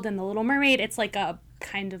World and The Little Mermaid. It's like a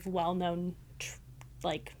kind of well-known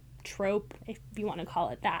trope, if you want to call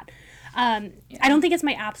it that. I don't think it's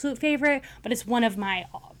my absolute favorite, but it's one of my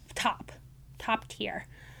top tier.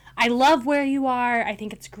 I love Where You Are. I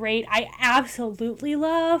think it's great. I absolutely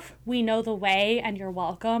love We Know the Way and You're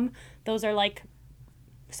Welcome. Those are like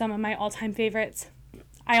some of my all-time favorites.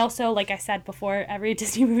 I also, like I said before, every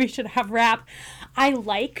Disney movie should have rap. I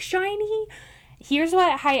like Shiny. Here's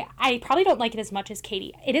what I probably don't like it as much as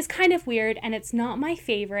Katie. It is kind of weird, and it's not my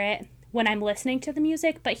favorite when I'm listening to the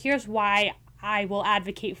music, but here's why I will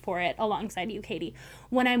advocate for it alongside you, Katie.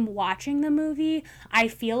 When I'm watching the movie, I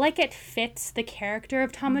feel like it fits the character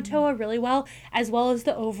of Tamatoa really well as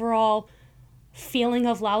the overall feeling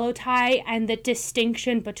of Lalotai and the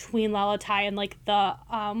distinction between Lalotai and like the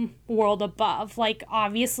world above. Like,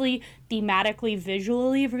 obviously, thematically,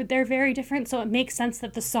 visually, they're very different, so it makes sense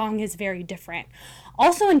that the song is very different.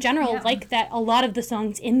 Also, in general, like that a lot of the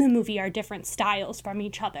songs in the movie are different styles from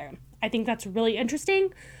each other. I think that's really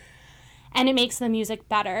interesting, and it makes the music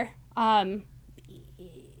better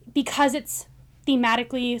because it's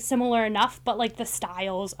thematically similar enough, but like the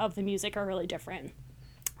styles of the music are really different.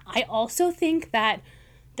 I also think that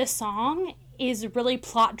the song is really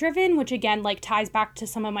plot driven, which again like ties back to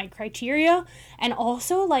some of my criteria, and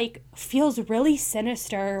also like feels really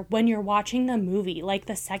sinister when you're watching the movie. Like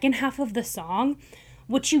the second half of the song,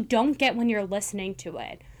 which you don't get when you're listening to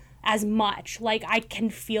it as much. Like I can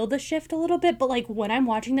feel the shift a little bit, but like when I'm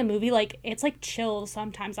watching the movie, like it's like chills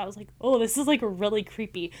sometimes. I was like, oh, this is like really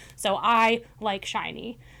creepy. So I like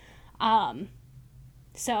Shiny.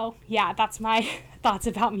 So yeah, that's my thoughts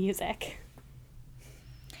about music.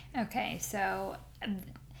 Okay, so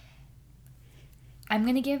I'm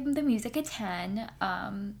gonna give the music a 10.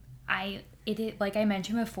 It is, like I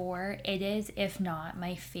mentioned before, it is, if not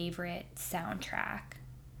my favorite soundtrack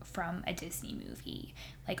from a Disney movie.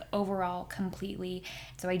 Like overall, completely.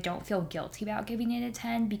 So I don't feel guilty about giving it a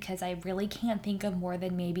 10 because I really can't think of more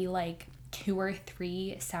than maybe like 2 or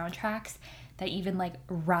 3 soundtracks that even like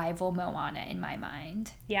rival Moana in my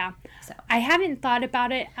mind. Yeah. So I haven't thought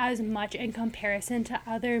about it as much in comparison to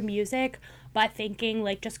other music, but thinking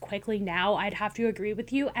like just quickly now, I'd have to agree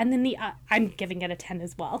with you. And then I'm giving it a 10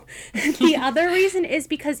 as well. The other reason is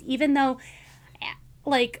because even though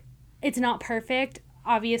like it's not perfect,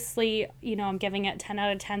 obviously, you know, I'm giving it 10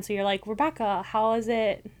 out of 10. So you're like, Rebecca, how is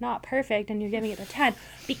it not perfect? And you're giving it a 10.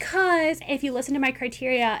 Because if you listen to my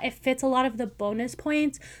criteria, it fits a lot of the bonus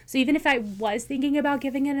points. So even if I was thinking about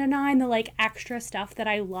giving it a 9, the like extra stuff that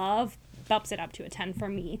I love bumps it up to a 10 for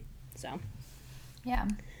me. So, yeah.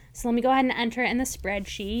 So let me go ahead and enter it in the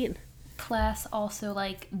spreadsheet. Plus, also,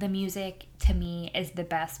 like, the music, to me, is the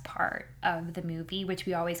best part of the movie, which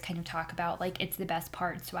we always kind of talk about. Like, it's the best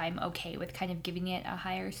part, so I'm okay with kind of giving it a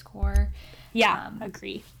higher score. Yeah,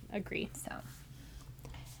 agree. So.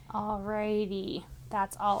 Alrighty.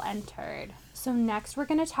 That's all entered. So next, we're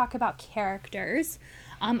going to talk about characters.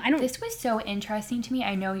 This was so interesting to me.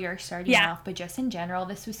 I know you're starting off, but just in general,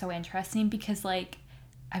 this was so interesting because, like,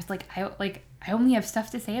 I was like, I only have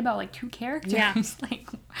stuff to say about, like, 2 characters. Yeah.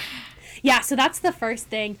 Yeah, so that's the first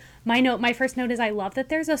thing. My first note is I love that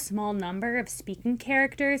there's a small number of speaking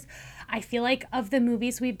characters. I feel like of the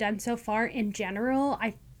movies we've done so far in general,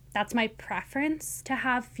 that's my preference to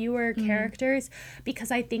have fewer characters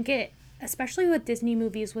because I think it, especially with Disney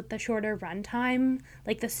movies with the shorter runtime,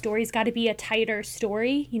 like the story's got to be a tighter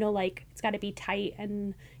story, you know, like it's got to be tight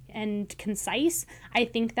and concise. I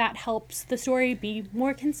think that helps the story be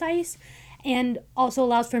more concise and also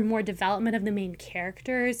allows for more development of the main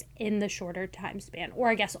characters in the shorter time span, or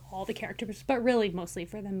I guess all the characters, but really mostly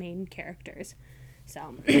for the main characters.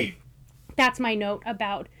 So that's my note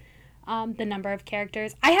about the number of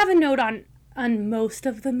characters. I have a note on most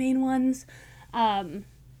of the main ones,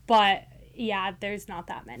 but yeah, there's not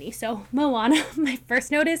that many. So Moana, my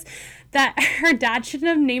first note is that her dad shouldn't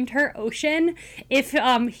have named her Ocean if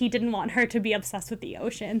he didn't want her to be obsessed with the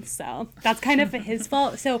ocean. So that's kind of his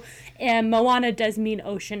fault. So Moana does mean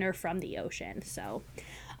ocean or from the ocean. So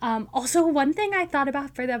also one thing I thought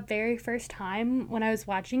about for the very first time when I was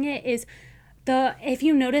watching it is if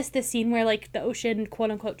you notice the scene where like the ocean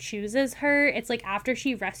quote unquote chooses her, it's like after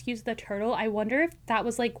she rescues the turtle. I wonder if that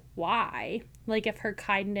was like why, like if her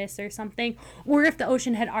kindness or something, or if the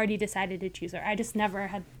ocean had already decided to choose her. I just never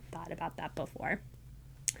had thought about that before.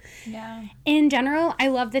 Yeah. In general, I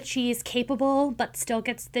love that she's capable, but still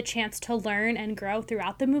gets the chance to learn and grow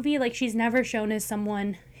throughout the movie. Like, she's never shown as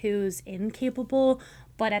someone who's incapable,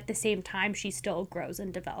 but at the same time, she still grows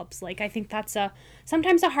and develops. Like, I think that's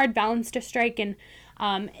sometimes a hard balance to strike, and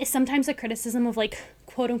is sometimes a criticism of, like,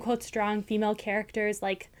 quote-unquote strong female characters,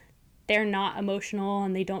 like, they're not emotional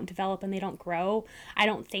and they don't develop and they don't grow. I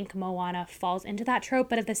don't think Moana falls into that trope,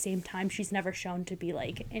 but at the same time, she's never shown to be,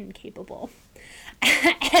 like, incapable.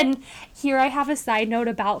 And here I have a side note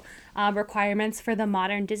about requirements for the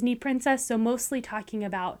modern Disney princess. So mostly talking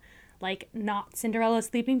about, like, not Cinderella,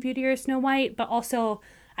 Sleeping Beauty, or Snow White, but also,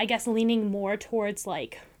 I guess, leaning more towards,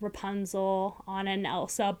 like, Rapunzel, Anna, and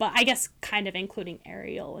Elsa, but I guess kind of including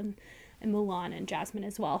Ariel and Mulan and Jasmine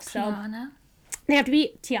as well. So Tiana. They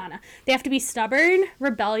have to be stubborn,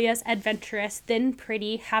 rebellious, adventurous, thin,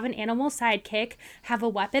 pretty, have an animal sidekick, have a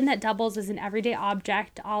weapon that doubles as an everyday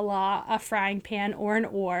object, a la a frying pan or an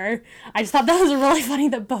oar. I just thought that was really funny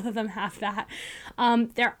that both of them have that.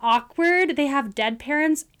 They're awkward, they have dead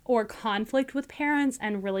parents or conflict with parents,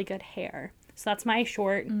 and really good hair. So that's my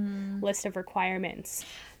short list of requirements.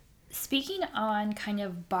 Speaking on kind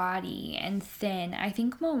of body and thin, I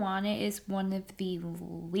think Moana is one of the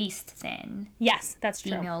least thin. Yes, that's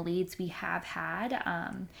true. Female leads we have had.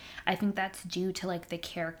 I think that's due to, like, the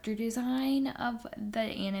character design of the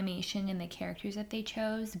animation and the characters that they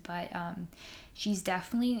chose. But she's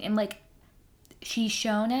definitely, and, like, she's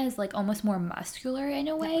shown as, like, almost more muscular in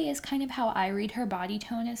a way, is kind of how I read her body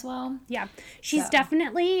tone as well. Yeah. She's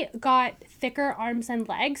definitely got thicker arms and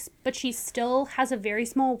legs, but she still has a very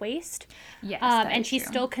small waist. Yes, and she's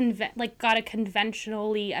still got a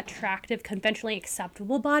conventionally attractive, conventionally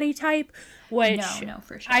acceptable body type, which no,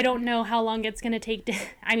 for sure. I don't know how long it's going to take to,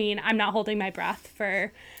 I mean, I'm not holding my breath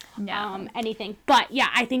for anything. But yeah,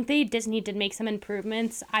 I think Disney did make some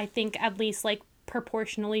improvements. I think at least, like,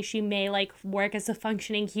 proportionally she may, like, work as a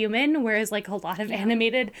functioning human, whereas, like, a lot of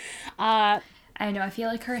animated I know, I feel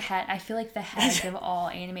like the heads of all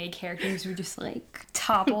animated characters were just, like,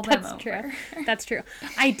 topple them over. That's true.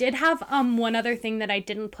 I did have one other thing that I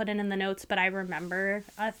didn't put in the notes, but I remember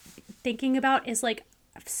thinking about is, like,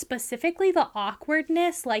 specifically the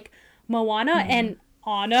awkwardness. Like, Moana and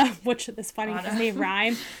Anna, which is funny because they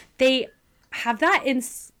rhyme, they have that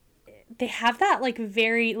like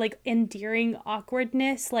very, like, endearing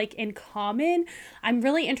awkwardness, like, in common. I'm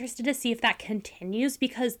really interested to see if that continues,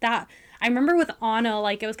 because that, I remember with Anna,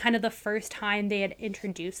 like, it was kind of the first time they had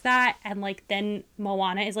introduced that, and, like, then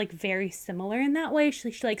Moana is, like, very similar in that way.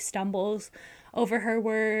 She like stumbles over her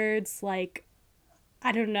words, like,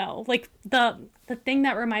 I don't know, like, the thing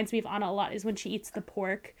that reminds me of Anna a lot is when she eats the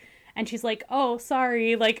pork and she's like, oh,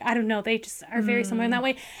 sorry. Like, I don't know. They just are very similar in that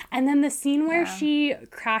way. And then the scene where she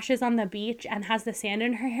crashes on the beach and has the sand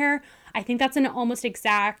in her hair, I think that's an almost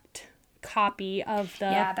exact copy of the...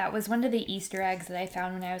 Yeah, that was one of the Easter eggs that I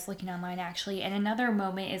found when I was looking online, actually. And another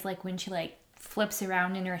moment is, like, when she, like, flips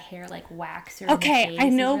around in her hair, like, wax her okay, in the face. I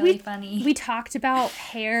know really funny. We talked about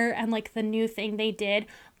hair and, like, the new thing they did,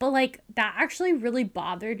 but, like, that actually really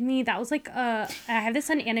bothered me. That was, like, I have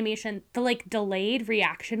this on animation, the, like, delayed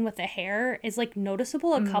reaction with the hair is, like,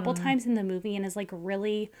 noticeable a couple times in the movie and is, like,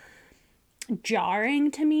 really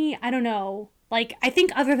jarring to me. I don't know. Like, I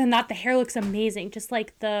think other than that, the hair looks amazing. Just,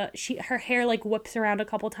 like, her hair, like, whips around a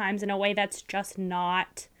couple times in a way that's just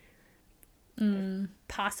not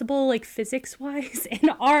possible, like, physics-wise in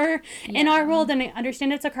our world. And I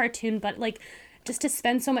understand it's a cartoon, but, like, just to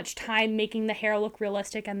spend so much time making the hair look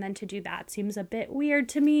realistic and then to do that seems a bit weird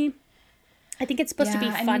to me. I think it's supposed to be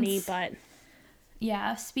funny, but...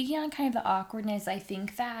 Yeah, speaking on kind of the awkwardness, I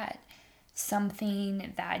think that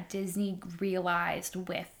something that Disney realized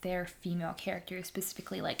with their female characters,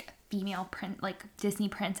 specifically, like, Disney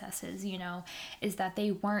princesses, you know, is that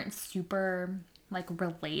they weren't super, like,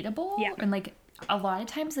 relatable. Yeah. And, like, a lot of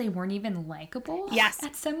times they weren't even likable. Yes.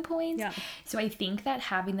 At some points. Yeah. So I think that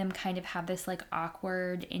having them kind of have this, like,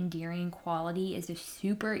 awkward, endearing quality is a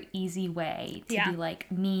super easy way to be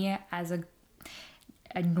like, me as a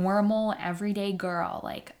normal everyday girl,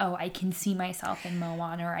 like, oh, I can see myself in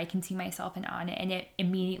Moana, or I can see myself in Anna, and it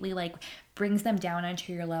immediately, like, brings them down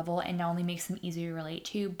onto your level and not only makes them easier to relate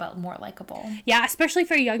to, but more likable. Yeah, especially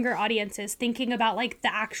for younger audiences. Thinking about, like,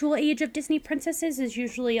 the actual age of Disney princesses is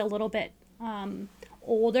usually a little bit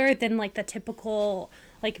older than, like, the typical,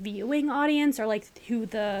 like, viewing audience, or, like,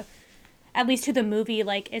 at least who the movie,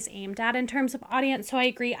 like, is aimed at in terms of audience. So I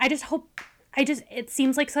agree. It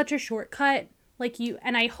seems like such a shortcut, like,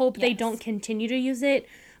 and I hope they don't continue to use it,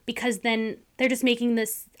 because then they're just making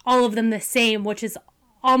all of them the same, which is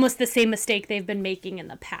almost the same mistake they've been making in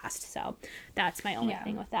the past. So that's my only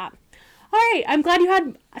thing with that. All right, I'm glad you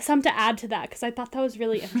had some to add to that because I thought that was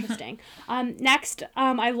really interesting. Next,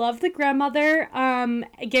 I love the grandmother.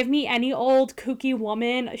 Give me any old kooky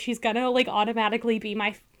woman. She's gonna like automatically be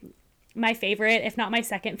my favorite, if not my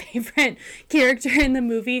second favorite character in the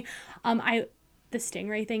movie. The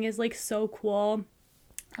stingray thing is like so cool.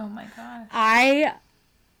 Oh my gosh.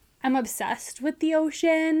 I'm obsessed with the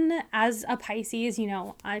ocean. As a Pisces,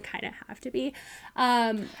 I kind of have to be.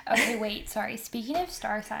 Okay, wait, sorry. Speaking of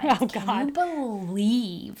star signs, can you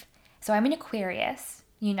believe? So I'm an Aquarius.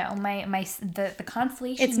 The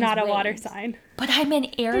constellation. It's not is a water waves, sign. but I'm an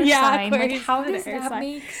air sign. Aquarius Like, how is an does air that sign.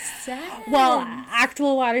 make sense? Well,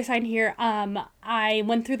 actual water sign here. I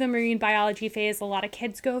went through the marine biology phase a lot of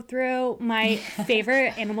kids go through. My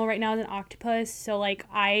favorite animal right now is an octopus. So like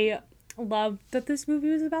I love that this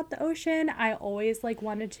movie was about the ocean. I always like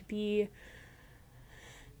wanted to be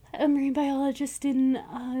a marine biologist, and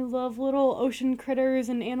I love little ocean critters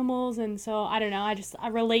and animals, and so I don't know, I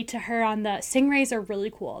relate to her on the stingrays are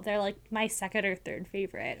really cool. They're like my second or third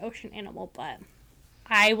favorite ocean animal, but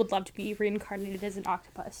I would love to be reincarnated as an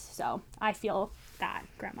octopus, so I feel that,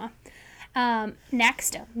 Grandma.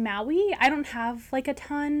 Next, Maui. I don't have like a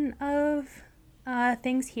ton of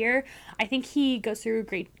things here. I think he goes through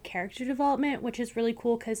great character development, which is really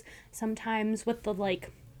cool because sometimes with the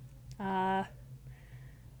like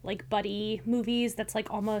buddy movies that's like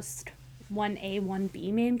almost 1A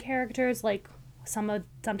 1B main characters, like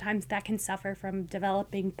sometimes that can suffer from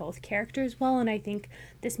developing both characters well, and I think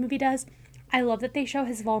this movie does. I love that they show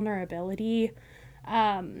his vulnerability,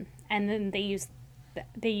 and then they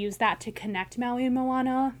use that to connect Maui and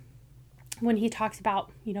Moana when he talks about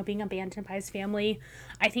being abandoned by his family.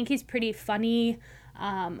 I think he's pretty funny.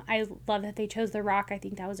 I love that they chose The Rock. I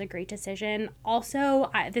think that was a great decision. Also,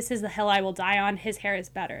 this is the hill I will die on. His hair is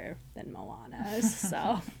better than Moana's,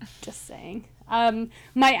 so just saying.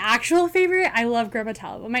 My actual favorite, I love Grandma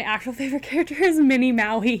Tala, but my actual favorite character is Minnie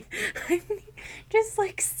Maui. Just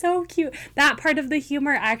like so cute. That part of the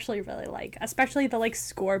humor I actually really like, especially the like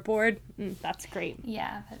scoreboard. That's great.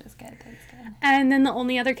 Yeah, that is good. That's good. And then the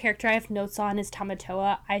only other character I have notes on is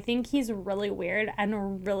Tamatoa. I think he's really weird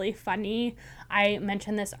and really funny. I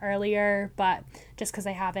mentioned this earlier, but just because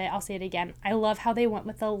I have it, I'll say it again. I love how they went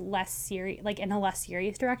with a less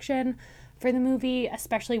serious direction for the movie,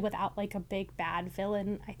 especially without like a big bad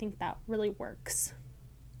villain. I think that really works.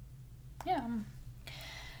 Yeah.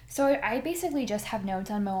 So I basically just have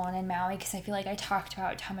notes on Moana and Maui because I feel like I talked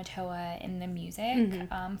about Tamatoa in the music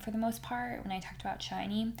for the most part when I talked about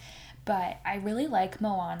Shiny. But I really like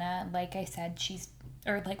Moana. Like I said,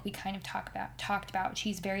 we kind of talked about,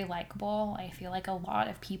 she's very likable. I feel like a lot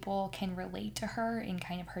of people can relate to her in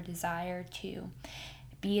kind of her desire to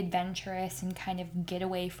be adventurous and kind of get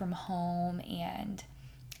away from home and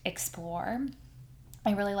explore.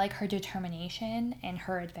 I really like her determination and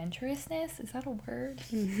her adventurousness. Is that a word?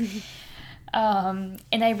 And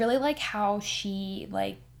I really like how she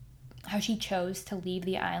chose to leave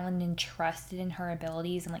the island and trusted in her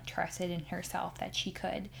abilities and like trusted in herself that she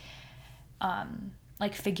could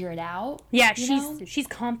figure it out. Yeah, she's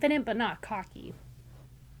confident but not cocky.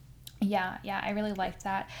 Yeah, I really liked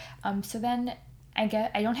that. So then I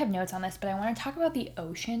don't have notes on this, but I want to talk about the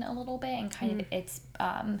ocean a little bit and kind of its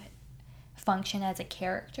function as a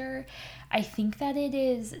character. I think that it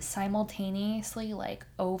is simultaneously like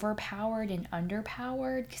overpowered and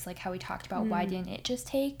underpowered, because like how we talked about why didn't it just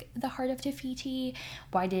take the heart of Te Fiti?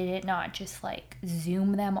 Why did it not just like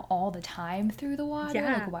zoom them all the time through the water?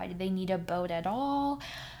 Yeah. Like why did they need a boat at all?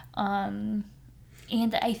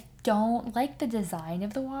 And I don't like the design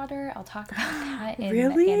of the water. I'll talk about that in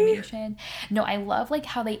Really? animation. No, I love like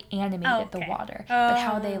how they animated the water, but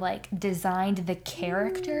how they like designed the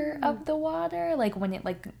character of the water, like when it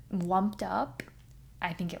like lumped up.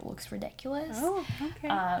 I think it looks ridiculous. Oh,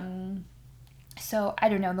 okay. So I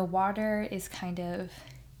don't know. The water is kind of,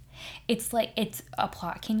 it's like it's a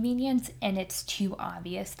plot convenience, and it's too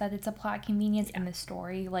obvious that it's a plot convenience in the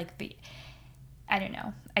story. Like I don't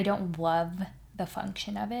know. I don't love the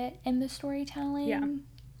function of it in the storytelling. Yeah.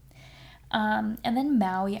 And then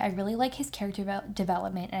Maui, I really like his character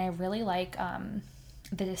development, and I really like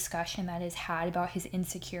the discussion that is had about his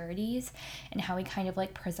insecurities and how he kind of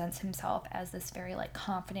like presents himself as this very like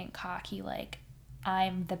confident, cocky, like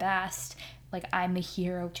I'm the best, like I'm the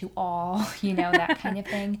hero to all, that kind of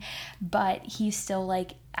thing. But he's still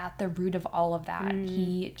like at the root of all of that.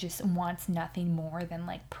 He just wants nothing more than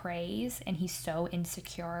like praise, and he's so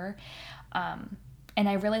insecure. And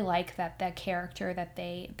I really like that the character that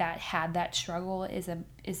had that struggle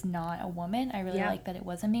is not a woman. I really like that it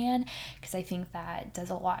was a man, because I think that does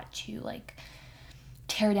a lot to like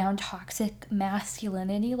tear down toxic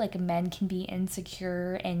masculinity. Like, men can be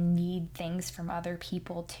insecure and need things from other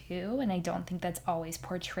people too, and I don't think that's always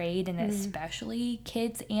portrayed in especially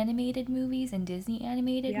kids animated movies and Disney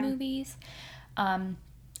animated movies.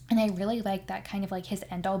 And I really like that kind of like his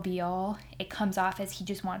end all be all. It comes off as he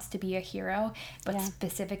just wants to be a hero, but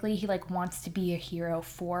specifically he like wants to be a hero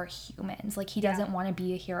for humans. Like, he doesn't want to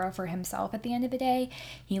be a hero for himself at the end of the day.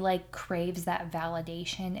 He like craves that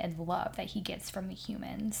validation and love that he gets from the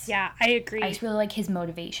humans. Yeah, I agree. I just really like his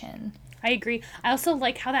motivation. I agree. I also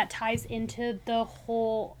like how that ties into the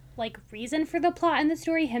whole like reason for the plot in the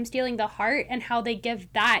story, him stealing the heart, and how they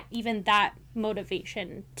give that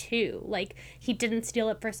motivation too. Like, he didn't steal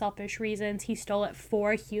it for selfish reasons, he stole it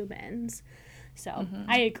for humans. So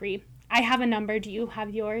I agree. I have a number. Do you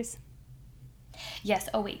have yours? Yes.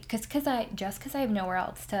 Oh wait, because I have nowhere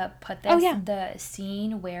else to put this. The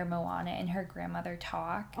scene where Moana and her grandmother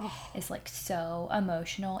talk is like so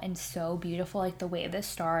emotional and so beautiful. Like, the way the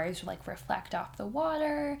stars like reflect off the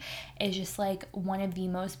water is just like one of the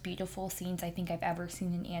most beautiful scenes I think I've ever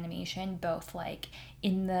seen in animation, both like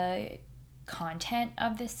in the content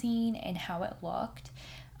of the scene and how it looked.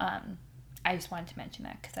 I just wanted to mention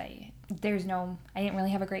that because I didn't really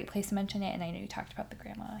have a great place to mention it, and I know you talked about the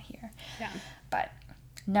grandma here. Yeah. But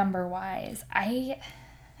number wise, I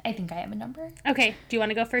think I have a number. Okay. Do you want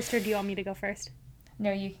to go first, or do you want me to go first?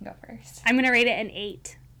 No, you can go first. I'm gonna rate it an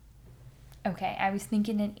 8. Okay, I was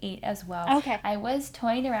thinking an 8 as well. Okay. I was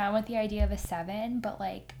toying around with the idea of a 7, but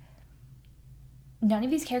like, none of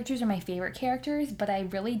these characters are my favorite characters, but I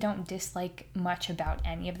really don't dislike much about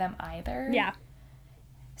any of them either. Yeah.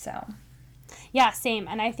 So. Yeah, same.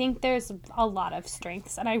 And I think there's a lot of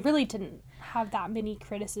strengths, and I really didn't have that many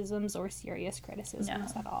criticisms or serious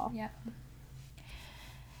criticisms at all. Yeah.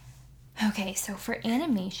 Okay, so for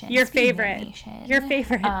animation. Your favorite.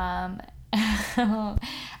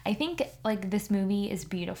 I think like this movie is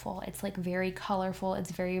beautiful. It's like very colorful.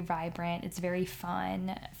 It's very vibrant. It's very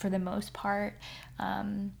fun for the most part.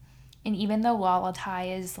 And even though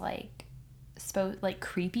Lalatai is like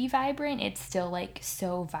creepy vibrant, it's still like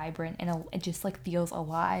so vibrant, and it just like feels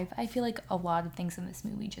alive. I feel like a lot of things in this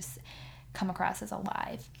movie just come across as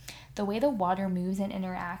alive. The way the water moves and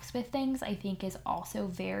interacts with things, I think, is also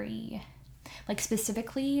very like,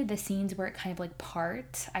 specifically the scenes where it kind of like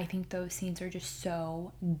parts. I think those scenes are just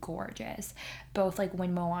so gorgeous, both like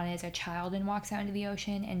when Moana is a child and walks out into the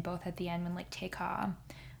ocean, and both at the end when like Te Kā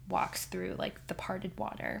walks through like the parted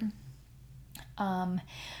water.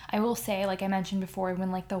 I will say, like I mentioned before,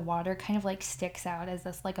 when like the water kind of like sticks out as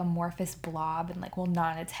this like amorphous blob and like will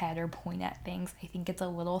nod its head or point at things, I think it's a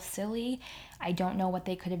little silly. I don't know what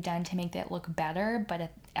they could have done to make that look better, but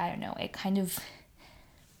I don't know, it kind of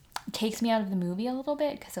takes me out of the movie a little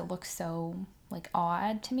bit because it looks so like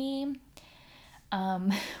odd to me.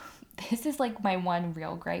 This is like my one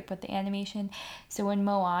real gripe with the animation. So when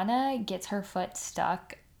Moana gets her foot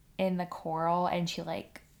stuck in the coral, and she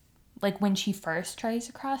like when she first tries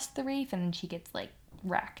to cross the reef, and then she gets like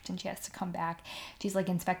wrecked and she has to come back, she's like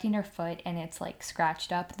inspecting her foot, and it's like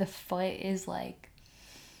scratched up. The foot is like,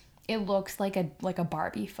 it looks like a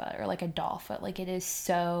Barbie foot or like a doll foot. Like, it is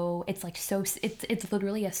so, it's like so, it's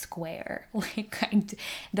literally a square. Like,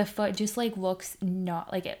 the foot just like looks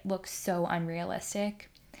not like, it looks so unrealistic.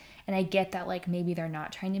 And I get that like maybe they're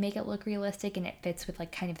not trying to make it look realistic, and it fits with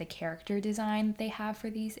like kind of the character design that they have for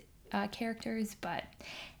these characters, but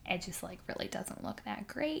it just like really doesn't look that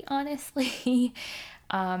great, honestly.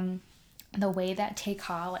 The way that Te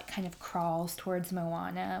Kā like kind of crawls towards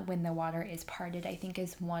Moana when the water is parted, I think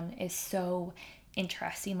is so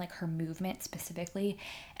interesting, like her movement specifically.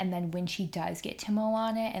 And then when she does get to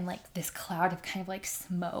Moana, and like this cloud of kind of like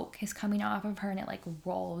smoke is coming off of her, and it like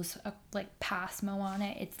rolls like past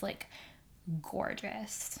Moana, it's like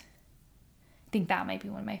gorgeous. I think that might be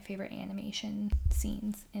one of my favorite animation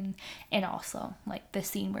scenes. And also like the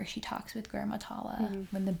scene where she talks with Grandma Tala,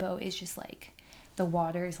 when the boat is just like, the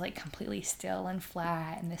water is like completely still and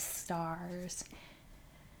flat, and the stars.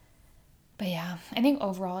 But yeah, I think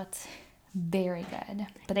overall it's very good.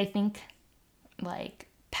 But I think like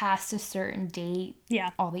past a certain date,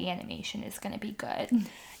 all the animation is going to be good.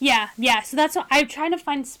 Yeah. So that's what I'm trying to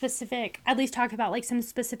find specific, at least talk about like some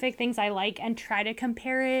specific things I like and try to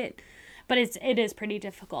compare it. But it is pretty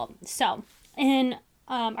difficult. So,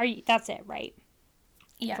 that's it, right?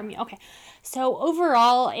 Yeah. From you. Okay. So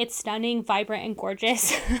overall, it's stunning, vibrant, and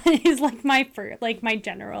gorgeous is like my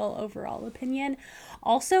general overall opinion.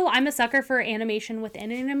 Also, I'm a sucker for animation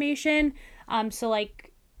within animation. So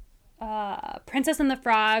like Princess and the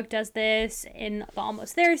Frog does this in the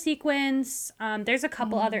Almost There sequence. There's a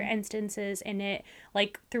couple other instances in it,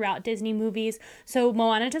 like throughout Disney movies. So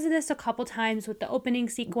Moana does this a couple times with the opening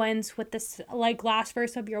sequence, with this like last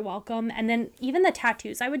verse of You're Welcome, and then even the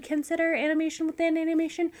tattoos I would consider animation within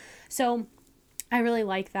animation. So I really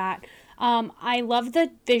like that. I love the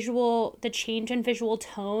change in visual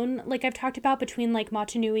tone, like I've talked about, between like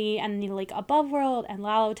Motunui and the like Above World and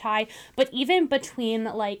Lalotai, but even between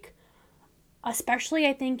like, especially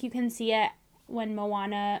I think you can see it when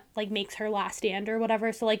Moana like makes her last stand or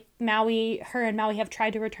whatever. So like her and Maui have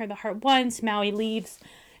tried to return the heart once. Maui leaves.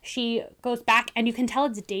 She goes back and you can tell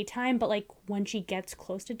it's daytime, but like when she gets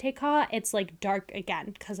close to Te Kā, it's like dark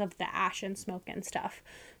again because of the ash and smoke and stuff.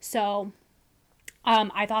 So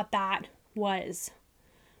I thought that was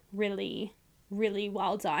really, really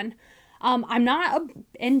well done. I'm not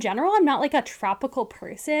like a tropical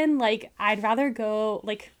person. Like I'd rather go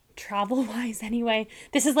like travel wise anyway.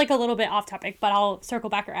 This is like a little bit off topic, but I'll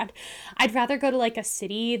circle back around. I'd rather go to like a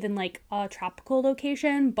city than like a tropical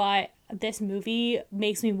location, but this movie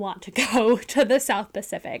makes me want to go to the South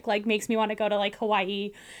Pacific. Like makes me want to go to like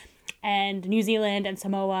Hawaii and New Zealand and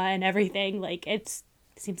Samoa and everything. Like it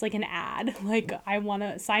seems like an ad. Like I want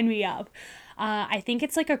to sign me up. I think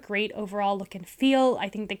it's like a great overall look and feel. I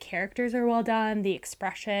think the characters are well done, the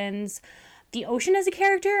expressions. The ocean as a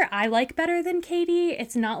character, I like better than Katie.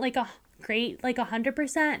 It's not like a great, like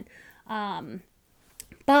 100%.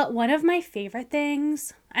 But one of my favorite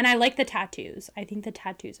things, and I like the tattoos. I think the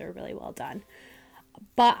tattoos are really well done.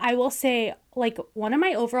 But I will say, like, one of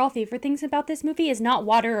my overall favorite things about this movie is not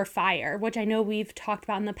water or fire, which I know we've talked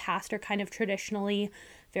about in the past are kind of traditionally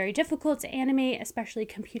very difficult to animate, especially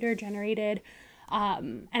computer generated.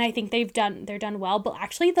 And I think they're done well. But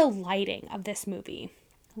actually the lighting of this movie,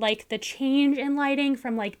 like the change in lighting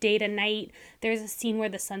from like day to night. There's a scene where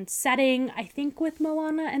the sun's setting, I think with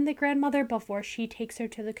Moana and the grandmother before she takes her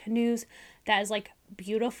to the canoes. That is like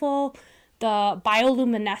beautiful. The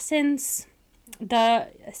bioluminescence, the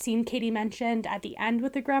scene Katie mentioned at the end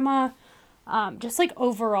with the grandma, just like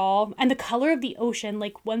overall, and the color of the ocean,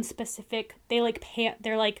 like one specific, they're like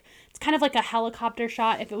it's kind of like a helicopter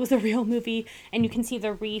shot if it was a real movie, and you can see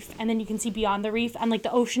the reef and then you can see beyond the reef, and like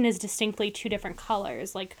the ocean is distinctly two different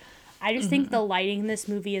colors. Like I just think the lighting in this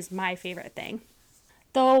movie is my favorite thing.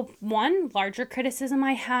 Though one larger criticism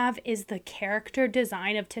I have is the character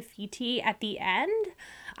design of Te Fiti at the end.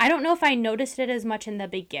 I don't know if I noticed it as much in the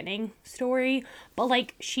beginning story, but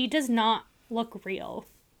like she does not look real.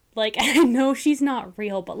 Like I know she's not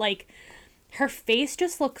real, but like her face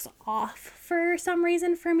just looks off for some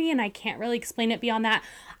reason for me, and I can't really explain it beyond that.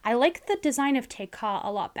 I like the design of Te Kā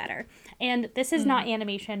a lot better. And this is not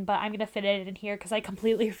animation, but I'm going to fit it in here because I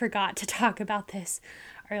completely forgot to talk about this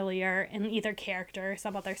earlier in either character or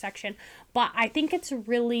some other section. But I think it's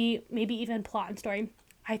really, maybe even plot and story,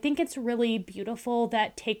 I think it's really beautiful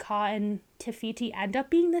that Te Kā and Te Fiti end up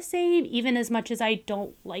being the same, even as much as I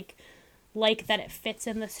don't like that it fits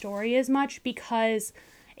in the story as much, because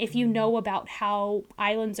if you know about how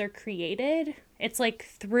islands are created, it's like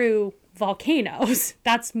through volcanoes.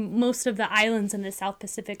 That's most of the islands in the South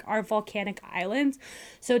Pacific are volcanic islands.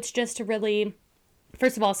 So it's just really,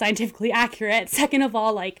 first of all, scientifically accurate. Second of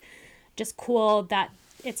all, like just cool that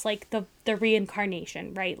it's like the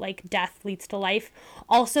reincarnation, right? Like death leads to life.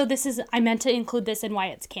 Also, I meant to include this in why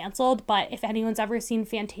it's canceled, but if anyone's ever seen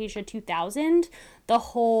Fantasia 2000, the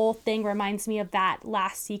whole thing reminds me of that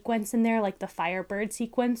last sequence in there, like the Firebird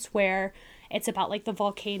sequence, where it's about like the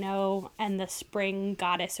volcano and the spring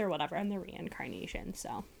goddess or whatever and the reincarnation.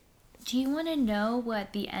 So, do you want to know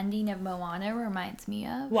what the ending of Moana reminds me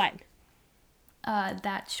of? What?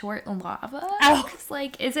 That short lava. Oh,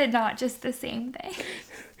 like, is it not just the same thing?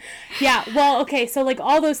 Yeah, well, okay, so like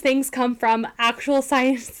all those things come from actual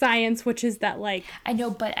science, which is that like, I know,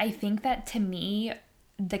 but I think that to me,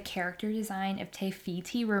 the character design of Te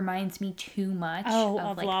Fiti reminds me too much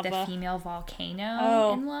of like lava. The female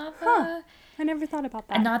volcano in lava. Huh. I never thought about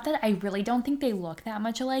that. And not that I really don't think they look that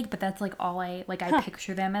much alike, but that's like all I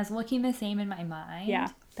picture them as looking the same in my mind. Yeah,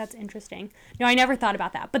 that's interesting. No, I never thought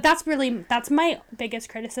about that. But that's my biggest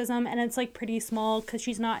criticism, and it's like pretty small because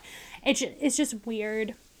she's not, it's just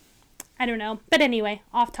weird. I don't know. But anyway,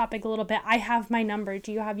 off topic a little bit. I have my number.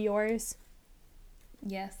 Do you have yours?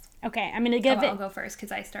 Yes. Okay, I'm going to give it... I'll go first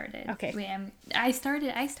because I started. Okay. Wait, I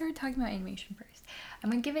started talking about animation first.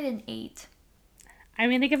 I'm going to give it an 8. I'm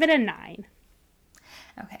going to give it a 9.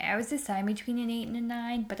 Okay, I was deciding between an 8 and a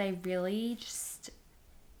 9, but I really just...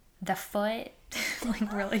 The foot,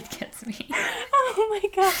 like, really gets me. Oh my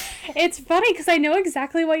god. It's funny because I know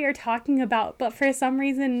exactly what you're talking about, but for some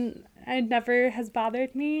reason, it never has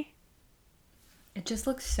bothered me. It just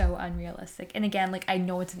looks so unrealistic. And again, like, I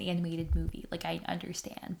know it's an animated movie. Like, I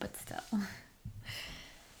understand, but still.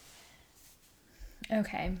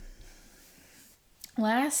 Okay.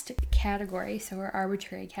 Last category, so our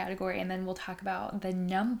arbitrary category, and then we'll talk about the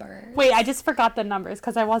numbers. Wait, I just forgot the numbers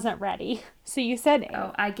because I wasn't ready. So you said 8.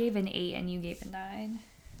 Oh, I gave an 8 and you gave a 9.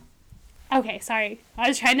 Okay, sorry. I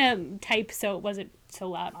was trying to type so it wasn't so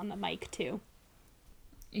loud on the mic too.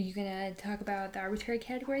 Are you gonna talk about the arbitrary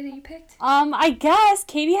category that you picked? I guess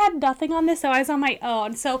Katie had nothing on this, so I was on my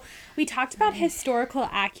own. So we talked about historical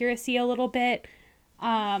accuracy a little bit,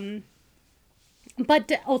 but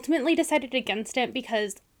ultimately decided against it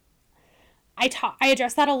because I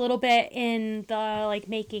addressed that a little bit in the like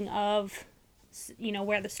making of, you know,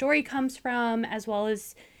 where the story comes from, as well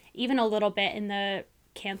as even a little bit in the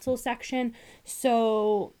cancel section.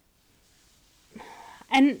 So,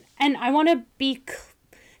 and I want to be.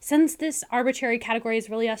 Since this arbitrary category is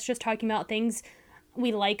really us just talking about things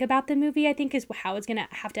we like about the movie, I think is how it's going to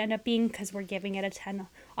have to end up being because we're giving it a 10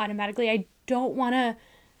 automatically. I don't want to...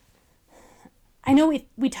 I know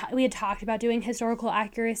we had talked about doing historical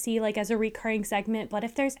accuracy like as a recurring segment, but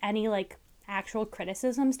if there's any like actual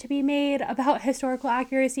criticisms to be made about historical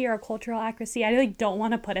accuracy or cultural accuracy, I like don't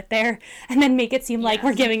want to put it there and then make it seem like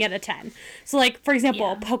we're giving it a 10. So like, for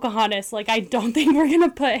example, Pocahontas, like I don't think we're going to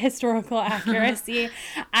put historical accuracy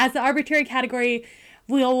as the arbitrary category.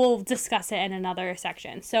 We'll discuss it in another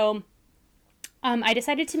section. So I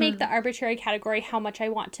decided to make the arbitrary category how much I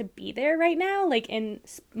want to be there right now, like in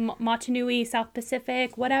Motunui, South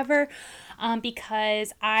Pacific, whatever,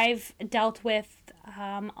 because I've dealt with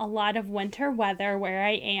a lot of winter weather where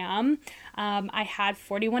I am. I had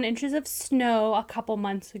 41 inches of snow a couple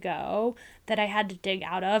months ago that I had to dig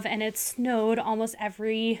out of, and it snowed almost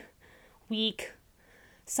every week,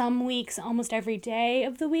 some weeks almost every day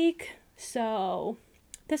of the week. So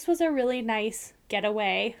this was a really nice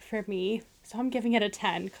getaway for me. So I'm giving it a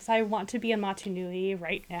 10 because I want to be in Motunui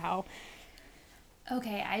right now.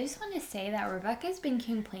 Okay, I just want to say that Rebecca's been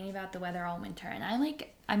complaining about the weather all winter, and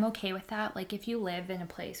I'm okay with that. Like, if you live in a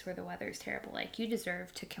place where the weather's terrible, like, you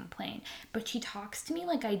deserve to complain. But she talks to me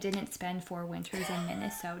like I didn't spend 4 winters in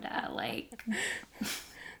Minnesota. Like,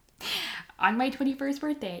 on my 21st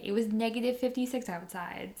birthday, it was negative 56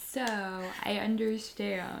 outside. So, I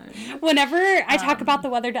understand. Whenever I talk about the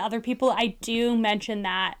weather to other people, I do mention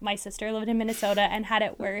that my sister lived in Minnesota and had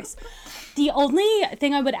it worse. The only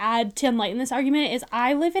thing I would add to enlighten this argument is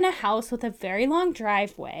I live in a house with a very long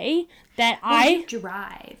driveway that I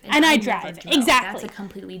drive. And I drive. Exactly. That's a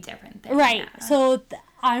completely different thing. Right. Yeah. So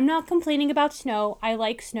I'm not complaining about snow. I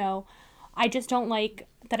like snow. I just don't like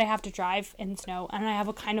that I have to drive in snow, and I have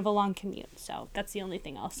a kind of a long commute. So that's the only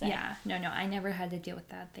thing I'll say. Yeah. No, I never had to deal with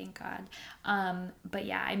that, thank God. But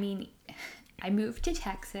yeah, I mean, I moved to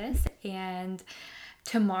Texas, and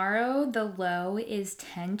tomorrow the low is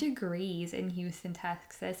 10 degrees in Houston,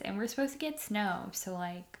 Texas, and we're supposed to get snow. So,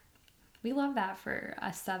 like, we love that for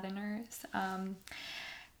us Southerners.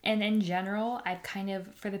 And in general, I've kind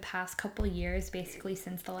of, for the past couple years, basically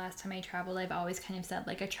since the last time I traveled, I've always kind of said,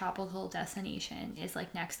 like, a tropical destination is,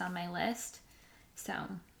 like, next on my list. So,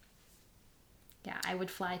 yeah, I would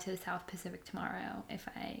fly to the South Pacific tomorrow if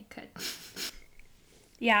I could.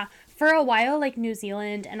 Yeah, for a while, like, New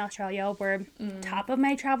Zealand and Australia were top of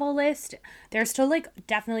my travel list. They're still, like,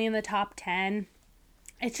 definitely in the top 10.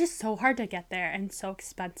 It's just so hard to get there and so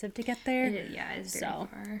expensive to get there. It's very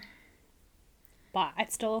far. But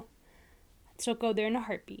I'd still go there in a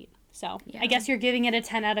heartbeat. So I guess you're giving it a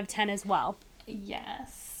 10 out of 10 as well.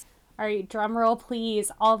 Yes. All right, drum roll,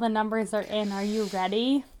 please. All the numbers are in. Are you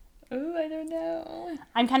ready? Oh, I don't know.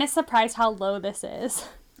 I'm kind of surprised how low this is.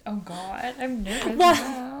 Oh, God. I'm nervous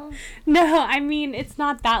now. No, I mean, it's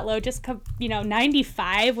not that low. Just,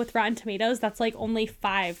 95 with Rotten Tomatoes, that's like only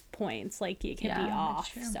 5 points. Like, you can be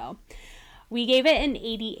off. So we gave it an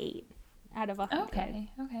 88 out of 100.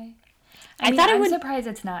 Okay. I'm surprised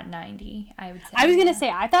it's not 90, I would say. I was going to say,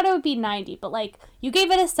 I thought it would be 90, but, like, you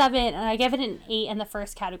gave it a 7, and I gave it an 8 in the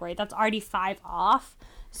first category. That's already 5 off.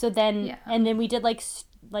 So then, and then we did, like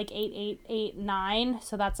 8, 9.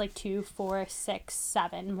 So that's, like, 2, 4, 6,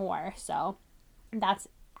 7 more. So that's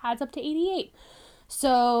adds up to 88.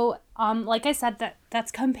 So, like I said,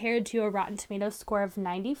 that's compared to a Rotten Tomatoes score of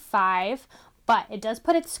 95, but it does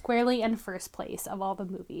put it squarely in first place of all the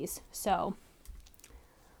movies. So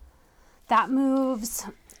that moves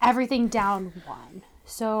everything down 1.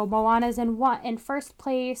 So Moana's in first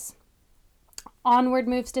place. Onward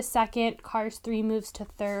moves to second. Cars 3 moves to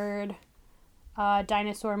third.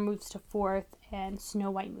 Dinosaur moves to fourth. And Snow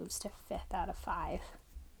White moves to 5th out of 5.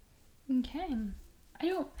 Okay.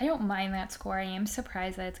 I don't mind that score. I am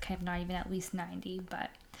surprised that it's kind of not even at least 90, but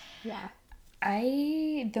Yeah.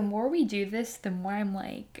 the more we do this, the more I'm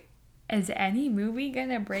like, is any movie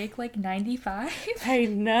gonna break like 95? I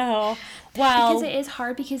know. Well, Because it is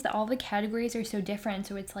hard because all the categories are so different.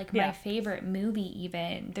 So it's like my favorite movie,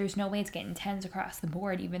 even. There's no way it's getting 10s across the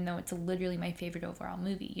board, even though it's literally my favorite overall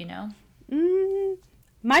movie, you know?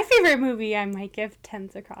 my favorite movie, I might give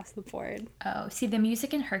 10s across the board. Oh, see, the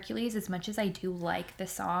music in Hercules, as much as I do like the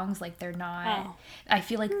songs, like they're not, Oh. I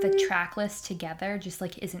feel like the track list together just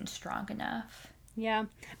like isn't strong enough. Yeah.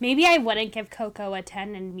 Maybe I wouldn't give Coco a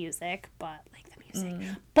 10 in music, but like the music.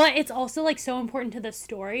 But it's also like so important to the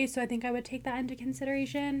story, so I think I would take that into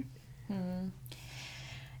consideration.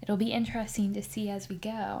 It'll be interesting to see as we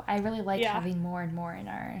go. I really like Yeah. having more and more in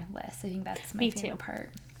our list. I think that's my Me favorite too. part.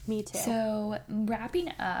 Me too. So,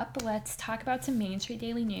 wrapping up, let's talk about some Main Street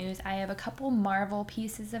Daily News. I have a couple Marvel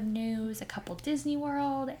pieces of news, a couple Disney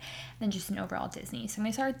World, and then just an overall Disney. So, I'm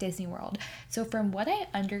going to start with Disney World. So, from what I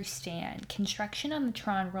understand, construction on the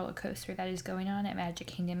Tron roller coaster that is going on at Magic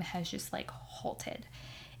Kingdom has just like halted.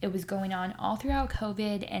 It was going on all throughout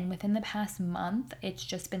COVID, and within the past month, it's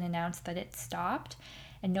just been announced that it stopped.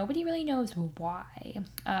 And nobody really knows why.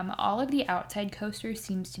 All of the outside coasters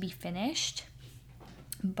seems to be finished.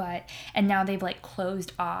 And now they've like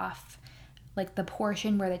closed off like the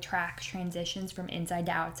portion where the track transitions from inside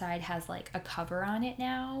to outside has like a cover on it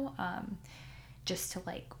now, just to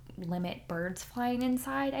like limit birds flying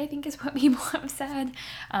inside, I think is what people have said,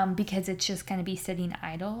 because it's just going to be sitting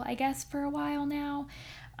idle, I guess, for a while now.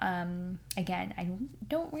 Again, I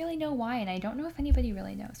don't really know why, and I don't know if anybody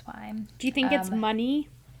really knows why. Do you think it's money?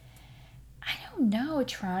 I don't know.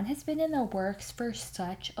 Tron has been in the works for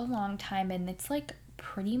such a long time, and it's like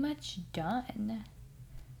pretty much done.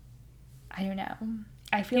 I don't know.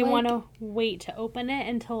 I feel You like want to wait to open it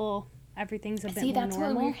until everything's a bit more that's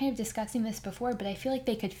normal? what we were kind of discussing this before, but I feel like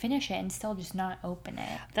they could finish it and still just not open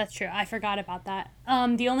it. That's true. I forgot about that.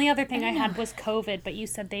 The only other thing I had was COVID, but you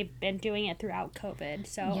said they've been doing it throughout COVID.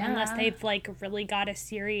 So unless they've like really got a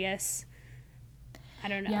serious, I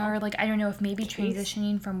don't know. Yeah, or like I don't know if maybe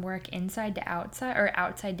transitioning from work inside to outside or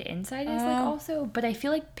outside to inside is like also, but I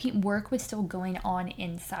feel like work was still going on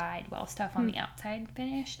inside while stuff on the outside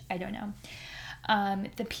finished. I don't know.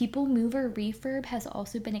 The People Mover refurb has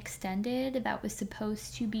also been extended. That was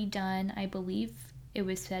supposed to be done, I believe it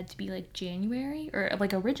was said to be like January, or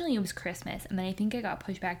like originally it was Christmas, and then I think it got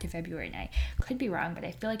pushed back to February, and I could be wrong, but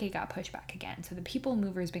I feel like it got pushed back again. So the People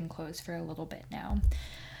Mover has been closed for a little bit now.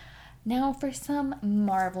 Now for some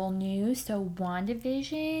Marvel news. So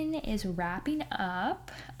WandaVision is wrapping up.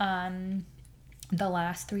 The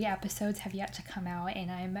last 3 episodes have yet to come out, and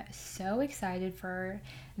I'm so excited for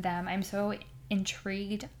them. I'm so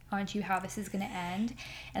intrigued onto how this is going to end.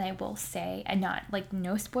 And I will say, and not like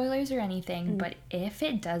no spoilers or anything, but if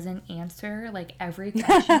it doesn't answer like every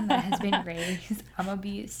question that has been raised, I'm going to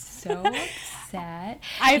be so upset.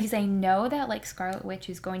 Because I know that like Scarlet Witch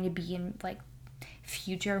is going to be in like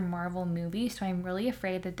future Marvel movies, so I'm really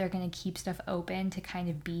afraid that they're going to keep stuff open to kind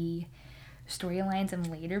of be storylines in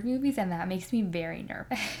later movies, and that makes me very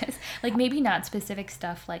nervous. Like maybe not specific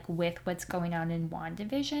stuff like with what's going on in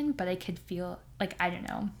WandaVision, but I could feel like, I don't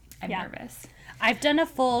know, I'm nervous. I've done a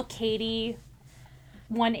full Katie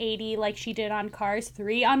 180 like she did on Cars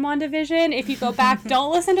 3 on WandaVision. If you go back,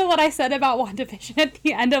 don't listen to what I said about WandaVision at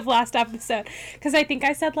the end of last episode, because I think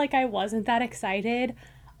I said like I wasn't that excited.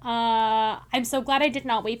 I'm so glad I did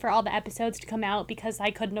not wait for all the episodes to come out because I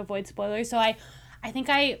couldn't avoid spoilers. So I think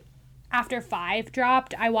after 5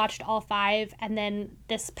 dropped, I watched all 5, and then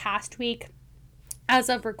this past week, as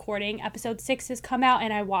of recording, episode 6 has come out,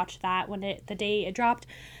 and I watched that the day it dropped.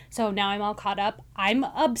 So now I'm all caught up. I'm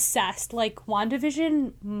obsessed. Like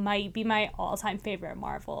WandaVision might be my all-time favorite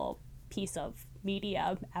Marvel piece of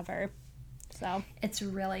media ever. So it's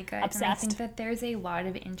really good. Obsessed. And I think that there's a lot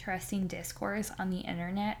of interesting discourse on the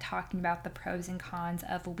internet talking about the pros and cons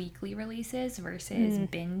of weekly releases versus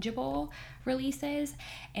bingeable releases,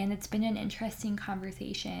 and it's been an interesting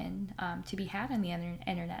conversation to be had on the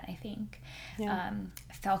internet, I think.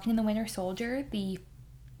 Falcon and the Winter Soldier, the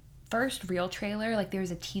first real trailer, like there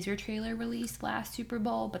was a teaser trailer released last Super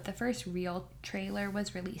Bowl, but the first real trailer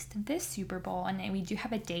was released this Super Bowl, and we do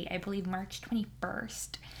have a date, I believe March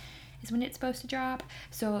 21st is when it's supposed to drop.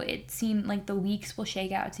 So it seemed like the weeks will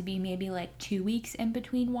shake out to be maybe like 2 weeks in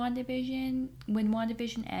between WandaVision, when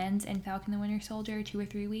WandaVision ends, and Falcon the Winter Soldier, 2 or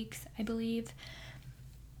 3 weeks, I believe.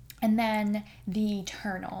 And then the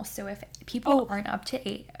Eternal. So if people aren't up to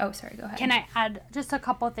eight... Oh, sorry, go ahead. Can I add just a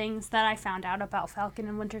couple things that I found out about Falcon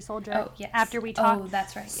and Winter Soldier? Oh, yes. After we talked. Oh,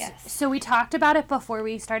 that's right, yes. So we talked about it before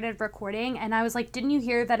we started recording, and I was like, didn't you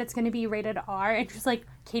hear that it's going to be rated R? And she's like,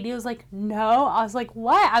 Katie was like, no. I was like,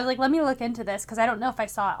 what? I was like, let me look into this, because I don't know if I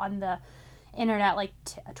saw it on the internet, like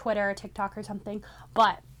Twitter or TikTok or something.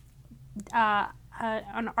 But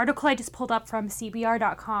an article I just pulled up from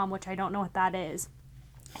CBR.com, which I don't know what that is,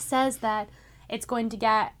 says that it's going to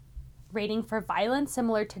get rating for violence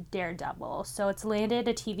similar to Daredevil. So it's landed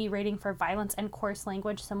a TV rating for violence and coarse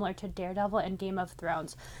language similar to Daredevil and Game of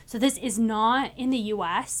Thrones. So this is not in the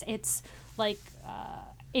US. It's like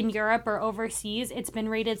in Europe or overseas. It's been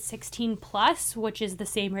rated 16 plus, which is the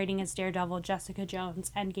same rating as Daredevil, Jessica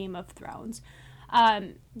Jones, and Game of Thrones.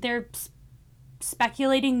 They're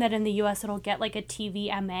speculating that in the US it'll get like a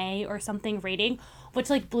TVMA or something rating, which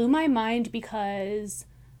like blew my mind because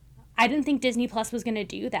I didn't think Disney Plus was going to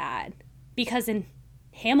do that, because in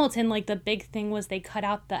Hamilton, like, the big thing was they cut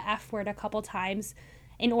out the F word a couple times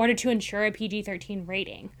in order to ensure a PG-13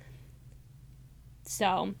 rating.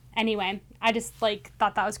 So, anyway, I just, like,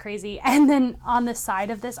 thought that was crazy. And then on the side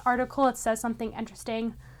of this article, it says something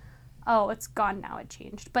interesting. Oh, it's gone now. It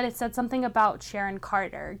changed. But it said something about Sharon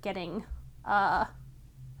Carter getting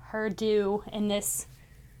her due in this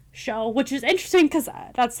show, which is interesting because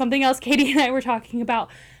that's something else Katie and I were talking about.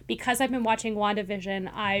 Because I've been watching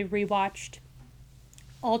WandaVision, I rewatched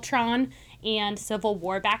Ultron and Civil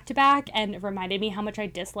War back to back, and it reminded me how much I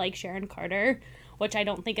dislike Sharon Carter, which I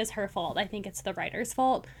don't think is her fault. I think it's the writer's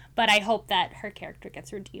fault, but I hope that her character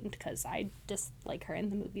gets redeemed because I dislike her in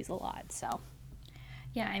the movies a lot. So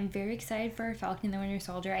yeah, I'm very excited for Falcon and the Winter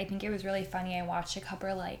Soldier. I think it was really funny. I watched a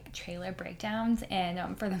couple like trailer breakdowns,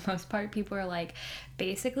 and for the most part, people are like,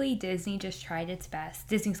 basically Disney just tried its best.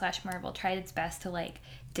 Disney/Marvel tried its best to like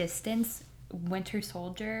distance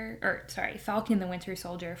Falcon and the Winter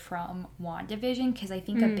Soldier from WandaVision, because I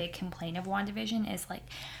think a big complaint of WandaVision is like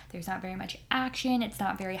there's not very much action. It's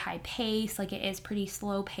not very high pace. Like, it is pretty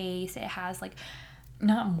slow pace. It has like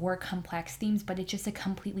not more complex themes, but it's just a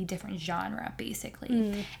completely different genre,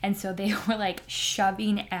 basically. And so they were like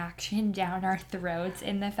shoving action down our throats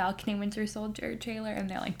in the Falcon and Winter Soldier trailer, and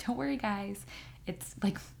they're like, don't worry guys, it's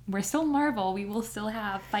like, we're still Marvel, we will still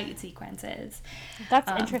have fight sequences. That's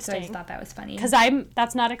interesting. So I just thought that was funny, because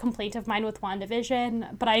that's not a complaint of mine with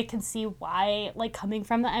WandaVision, but I can see why, like, coming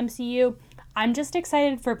from the MCU, I'm just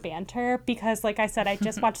excited for banter, because like I said, I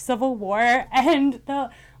just watched Civil War, and the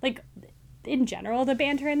like in general, the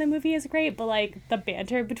banter in the movie is great, but like the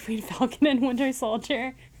banter between Falcon and Winter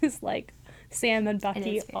Soldier is like Sam and Bucky. It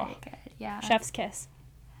is very good. Yeah. Chef's kiss.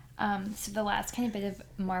 So the last kind of bit of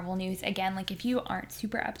Marvel news, again, like if you aren't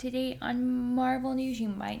super up to date on Marvel news, you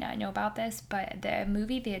might not know about this, but the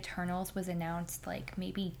movie The Eternals was announced like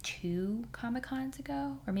maybe 2 Comic-Cons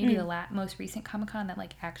ago, or maybe the most recent Comic-Con that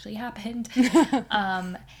like actually happened.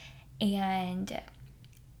 And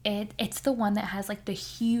it's the one that has like the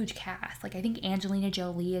huge cast. Like, I think Angelina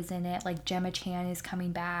Jolie is in it. Like, Gemma Chan is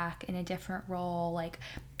coming back in a different role. Like,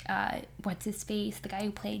 what's his face? The guy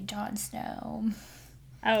who played Jon Snow.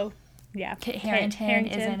 Oh, yeah. Kit Harington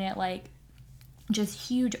is in it. Like, just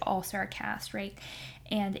huge all-star cast, right?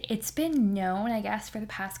 And it's been known, I guess, for the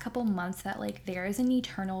past couple months that like there is an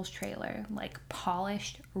Eternals trailer, like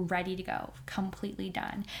polished, ready to go, completely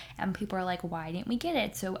done. And people are like, why didn't we get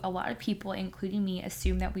it? So a lot of people, including me,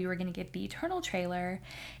 assumed that we were going to get the Eternal trailer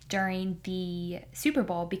during the Super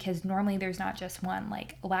Bowl, because normally there's not just one.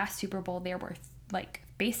 Like, last Super Bowl, there were like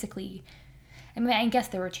basically, I mean, I guess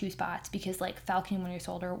there were 2 spots, because like Falcon and Winter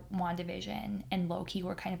Soldier, WandaVision, and Loki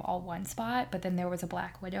were kind of all one spot, but then there was a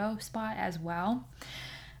Black Widow spot as well.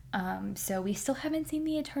 So we still haven't seen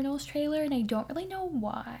the Eternals trailer, and I don't really know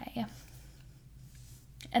why.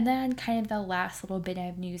 And then kind of the last little bit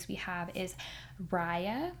of news we have is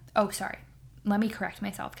Raya. Oh, sorry. Let me correct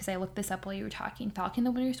myself, because I looked this up while you were talking. Falcon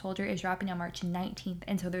and the Winter Soldier is dropping on March 19th,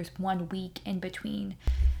 and so there's 1 week in between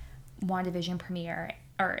WandaVision premiere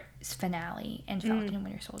or finale and Falcon and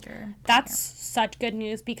Winter Soldier premiere. That's such good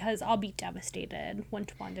news, because I'll be devastated when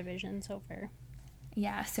WandaVision's over.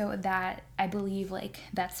 Yeah, so that, I believe, like,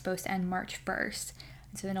 that's supposed to end March 1st.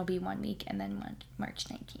 So then it'll be 1 week, and then March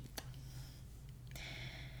 19th.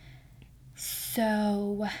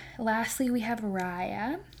 So, lastly, we have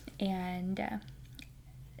Raya, and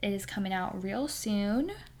it is coming out real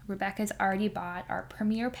soon. Rebecca's already bought our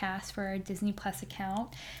premiere pass for our Disney Plus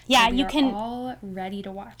account. Yeah, so you can. We're all ready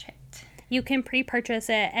to watch it. You can pre-purchase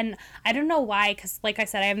it, and I don't know why, because like I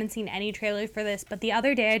said, I haven't seen any trailer for this, but the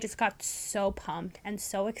other day I just got so pumped and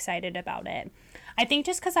so excited about it. I think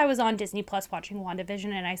just because I was on Disney Plus watching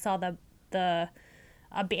WandaVision and I saw the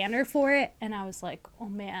a banner for it, and I was like, oh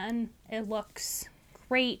man, it looks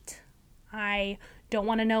great. I don't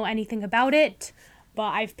want to know anything about it, but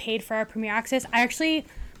I've paid for our premiere access. I actually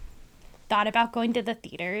thought about going to the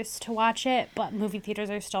theaters to watch it, but movie theaters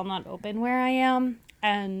are still not open where I am,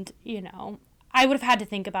 and I would have had to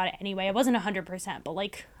think about it anyway. I wasn't 100%, but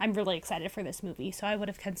like, I'm really excited for this movie, so I would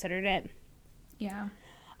have considered it. Yeah.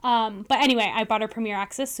 But anyway, I bought our premiere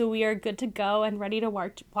access, so we are good to go and ready to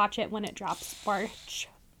watch it when it drops March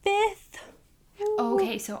 5th.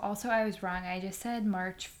 Okay, so also I was wrong. I just said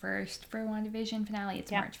March 1st for WandaVision finale.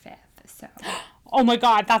 It's March 5th, so. Oh my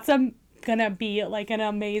god, that's gonna be like an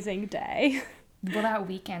amazing day. Well, that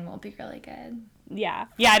weekend will be really good. Yeah,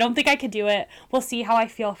 I don't think I could do it. We'll see how I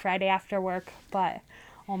feel Friday after work, but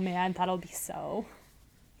oh man, that'll be so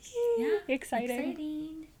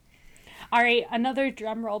exciting. All right, another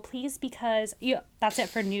drum roll, please, because that's it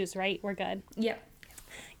for news, right? We're good. Yep.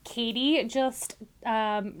 Katie just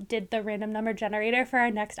did the random number generator for our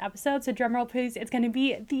next episode, so drum roll, please. It's going to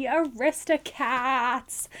be the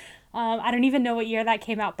Aristocats. I don't even know what year that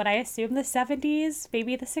came out, but I assume the 70s,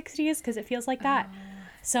 maybe the 60s, because it feels like that.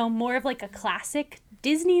 So more of like a classic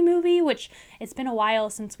Disney movie, which it's been a while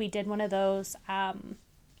since we did one of those.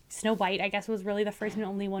 Snow White, I guess, was really the first and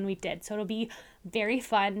only one we did. So it'll be very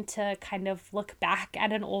fun to kind of look back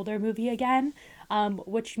at an older movie again,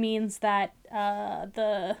 which means that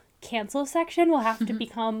the cancel section will have to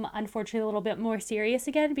become, unfortunately, a little bit more serious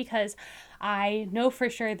again, because I know for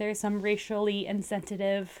sure there's some racially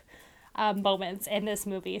insensitive moments in this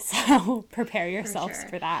movie. So prepare yourselves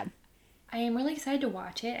for that. I am really excited to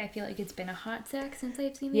watch it. I feel like it's been a hot sec since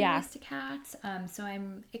I've seen the Aristocats. So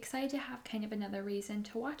I'm excited to have kind of another reason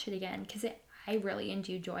to watch it again, because I really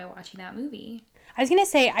enjoy watching that movie. I was going to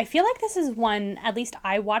say, I feel like this is one, at least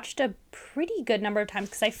I watched a pretty good number of times,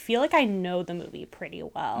 because I feel like I know the movie pretty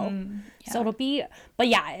well. So it'll be, but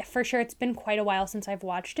yeah, for sure it's been quite a while since I've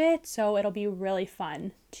watched it, so it'll be really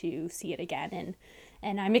fun to see it again.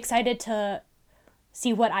 And I'm excited to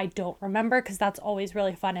see what I don't remember, because that's always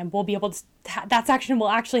really fun, and we'll be able to, that section will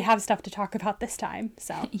actually have stuff to talk about this time,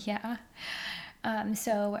 so. Yeah.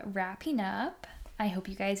 So wrapping up, I hope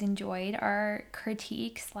you guys enjoyed our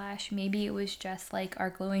critique / maybe it was just like our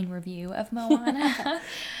glowing review of Moana.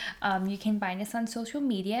 You can find us on social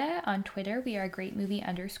media. On Twitter, we are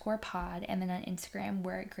greatmovie_pod, and then on Instagram,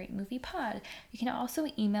 we're greatmoviepod. You can also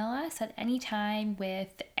email us at any time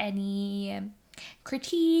with any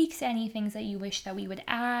critiques, any things that you wish that we would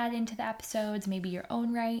add into the episodes, maybe your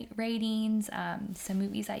own ratings, some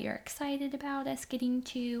movies that you're excited about us getting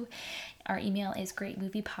to. Our email is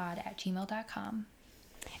greatmoviepod@gmail.com.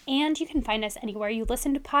 And you can find us anywhere you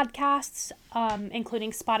listen to podcasts,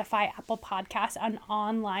 including Spotify, Apple Podcasts, and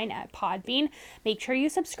online at Podbean. Make sure you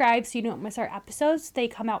subscribe so you don't miss our episodes. They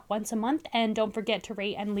come out once a month, and don't forget to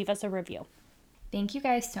rate and leave us a review. Thank you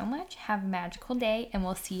guys so much. Have a magical day, and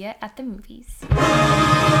we'll see you at the movies.